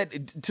place,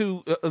 that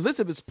to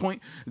Elizabeth's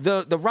point,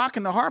 the rock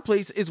in the hard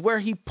place is where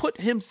he put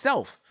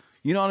himself.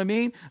 You know what I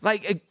mean?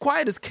 Like,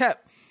 quiet as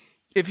kept.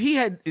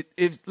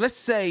 If let's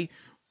say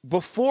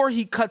before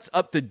he cuts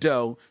up the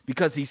dough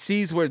because he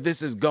sees where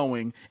this is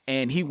going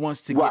and he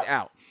wants to get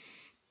out.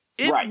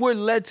 If we're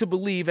led to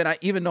believe, and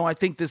even though I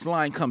think this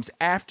line comes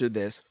after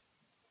this,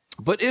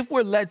 but if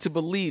we're led to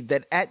believe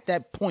that at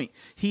that point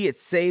he had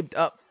saved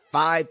up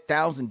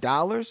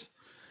 $5,000,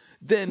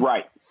 then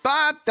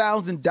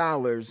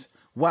 $5,000,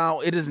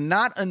 while it is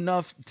not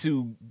enough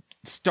to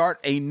start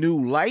a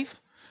new life,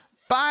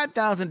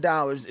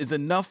 $5,000 is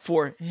enough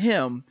for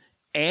him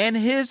and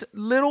his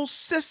little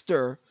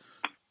sister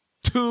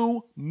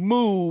to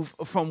move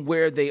from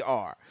where they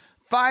are.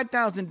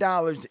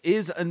 $5,000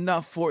 is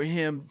enough for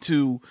him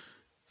to,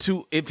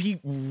 if he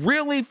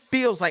really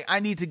feels like I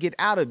need to get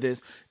out of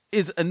this,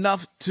 is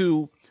enough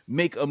to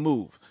make a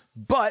move.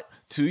 But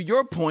to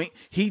your point,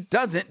 he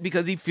doesn't,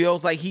 because he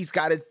feels like he's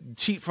got to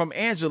cheat from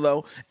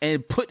Angelo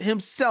and put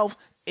himself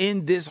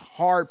in this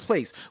hard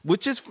place,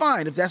 which is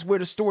fine if that's where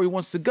the story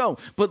wants to go.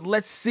 But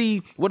let's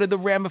see what are the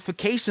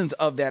ramifications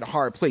of that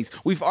hard place.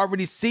 We've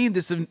already seen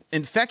this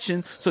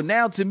infection. So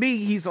now to me,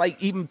 he's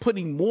like even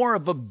putting more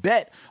of a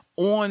bet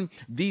on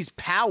these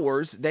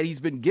powers that he's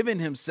been giving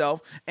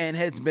himself and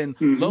has been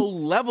low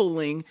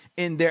leveling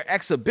in their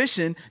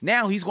exhibition.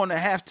 Now he's going to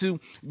have to,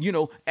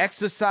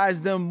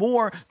 exercise them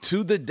more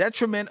to the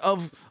detriment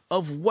of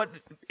what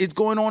is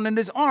going on in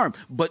his arm.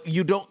 But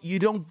you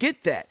don't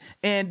get that.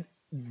 And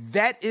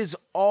that is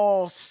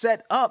all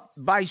set up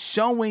by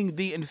showing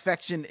the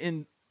infection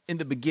in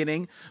the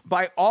beginning,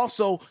 by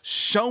also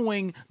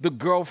showing the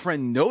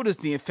girlfriend notice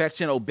the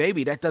infection. Oh,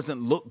 baby, that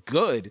doesn't look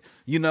good,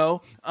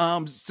 So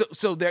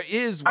there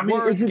is.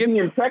 Is it the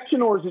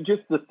infection, or is it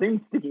just the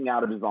thing sticking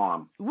out of his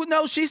arm? Well,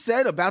 no, she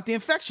said about the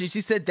infection. She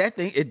said that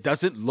thing, it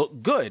doesn't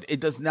look good. It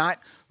does not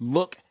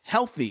look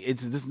healthy. It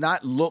does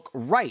not look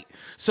right.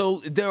 So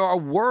there are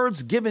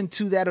words given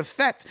to that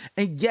effect,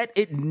 and yet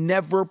it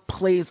never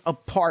plays a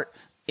part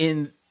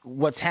in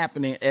what's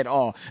happening at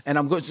all. And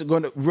I'm going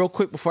to real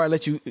quick before I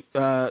let you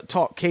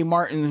talk. Kay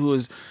Martin, who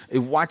is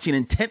watching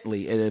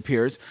intently, it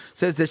appears,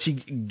 says that she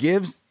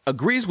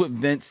agrees with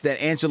Vince that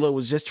Angelo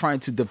was just trying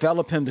to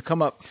develop him to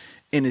come up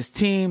in his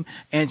team.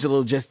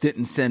 Angelo just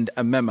didn't send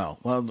a memo.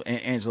 Well,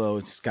 Angelo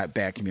has got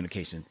bad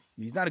communication.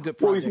 He's not a good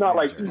project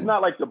manager. He's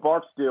not like the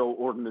Barksdale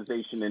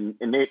organization,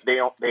 and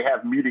they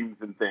have meetings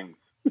and things.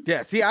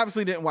 Yes, he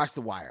obviously didn't watch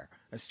The Wire.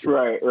 That's true.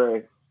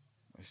 Right.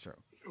 That's true.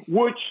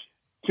 Which,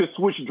 to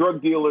switch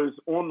drug dealers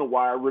on The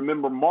Wire,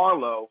 remember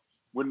Marlo,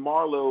 when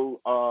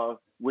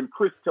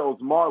Chris tells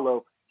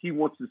Marlo he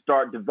wants to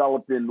start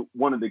developing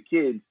one of the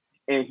kids,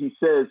 and he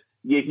says,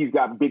 he's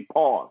got big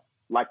paws,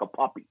 like a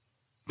puppy.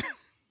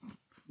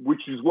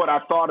 Which is what I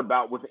thought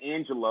about with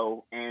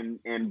Angelo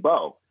and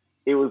Bo.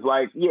 It was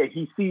like,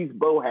 he sees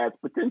Bo has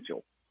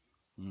potential.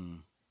 Mm.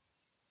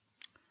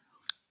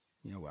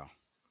 Yeah, well.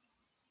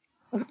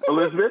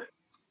 Elizabeth?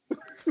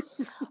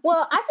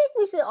 Well, I think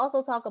we should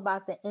also talk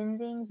about the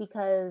ending,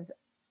 because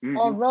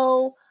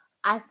although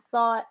I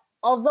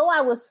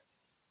was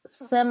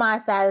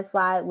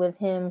semi-satisfied with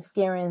him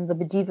scaring the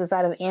bejesus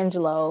out of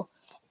Angelo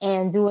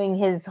and doing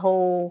his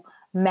whole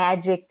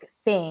magic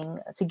thing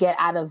to get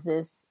out of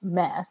this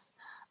mess,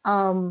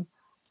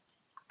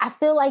 I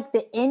feel like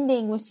the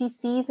ending, when she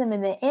sees him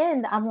in the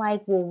end, I'm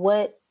like,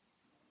 well,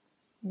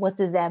 what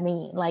does that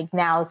mean? Like,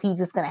 now is he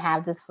just going to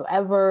have this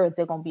forever? Is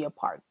there going to be a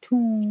part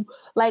 2?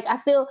 Like, I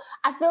feel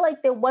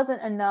like there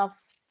wasn't enough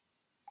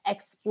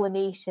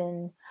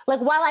explanation.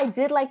 Like, while I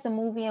did like the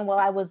movie, and while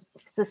I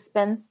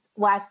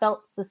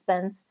felt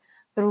suspense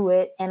through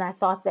it, and I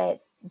thought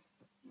that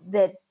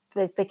the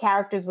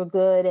characters were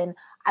good, and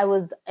I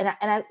went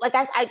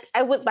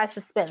by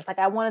suspense. Like,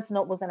 I wanted to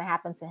know what was going to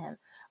happen to him.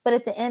 But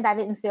at the end, I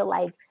didn't feel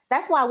like,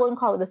 that's why I wouldn't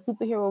call it a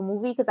superhero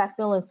movie, because I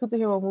feel in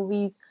superhero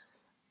movies,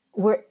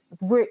 we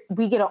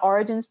get an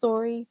origin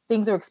story.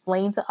 Things are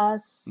explained to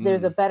us.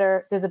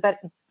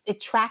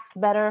 It tracks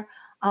better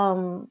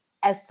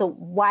as to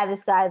why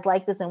this guy is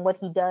like this and what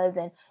he does.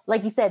 And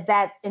like you said,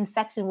 that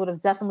infection would have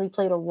definitely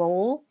played a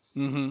role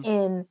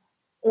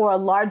or a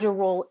larger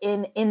role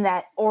in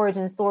that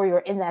origin story or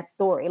in that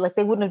story. Like,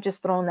 they wouldn't have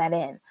just thrown that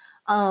in.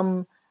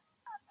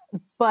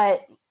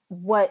 But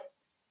what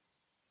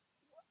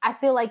I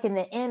feel like in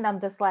the end,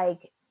 I'm just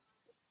like,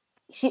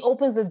 she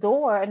opens the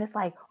door and it's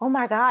like, oh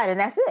my God. And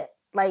that's it.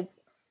 Like,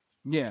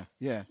 yeah.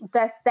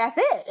 That's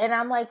it. And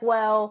I'm like,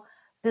 well,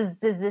 does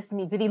this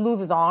mean, did he lose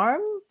his arm?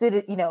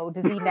 Does he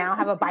now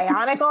have a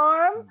bionic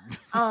arm?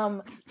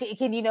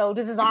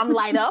 Does his arm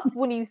light up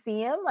when you see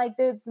him? Like,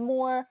 there's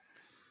more.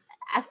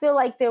 I feel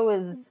like there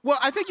was. Well,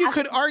 I think you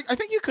could argue. I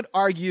think you could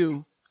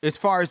argue as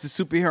far as the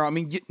superhero. I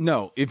mean,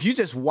 no, if you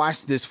just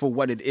watch this for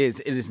what it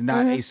is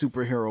not a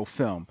superhero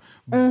film.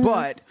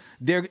 But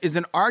there is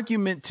an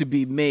argument to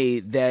be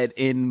made that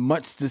in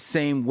much the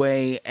same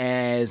way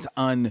as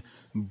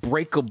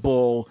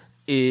Unbreakable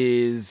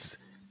is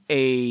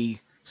a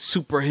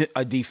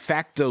de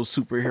facto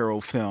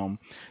superhero film,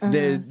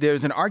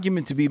 there's an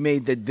argument to be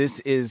made that this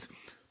is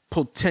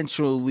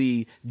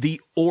potentially the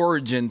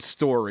origin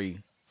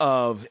story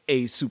of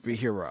a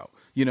superhero,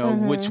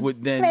 which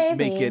would then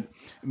make it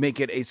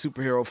a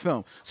superhero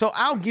film. So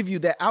I'll give you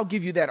that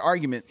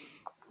argument.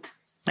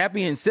 That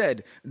being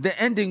said,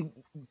 the ending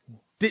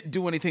didn't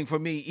do anything for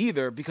me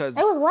either because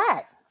it was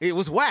whack. It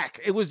was whack.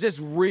 It was just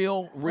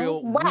real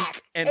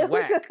weak and it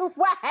whack. Was just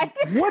whack.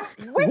 What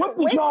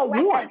did y'all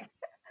want?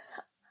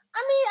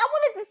 I mean, I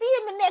wanted to see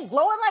him in there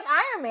glowing like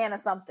Iron Man or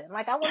something.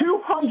 Like I wanted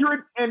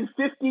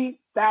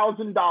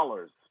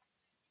 $250,000.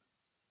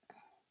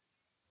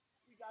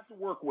 We got to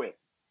work with.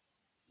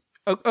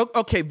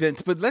 Okay,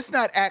 Vince, but let's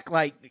not act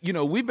like,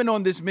 we've been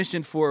on this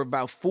mission for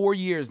about 4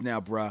 years now,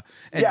 bruh.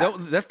 And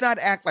let's not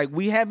act like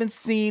we haven't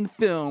seen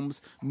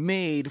films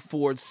made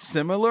for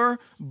similar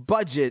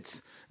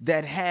budgets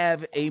that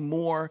have a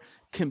more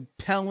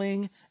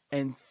compelling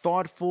and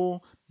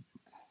thoughtful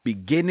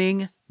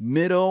beginning,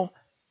 middle,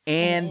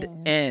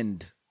 and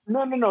end.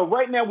 No.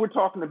 Right now we're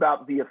talking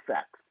about the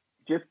effects.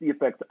 Just the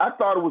effects. I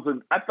thought it was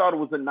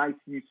a nice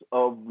use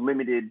of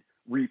limited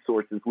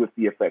resources with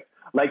the effects.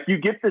 Like you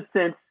get the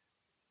sense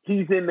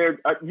he's in there,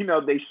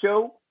 they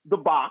show the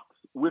box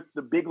with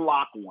the big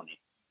lock on it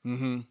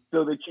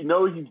so that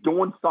he's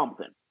doing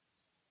something.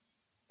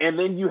 And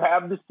then you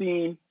have the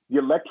scene, the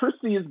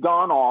electricity has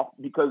gone off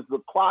because the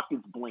clock is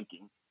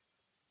blinking.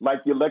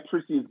 Like the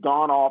electricity has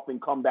gone off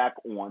and come back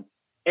on.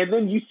 And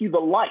then you see the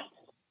lights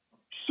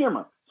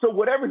shimmer. So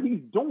whatever he's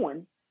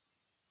doing,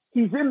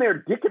 he's in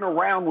there dicking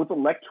around with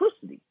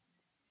electricity.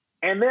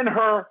 And then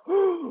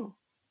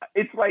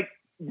it's like,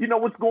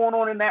 what's going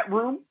on in that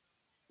room?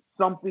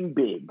 Something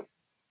big.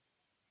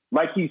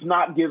 Like he's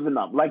not giving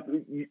up. Like,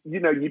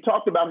 you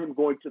talked about him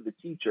going to the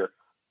teacher.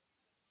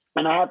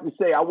 And I have to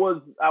say, I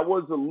was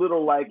a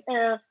little like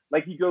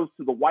he goes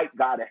to the white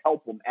guy to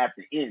help him at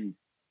the end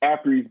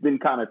after he's been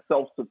kind of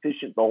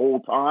self-sufficient the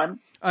whole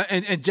time.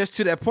 And just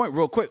to that point,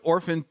 real quick,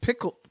 Orphan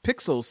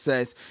Pixel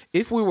says,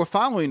 if we were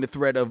following the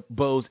thread of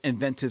Bo's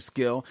inventive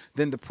skill,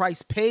 then the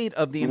price paid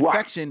of the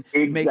infection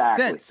makes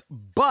sense.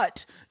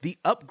 But the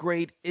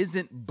upgrade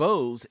isn't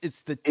Bo's,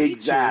 it's the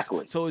teacher's,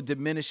 so it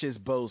diminishes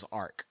Bo's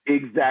arc.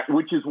 Exactly,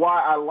 which is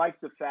why I like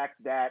the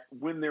fact that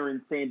when they're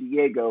in San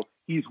Diego,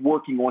 he's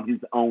working on his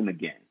own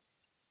again.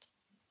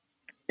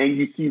 And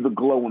you see the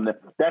glow in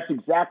that's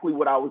exactly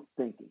what I was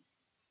thinking.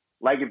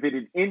 Like if it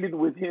had ended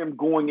with him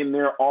going in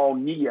there all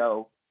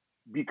Neo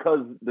because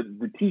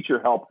the teacher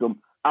helped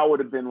him, I would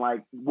have been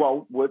like,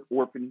 well, what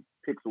Orphan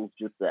Pixels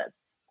just said.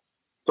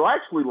 So I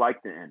actually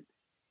like the end.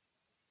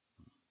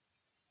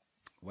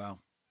 Well,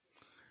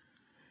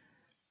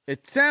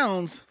 it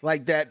sounds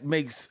like that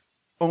makes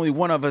only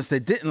one of us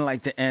that didn't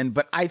like the end,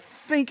 but I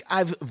think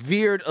I've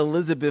veered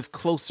Elizabeth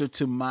closer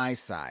to my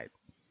side.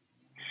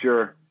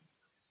 Sure.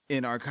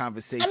 In our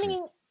conversation. I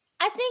mean,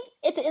 I think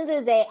at the end of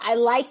the day, I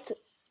liked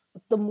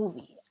the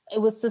movie.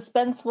 It was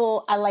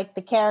suspenseful. I liked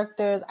the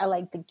characters. I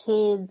liked the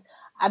kids.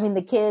 I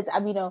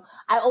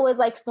always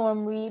like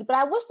Storm Reed, but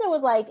I wish there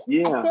was I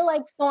feel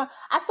like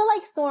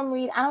Storm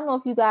Reed. I don't know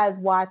if you guys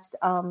watched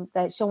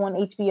that show on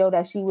HBO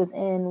that she was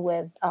in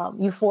with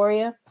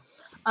Euphoria.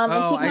 And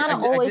she I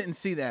didn't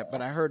see that,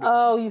 but I heard it.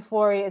 Oh,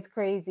 Euphoria is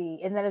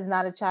crazy, and that is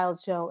not a child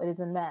show. It is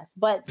a mess.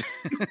 But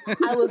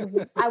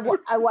you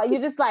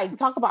just like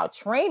talk about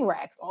train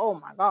wrecks. Oh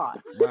my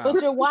god! Wow.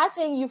 But you're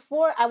watching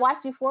Euphoria. I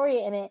watched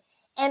Euphoria in it,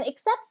 and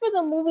except for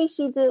the movie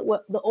she did,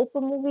 the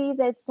Oprah movie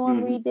that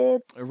Storm Reed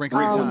did,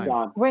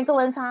 Wrinkle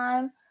in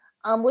Time,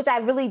 which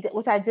I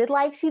did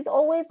like. She's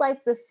always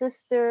like the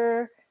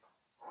sister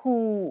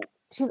who.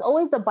 She's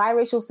always the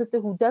biracial sister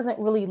who doesn't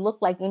really look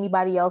like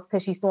anybody else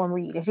because she's Storm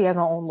Reed and she has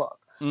her own look.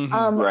 Right. And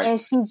I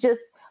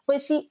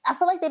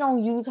feel like they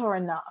don't use her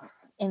enough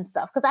in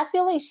stuff because I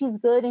feel like she's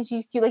good and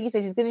she's cute. Like you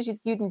said, she's good and she's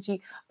cute and she's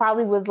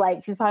probably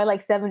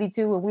like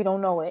 72 and we don't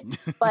know it.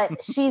 But I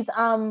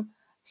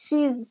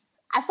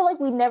feel like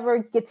we never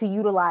get to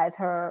utilize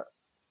her.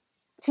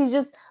 She's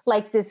just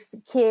like this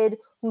kid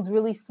who's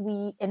really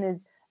sweet and is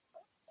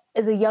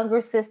a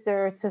younger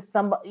sister to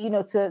somebody,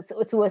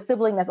 to a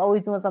sibling that's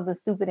always doing something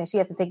stupid and she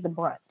has to take the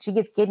brunt. She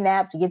gets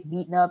kidnapped, she gets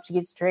beaten up, she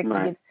gets tricked,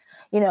 right.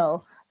 She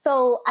gets,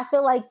 So I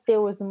feel like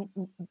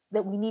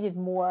that we needed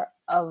more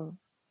of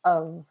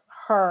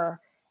her.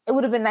 It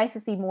would have been nice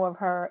to see more of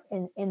her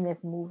in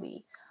this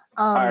movie.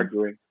 I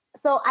agree.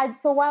 So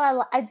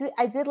while I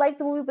did like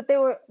the movie,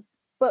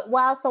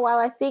 while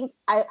I think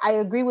I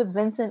agree with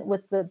Vincent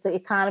with the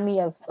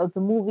economy of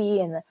the movie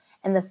and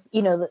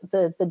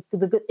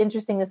the good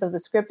interestingness of the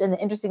script and the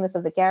interestingness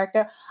of the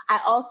character. I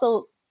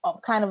also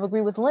kind of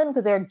agree with Lynn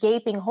because there are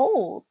gaping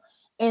holes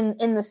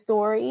in the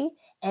story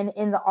and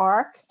in the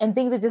arc, and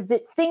things that just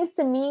did things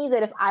to me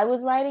that if I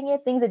was writing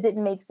it, things that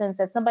didn't make sense,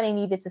 that somebody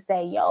needed to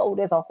say, yo,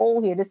 there's a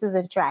hole here. This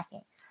isn't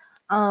tracking.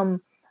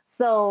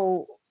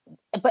 So,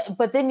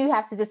 but then you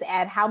have to just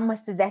add, how much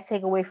did that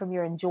take away from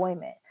your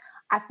enjoyment?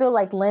 I feel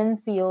like Lynn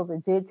feels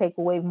it did take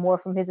away more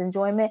from his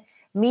enjoyment.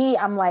 Me,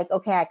 I'm like,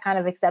 okay, I kind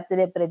of accepted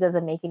it, but it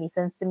doesn't make any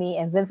sense to me.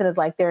 And Vincent is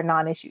like, they're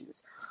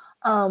non-issues.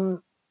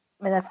 And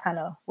that's kind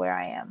of where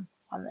I am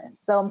on this.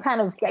 So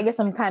I guess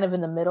I'm kind of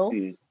in the middle.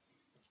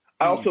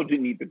 I also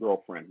didn't need the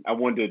girlfriend. I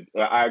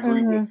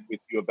agree with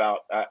you about,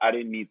 I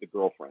didn't need the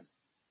girlfriend.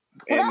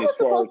 Well, that was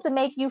supposed to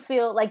make you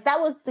feel like, that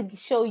was to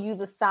show you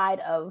the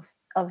side of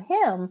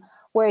him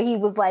where he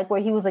was like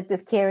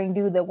this caring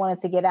dude that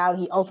wanted to get out.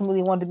 He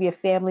ultimately wanted to be a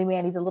family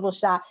man. He's a little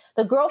shy.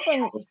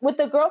 With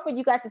the girlfriend,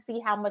 you got to see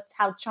how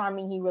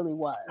charming he really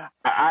was.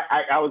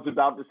 I was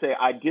about to say,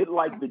 I did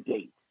like the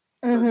date.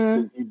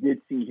 You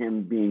did see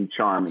him being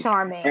charming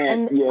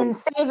and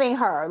saving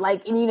her.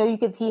 Like, and you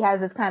could, he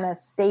has this kind of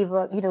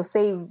savior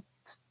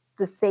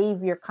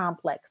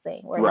complex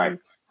thing where he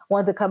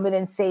wanted to come in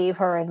and save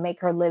her and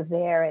make her live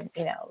there and,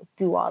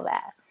 do all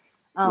that.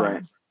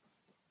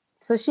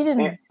 So she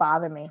didn't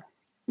bother me.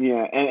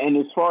 Yeah. And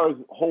as far as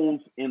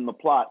holes in the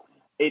plot,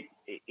 it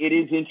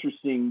is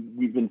interesting.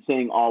 We've been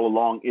saying all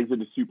along, is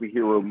it a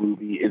superhero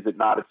movie? Is it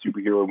not a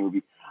superhero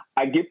movie?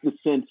 I get the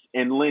sense,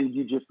 and Lynn,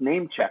 you just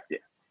name checked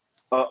it.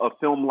 A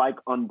film like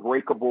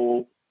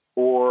Unbreakable,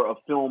 or a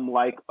film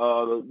like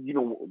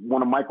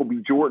one of Michael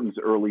B. Jordan's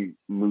early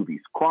movies,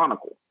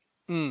 Chronicle.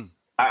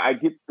 I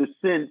get the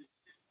sense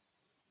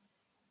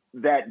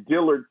that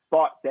Dillard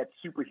thought that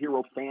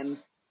superhero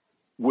fans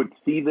would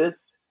see this,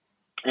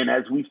 and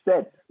as we've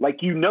said, like,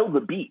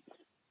 the beats.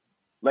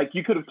 Like,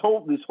 you could have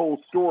told this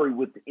whole story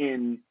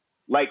within,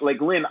 like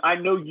Lynn, I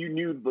know you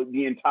knew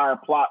the entire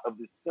plot of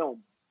this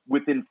film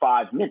within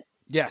 5 minutes.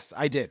 Yes,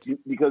 I did.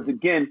 Because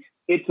again,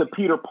 it's a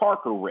Peter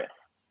Parker riff.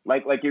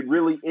 Like it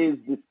really is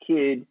this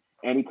kid,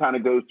 and he kind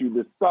of goes through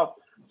this stuff.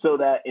 So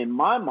that in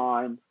my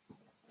mind,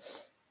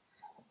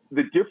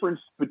 the difference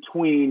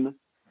between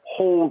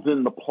holes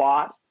in the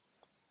plot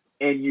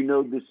and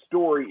this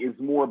story is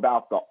more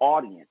about the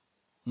audience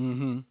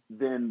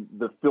than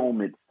the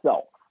film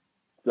itself.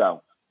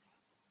 So,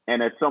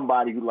 and as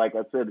somebody who, like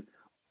I said,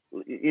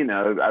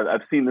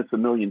 I've seen this a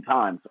million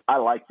times, I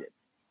liked it.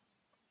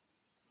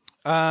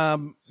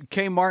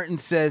 K. Martin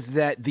says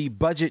that the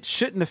budget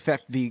shouldn't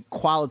affect the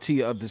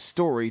quality of the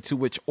story, to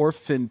which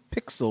Orphan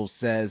Pixel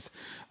says,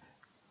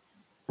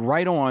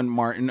 right on,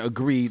 Martin,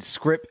 agreed,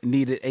 script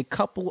needed a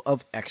couple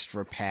of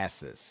extra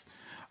passes.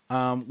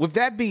 With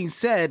that being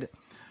said,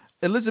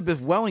 Elizabeth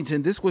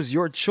Wellington, this was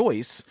your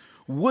choice.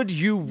 Would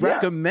you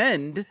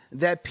recommend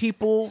that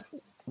people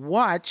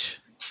watch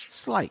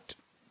Sleight?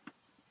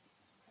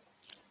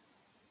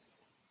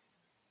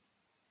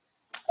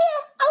 Yeah,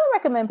 I would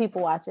recommend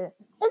people watch it.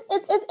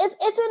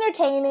 It's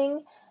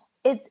entertaining.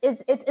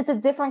 It's a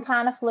different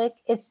kind of flick.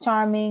 It's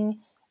charming.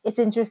 It's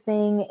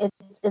interesting.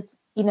 It's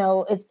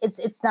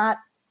not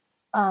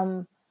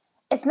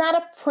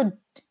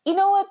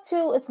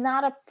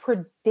a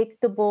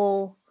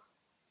predictable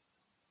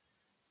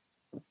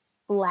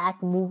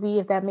Black movie,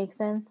 if that makes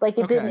sense. Like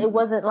it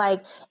wasn't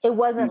like I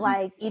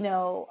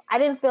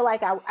didn't feel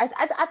like I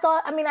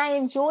thought, I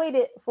enjoyed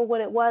it for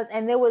what it was.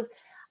 And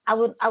I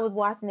was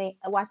watching it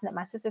at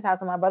my sister's house,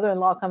 and my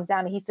brother-in-law comes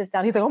down and he sits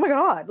down. He's like, "Oh my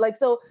God!" Like,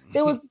 so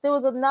there was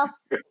enough.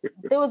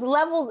 There was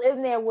levels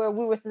in there where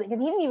we were sitting,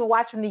 because he didn't even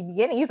watch from the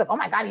beginning. He was like, "Oh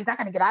my God, he's not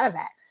going to get out of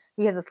that."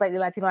 He has a slightly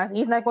Latino accent.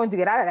 He's not going to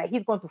get out of that.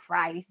 He's going to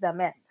fry. He's a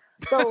mess.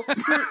 So he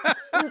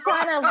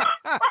kind of.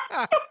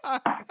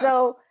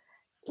 So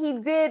he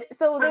did.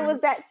 So there was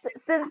that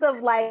sense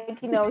of like,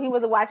 he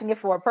wasn't watching it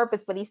for a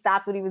purpose, but he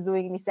stopped what he was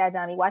doing and he sat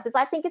down and he watched it. So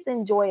I think it's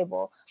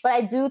enjoyable, but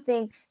I do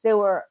think there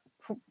were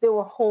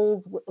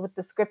holes with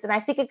the script, and I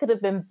think it could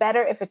have been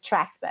better if it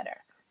tracked better.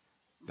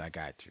 I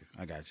got you.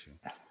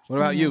 What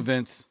about you,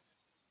 Vince?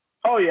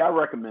 Oh yeah, I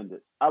recommend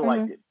it. I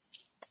liked it.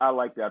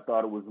 I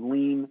thought it was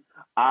lean.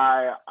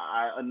 I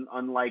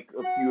unlike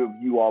a few of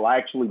you all, I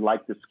actually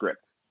like the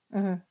script.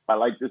 I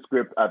like the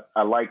script.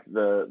 I like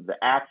the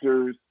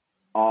actors.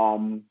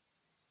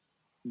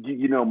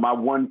 My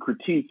one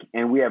critique,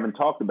 and we haven't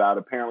talked about,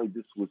 apparently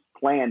this was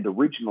planned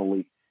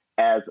originally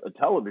as a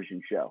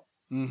television show.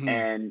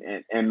 And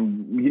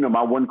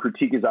my one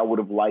critique is I would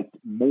have liked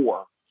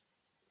more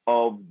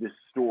of this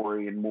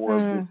story and more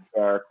of this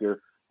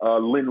character.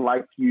 Lynn,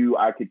 like you,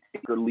 I could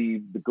take or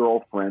leave the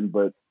girlfriend,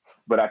 but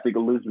I think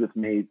Elizabeth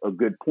made a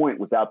good point.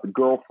 Without the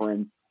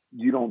girlfriend,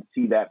 you don't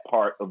see that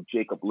part of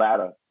Jacob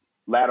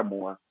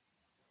Lattimore's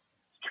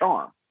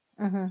charm.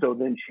 So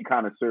then she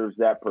kind of serves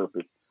that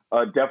purpose.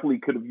 Definitely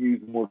could have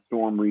used more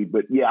Storm Reed,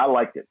 but yeah, I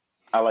liked it.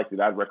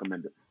 I'd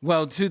recommend it.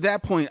 Well, to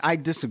that point, I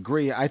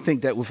disagree. I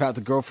think that without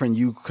the girlfriend,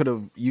 you could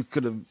have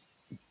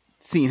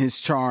seen his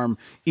charm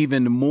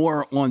even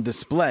more on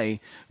display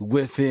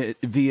with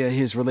it via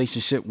his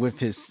relationship with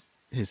his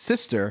his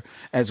sister,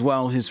 as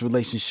well as his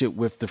relationship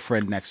with the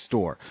friend next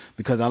door.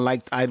 Because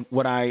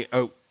what I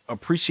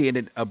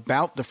appreciated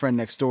about The Friend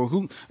Next Door,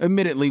 who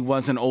admittedly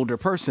was an older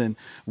person,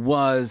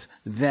 was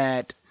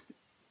that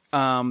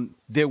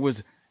there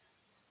was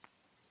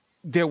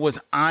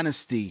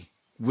honesty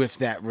with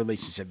that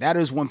relationship. That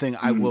is one thing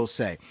I will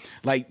say.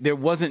 Like, there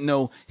wasn't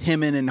no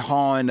hemming and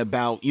hawing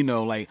about,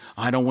 like,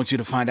 I don't want you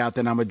to find out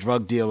that I'm a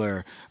drug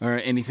dealer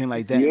or anything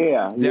like that.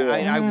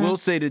 I will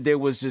say that there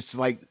was just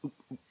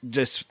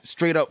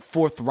straight up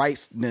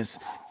forthrightness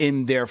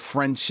in their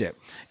friendship.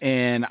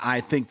 And I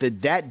think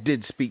that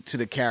did speak to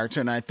the character.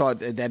 And I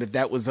thought that if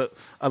that was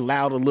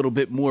allowed a little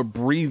bit more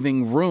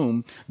breathing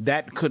room,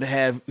 that could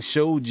have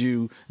showed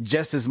you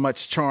just as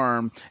much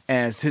charm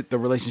as the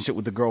relationship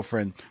with the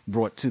girlfriend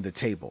brought to the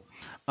table.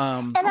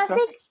 And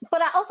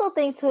I also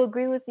think, to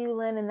agree with you,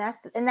 Lynn, and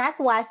that's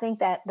why I think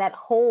that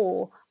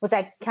hole, which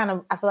I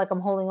feel like I'm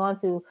holding on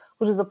to,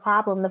 which is a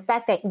problem. The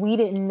fact that we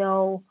didn't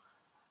know,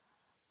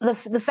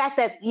 the fact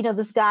that,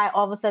 this guy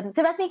all of a sudden,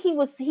 because I think he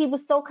was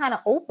so kind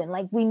of open.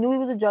 Like, we knew he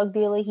was a drug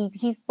dealer. He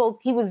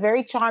was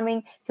very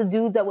charming to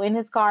dudes that were in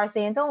his car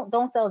saying,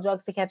 don't sell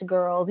drugs to catch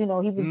girls. He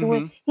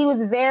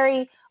was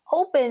very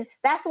open.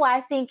 That's why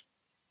I think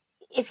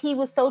if he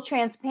was so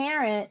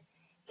transparent,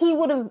 he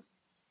would have,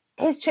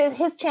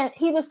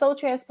 he was so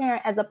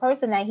transparent as a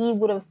person that he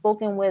would have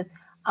spoken with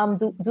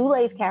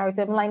Dule's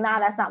character. I'm like, nah,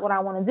 that's not what I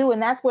want to do. And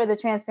that's where the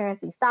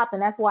transparency stopped.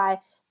 And that's why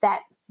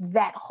that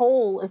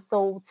hole is,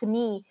 so, to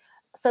me,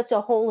 such a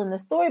hole in the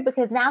story,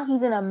 because now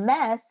he's in a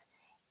mess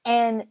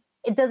and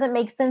it doesn't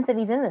make sense that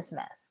he's in this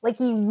mess. Like,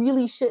 he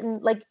really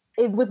shouldn't,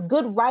 with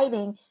good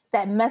writing,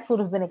 that mess would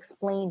have been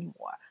explained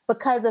more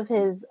because of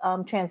his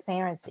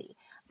transparency.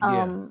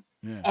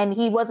 And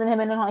he wasn't him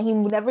and he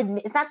never,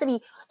 it's not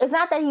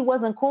that he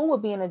wasn't cool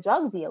with being a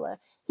drug dealer.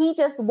 He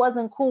just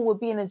wasn't cool with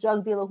being a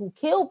drug dealer who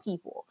killed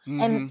people.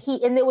 And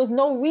there was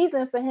no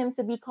reason for him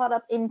to be caught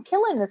up in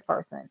killing this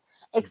person,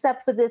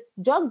 except for this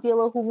drug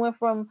dealer who went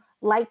from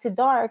light to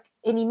dark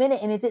any minute,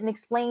 and it didn't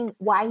explain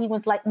why he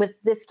went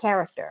with this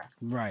character.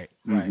 Right.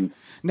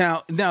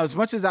 Now, as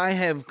much as I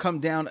have come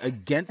down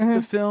against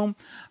the film,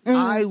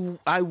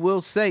 I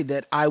will say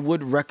that I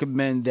would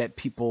recommend that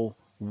people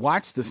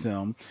watch the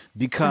film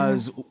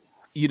because,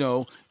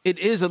 it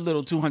is a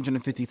little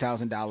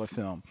 $250,000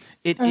 film.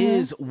 It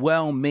is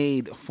well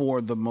made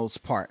for the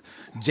most part.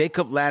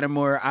 Jacob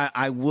Lattimore,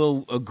 I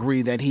will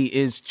agree that he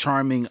is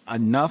charming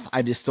enough.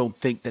 I just don't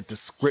think that the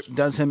script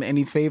does him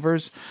any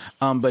favors.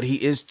 But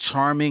he is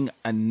charming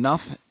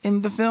enough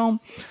in the film.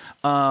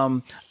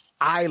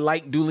 I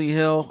like Dule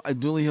Hill.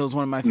 Dule Hill is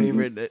one of my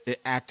favorite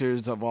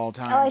actors of all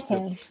time. I like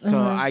him. So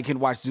I can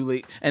watch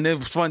Dule. And it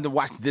was fun to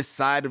watch this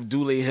side of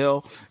Dule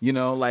Hill.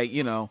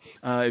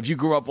 If you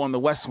grew up on the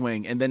West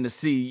Wing and then to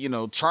see,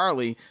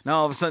 Charlie, now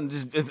all of a sudden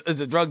just as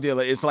a drug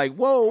dealer, it's like,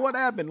 whoa, what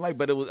happened?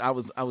 But it was, I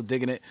was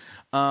digging it.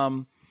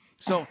 So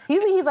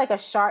usually he's like a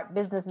sharp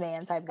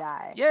businessman type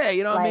guy. Yeah,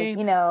 you know what I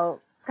mean?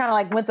 Kind of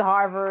like went to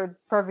Harvard,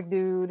 perfect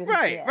dude. And,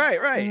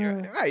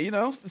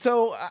 right.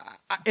 So,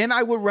 and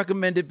I would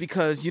recommend it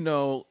because,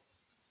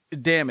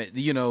 damn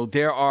it,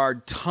 there are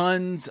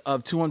tons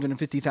of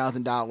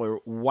 $250,000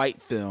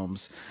 white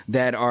films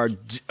that are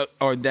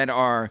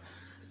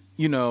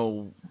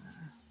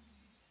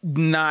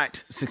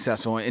not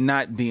successful and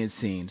not being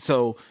seen.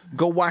 So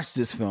go watch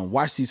this film.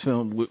 Watch these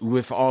films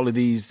with all of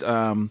these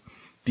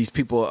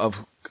people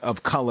of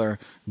color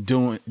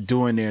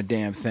doing their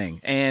damn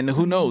thing. And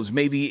who knows,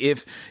 maybe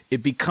if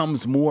it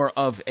becomes more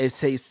of a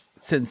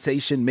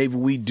sensation, maybe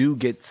we do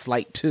get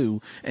Sleight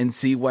 2 and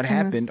see what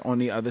happened on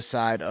the other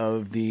side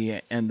of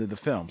the end of the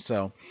film.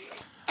 So,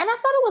 and I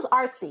thought it was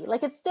artsy.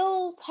 Like, it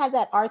still had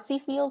that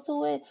artsy feel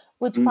to it,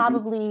 which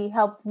probably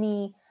helped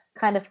me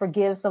kind of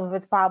forgive some of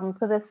its problems,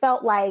 because it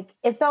felt kind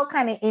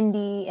of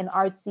indie and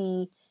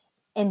artsy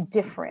and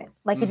different.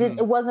 Like,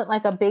 it wasn't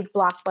like a big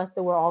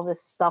blockbuster where all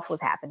this stuff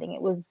was happening.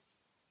 It was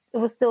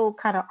still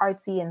kind of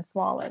artsy and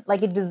smaller.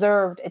 Like, it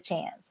deserved a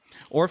chance.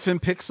 Orphan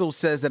Pixel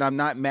says that I'm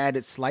not mad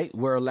at Sleight.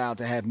 We're allowed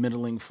to have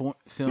middling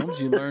films.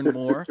 You learn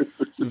more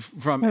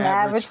from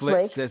average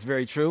flicks. That's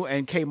very true.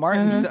 And K.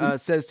 Martin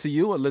says to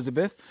you,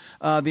 Elizabeth,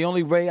 the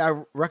only way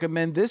I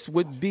recommend this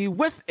would be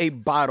with a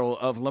bottle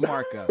of La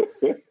Marca.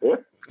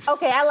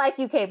 Okay, I like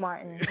you, K.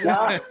 Martin.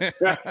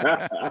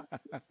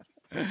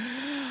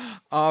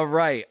 All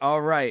right.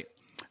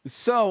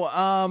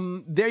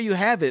 So there you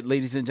have it,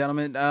 ladies and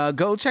gentlemen.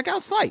 Go check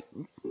out Sleight.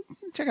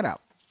 Check it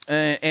out.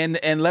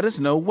 And let us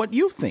know what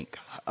you think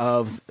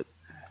of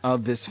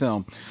this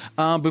film.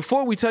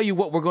 Before we tell you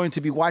what we're going to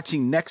be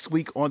watching next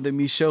week on the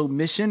Michaud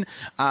Mission,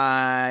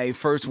 I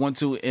first want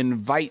to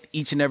invite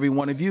each and every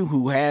one of you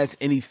who has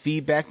any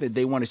feedback that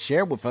they want to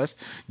share with us.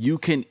 You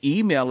can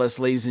email us,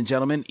 ladies and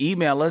gentlemen.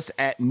 Email us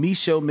at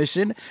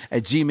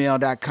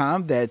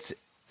michaudmission@gmail.com. That's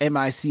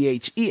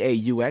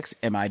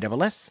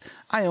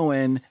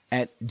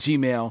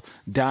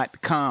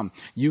MICHEAUXMISSION@gmail.com.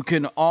 You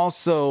can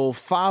also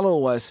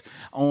follow us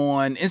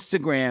on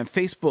Instagram,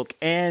 Facebook,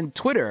 and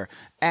Twitter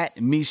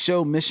at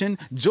Michaud Mission.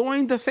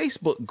 Join the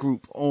Facebook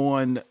group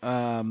on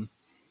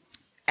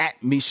at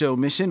Micheaux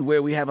Mission,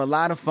 where we have a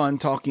lot of fun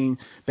talking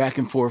back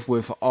and forth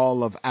with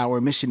all of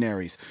our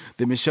missionaries.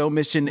 The Micheaux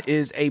Mission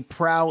is a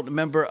proud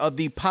member of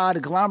the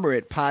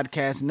Podglomerate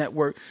Podcast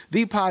Network,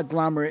 the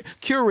Podglomerate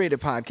curated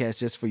podcast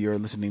just for your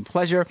listening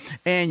pleasure.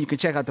 And you can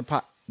check out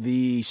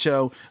the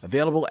show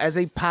available as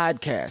a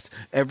podcast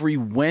every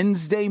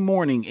Wednesday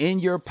morning in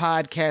your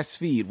podcast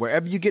feed.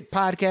 Wherever you get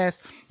podcasts,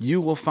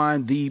 you will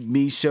find the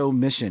Micheaux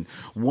Mission,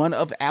 one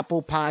of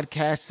Apple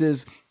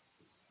Podcasts'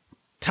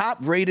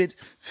 top-rated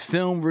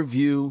film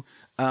review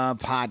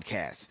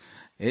podcasts.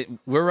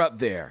 We're up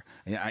there.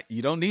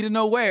 You don't need to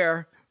know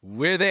where.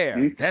 We're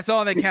there. That's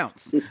all that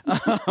counts.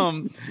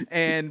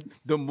 And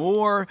the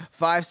more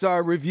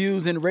 5-star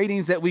reviews and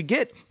ratings that we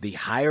get, the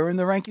higher in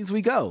the rankings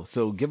we go.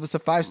 So give us a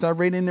 5-star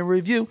rating and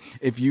review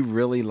if you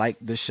really like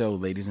the show,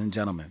 ladies and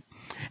gentlemen.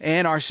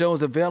 And our show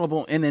is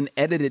available in an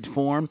edited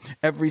form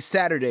every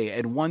Saturday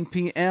at 1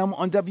 p.m.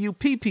 on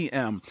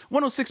WPPM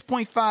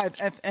 106.5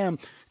 FM.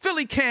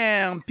 Philly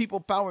Cam, People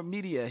Power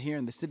Media here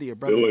in the city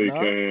of brotherly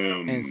love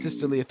and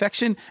sisterly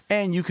affection.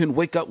 And you can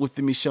wake up with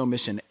the Micheaux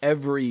Mission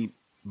every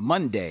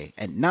Monday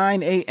at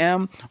 9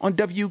 a.m. on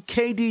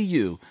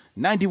WKDU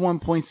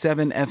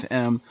 91.7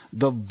 FM,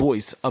 the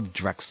voice of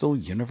Drexel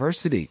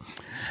University.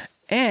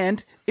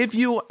 And if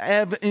you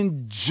have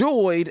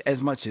enjoyed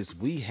as much as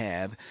we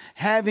have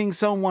having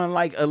someone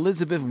like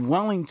Elizabeth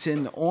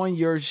Wellington on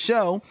your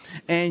show,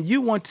 and you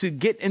want to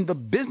get in the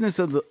business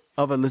of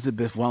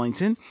Elizabeth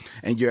Wellington,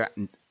 and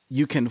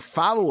you can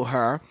follow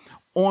her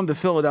on the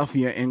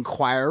Philadelphia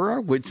Inquirer,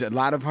 which a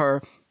lot of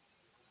her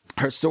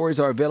stories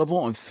are available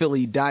on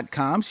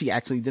Philly.com. She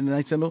actually did a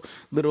nice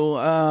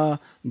little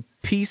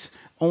piece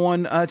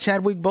on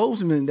Chadwick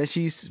Boseman that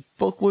she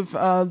spoke with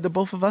the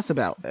both of us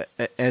about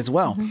as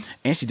well. Mm-hmm.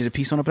 And she did a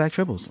piece on the Black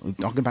Tribbles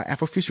talking about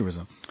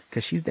Afrofuturism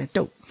because she's that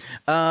dope.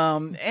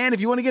 And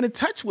if you want to get in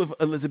touch with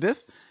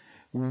Elizabeth,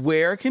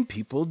 where can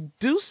people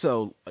do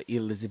so,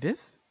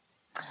 Elizabeth?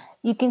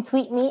 You can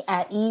tweet me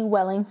at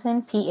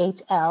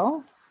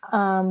ewellingtonphl.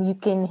 You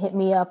can hit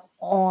me up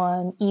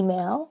on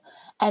email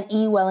at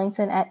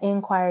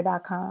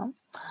ewellington@inquirer.com.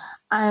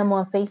 I am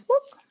on Facebook,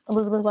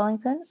 Elizabeth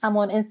Wellington. I'm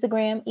on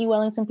Instagram,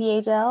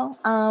 ewellingtonphl.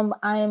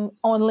 I am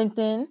on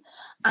LinkedIn.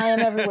 I am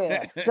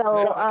everywhere.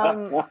 So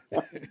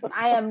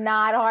I am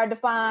not hard to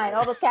find.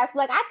 All those cats be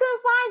like, I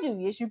couldn't find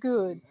you. Yes, you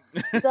could.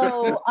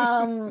 So so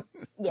I'm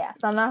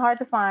not hard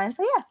to find.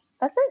 So yeah,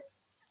 that's it.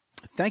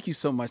 Thank you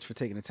so much for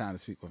taking the time to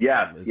speak with me.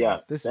 Yeah.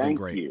 This has been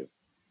great. You.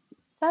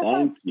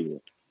 Thank you.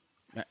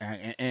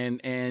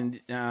 And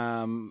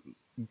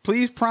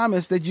please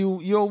promise that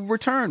you'll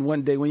return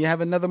one day when you have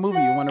another movie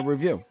you want to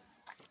review.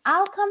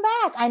 I'll come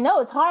back. I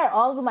know it's hard.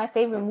 All of my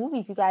favorite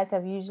movies you guys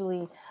have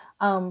usually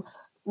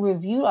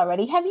reviewed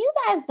already. Have you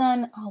guys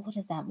done? What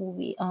is that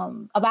movie?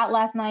 About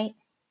Last Night.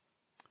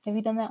 Have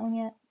you done that one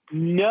yet?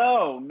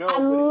 No. I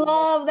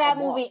love that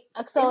movie.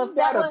 So if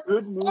that was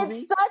good movie,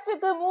 it's such a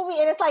good movie,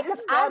 and it's like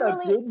because I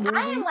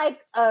am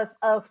like a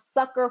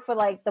sucker for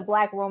like the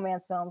Black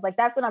romance films. Like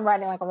that's what I'm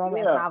writing, like a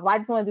romance novel. I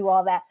just want to do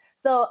all that.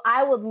 So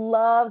I would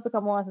love to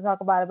come on to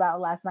talk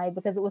about Last Night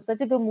because it was such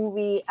a good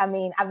movie. I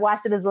mean, I've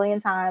watched it a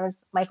zillion times.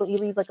 Michael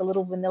Ealy's like a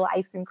little vanilla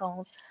ice cream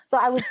cone. So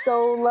I would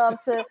so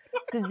love to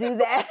do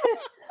that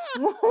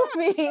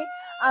movie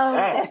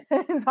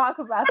and talk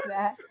about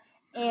that.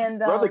 And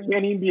brother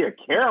can't even be a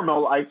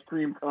caramel ice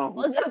cream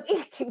cone.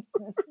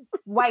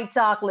 White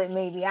chocolate,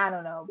 maybe. I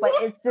don't know. But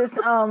it's just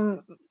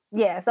so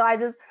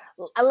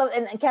I love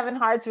it. And Kevin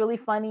Hart's really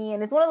funny.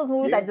 And it's one of those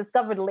movies I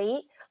discovered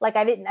late. Like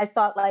I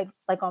saw it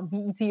like on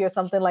BET or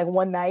something like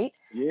one night.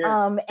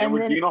 Yeah. And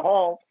with Gina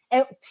Hall.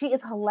 And she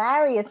is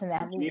hilarious in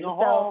that movie.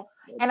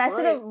 And I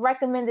should have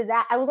recommended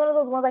that. I was one of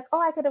those ones like,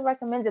 I could have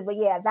recommended. But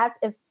yeah, that's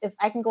if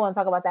I can go and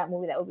talk about that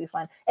movie, that would be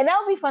fun. And that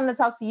would be fun to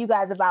talk to you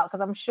guys about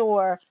because I'm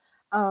sure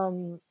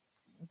it's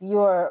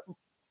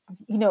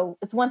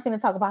one thing to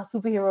talk about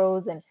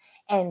superheroes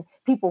and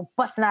people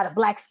busting out of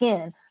black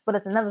skin, but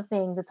it's another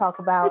thing to talk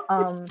about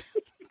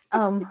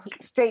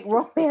straight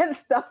romance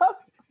stuff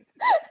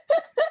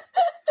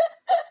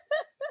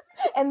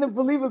and the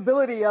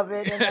believability of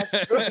it. And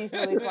that's really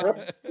fun. Like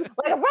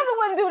a brother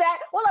wouldn't do that.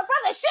 Well, a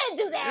brother should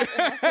do that.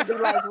 And that would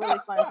be like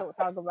really fun to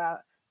talk about.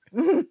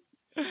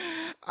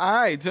 All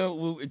right,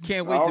 so we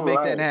can't wait to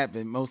make that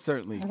happen. Most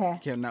certainly,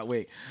 cannot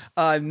wait.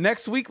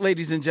 Next week,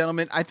 ladies and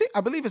gentlemen, I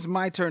believe it's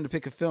my turn to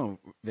pick a film.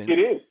 Vince. It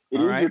is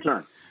your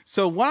turn.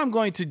 So what I'm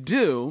going to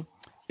do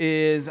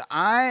is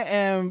I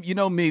am,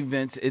 me,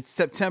 Vince. It's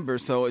September,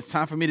 so it's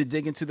time for me to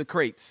dig into the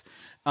crates.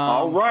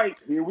 All right,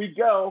 here we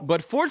go.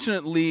 But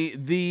fortunately,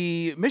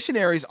 the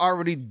missionaries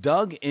already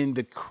dug in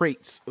the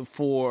crates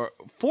for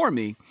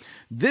me.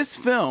 This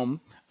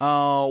film.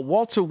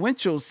 Walter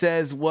Winchell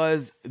says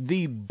was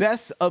the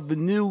best of the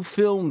new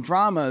film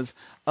dramas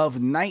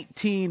of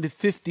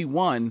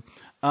 1951.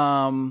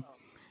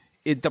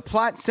 The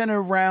plot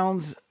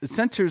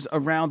centers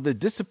around the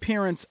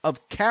disappearance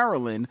of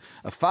Carolyn,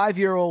 a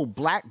 5-year-old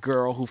black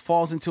girl who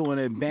falls into an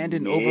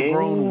abandoned,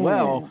 overgrown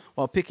well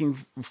while picking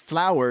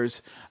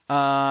flowers.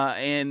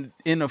 And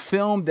in a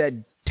film that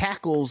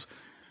tackles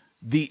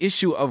the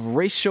issue of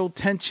racial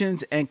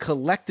tensions and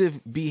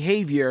collective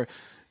behavior,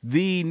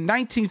 the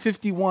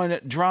 1951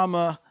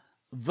 drama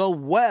The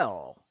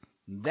Well.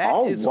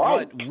 That is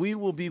what we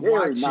will be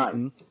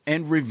watching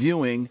and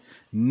reviewing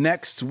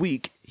next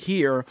week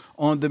here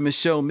on the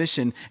Micheaux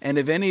Mission. And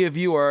if any of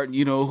you are,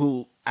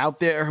 who out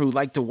there who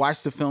like to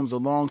watch the films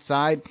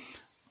alongside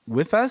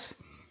with us,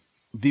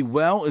 The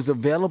Well is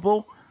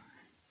available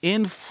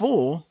in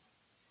full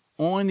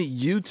on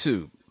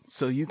YouTube.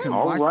 So you can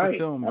watch the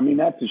film. I mean,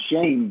 that's a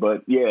shame,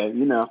 but yeah,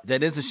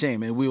 That is a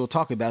shame. And we will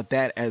talk about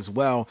that as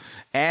well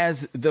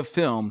as the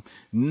film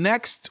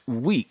next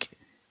week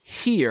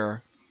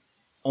here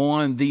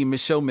on the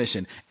Micheaux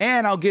Mission.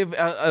 And I'll give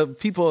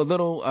people a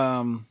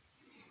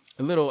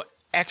little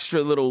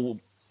extra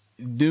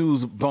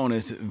news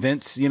bonus,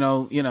 Vince,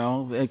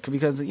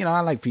 because,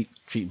 I like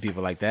treating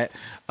people like that.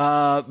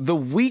 The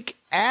week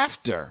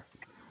after,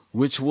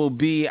 which will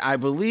be, I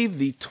believe,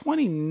 the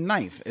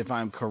 29th, if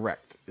I'm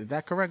correct. Is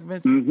that correct,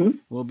 Vince? Mm-hmm.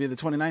 Will be the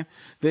 29th.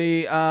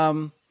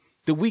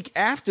 The week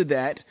after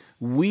that,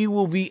 we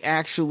will be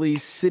actually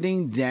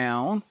sitting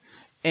down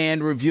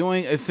and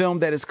reviewing a film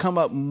that has come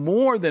up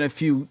more than a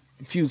few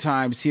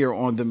times here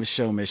on the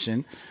Micheaux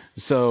Mission.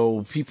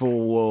 So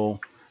people will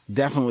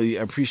definitely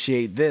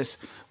appreciate this.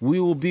 We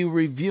will be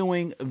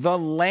reviewing The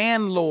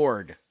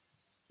Landlord.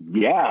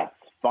 Yes,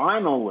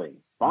 finally.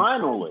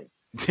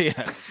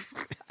 Yeah,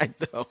 I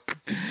know.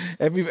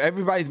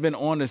 Everybody's been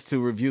on us to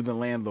review The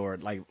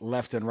Landlord, like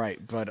left and right,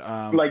 but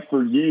like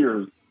for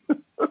years.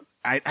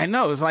 I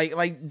know, it's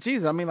like,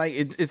 geez, I mean, like,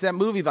 it's that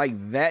movie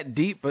like that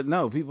deep, but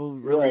no, people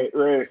really,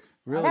 right.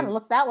 I gotta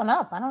look that one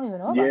up. I don't even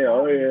know about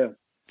that.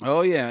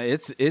 Oh yeah,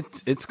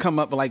 it's come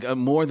up like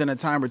more than a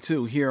time or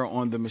two here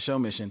on the Micheaux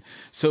Mission.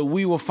 So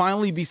we will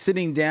finally be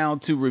sitting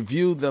down to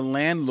review The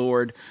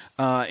Landlord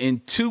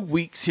in 2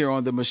 weeks here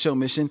on the Micheaux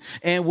Mission,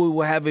 and we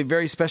will have a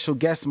very special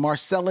guest,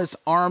 Marcellus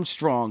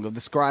Armstrong of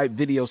the Scribe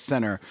Video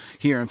Center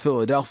here in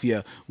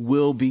Philadelphia,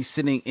 will be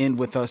sitting in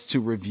with us to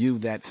review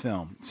that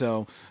film.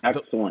 So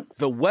excellent.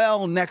 The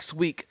Well next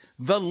week,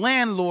 The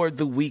Landlord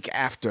the week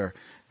after.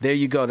 There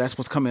you go. That's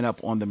what's coming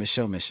up on the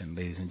Micheaux Mission,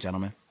 ladies and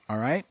gentlemen. All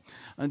right.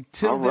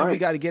 Until then, we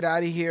got to get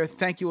out of here.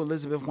 Thank you,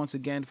 Elizabeth, once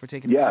again for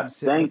taking the time to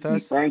sit with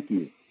us. Thank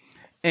you.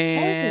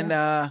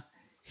 And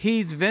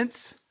he's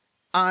Vince.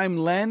 I'm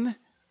Len.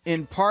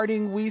 In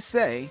parting, we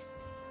say,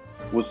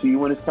 we'll see you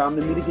when it's time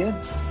to meet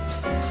again.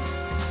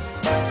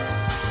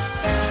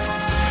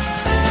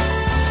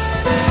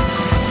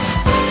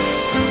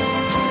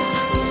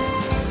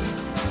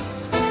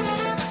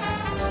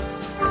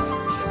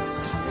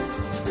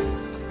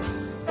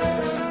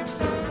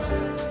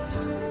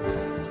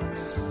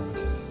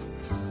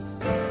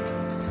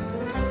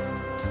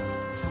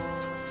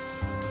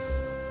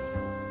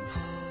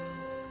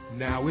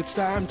 Now it's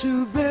time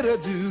to bid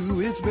adieu.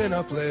 It's been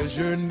a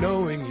pleasure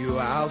knowing you.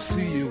 I'll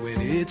see you when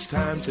it's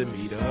time to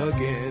meet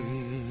again.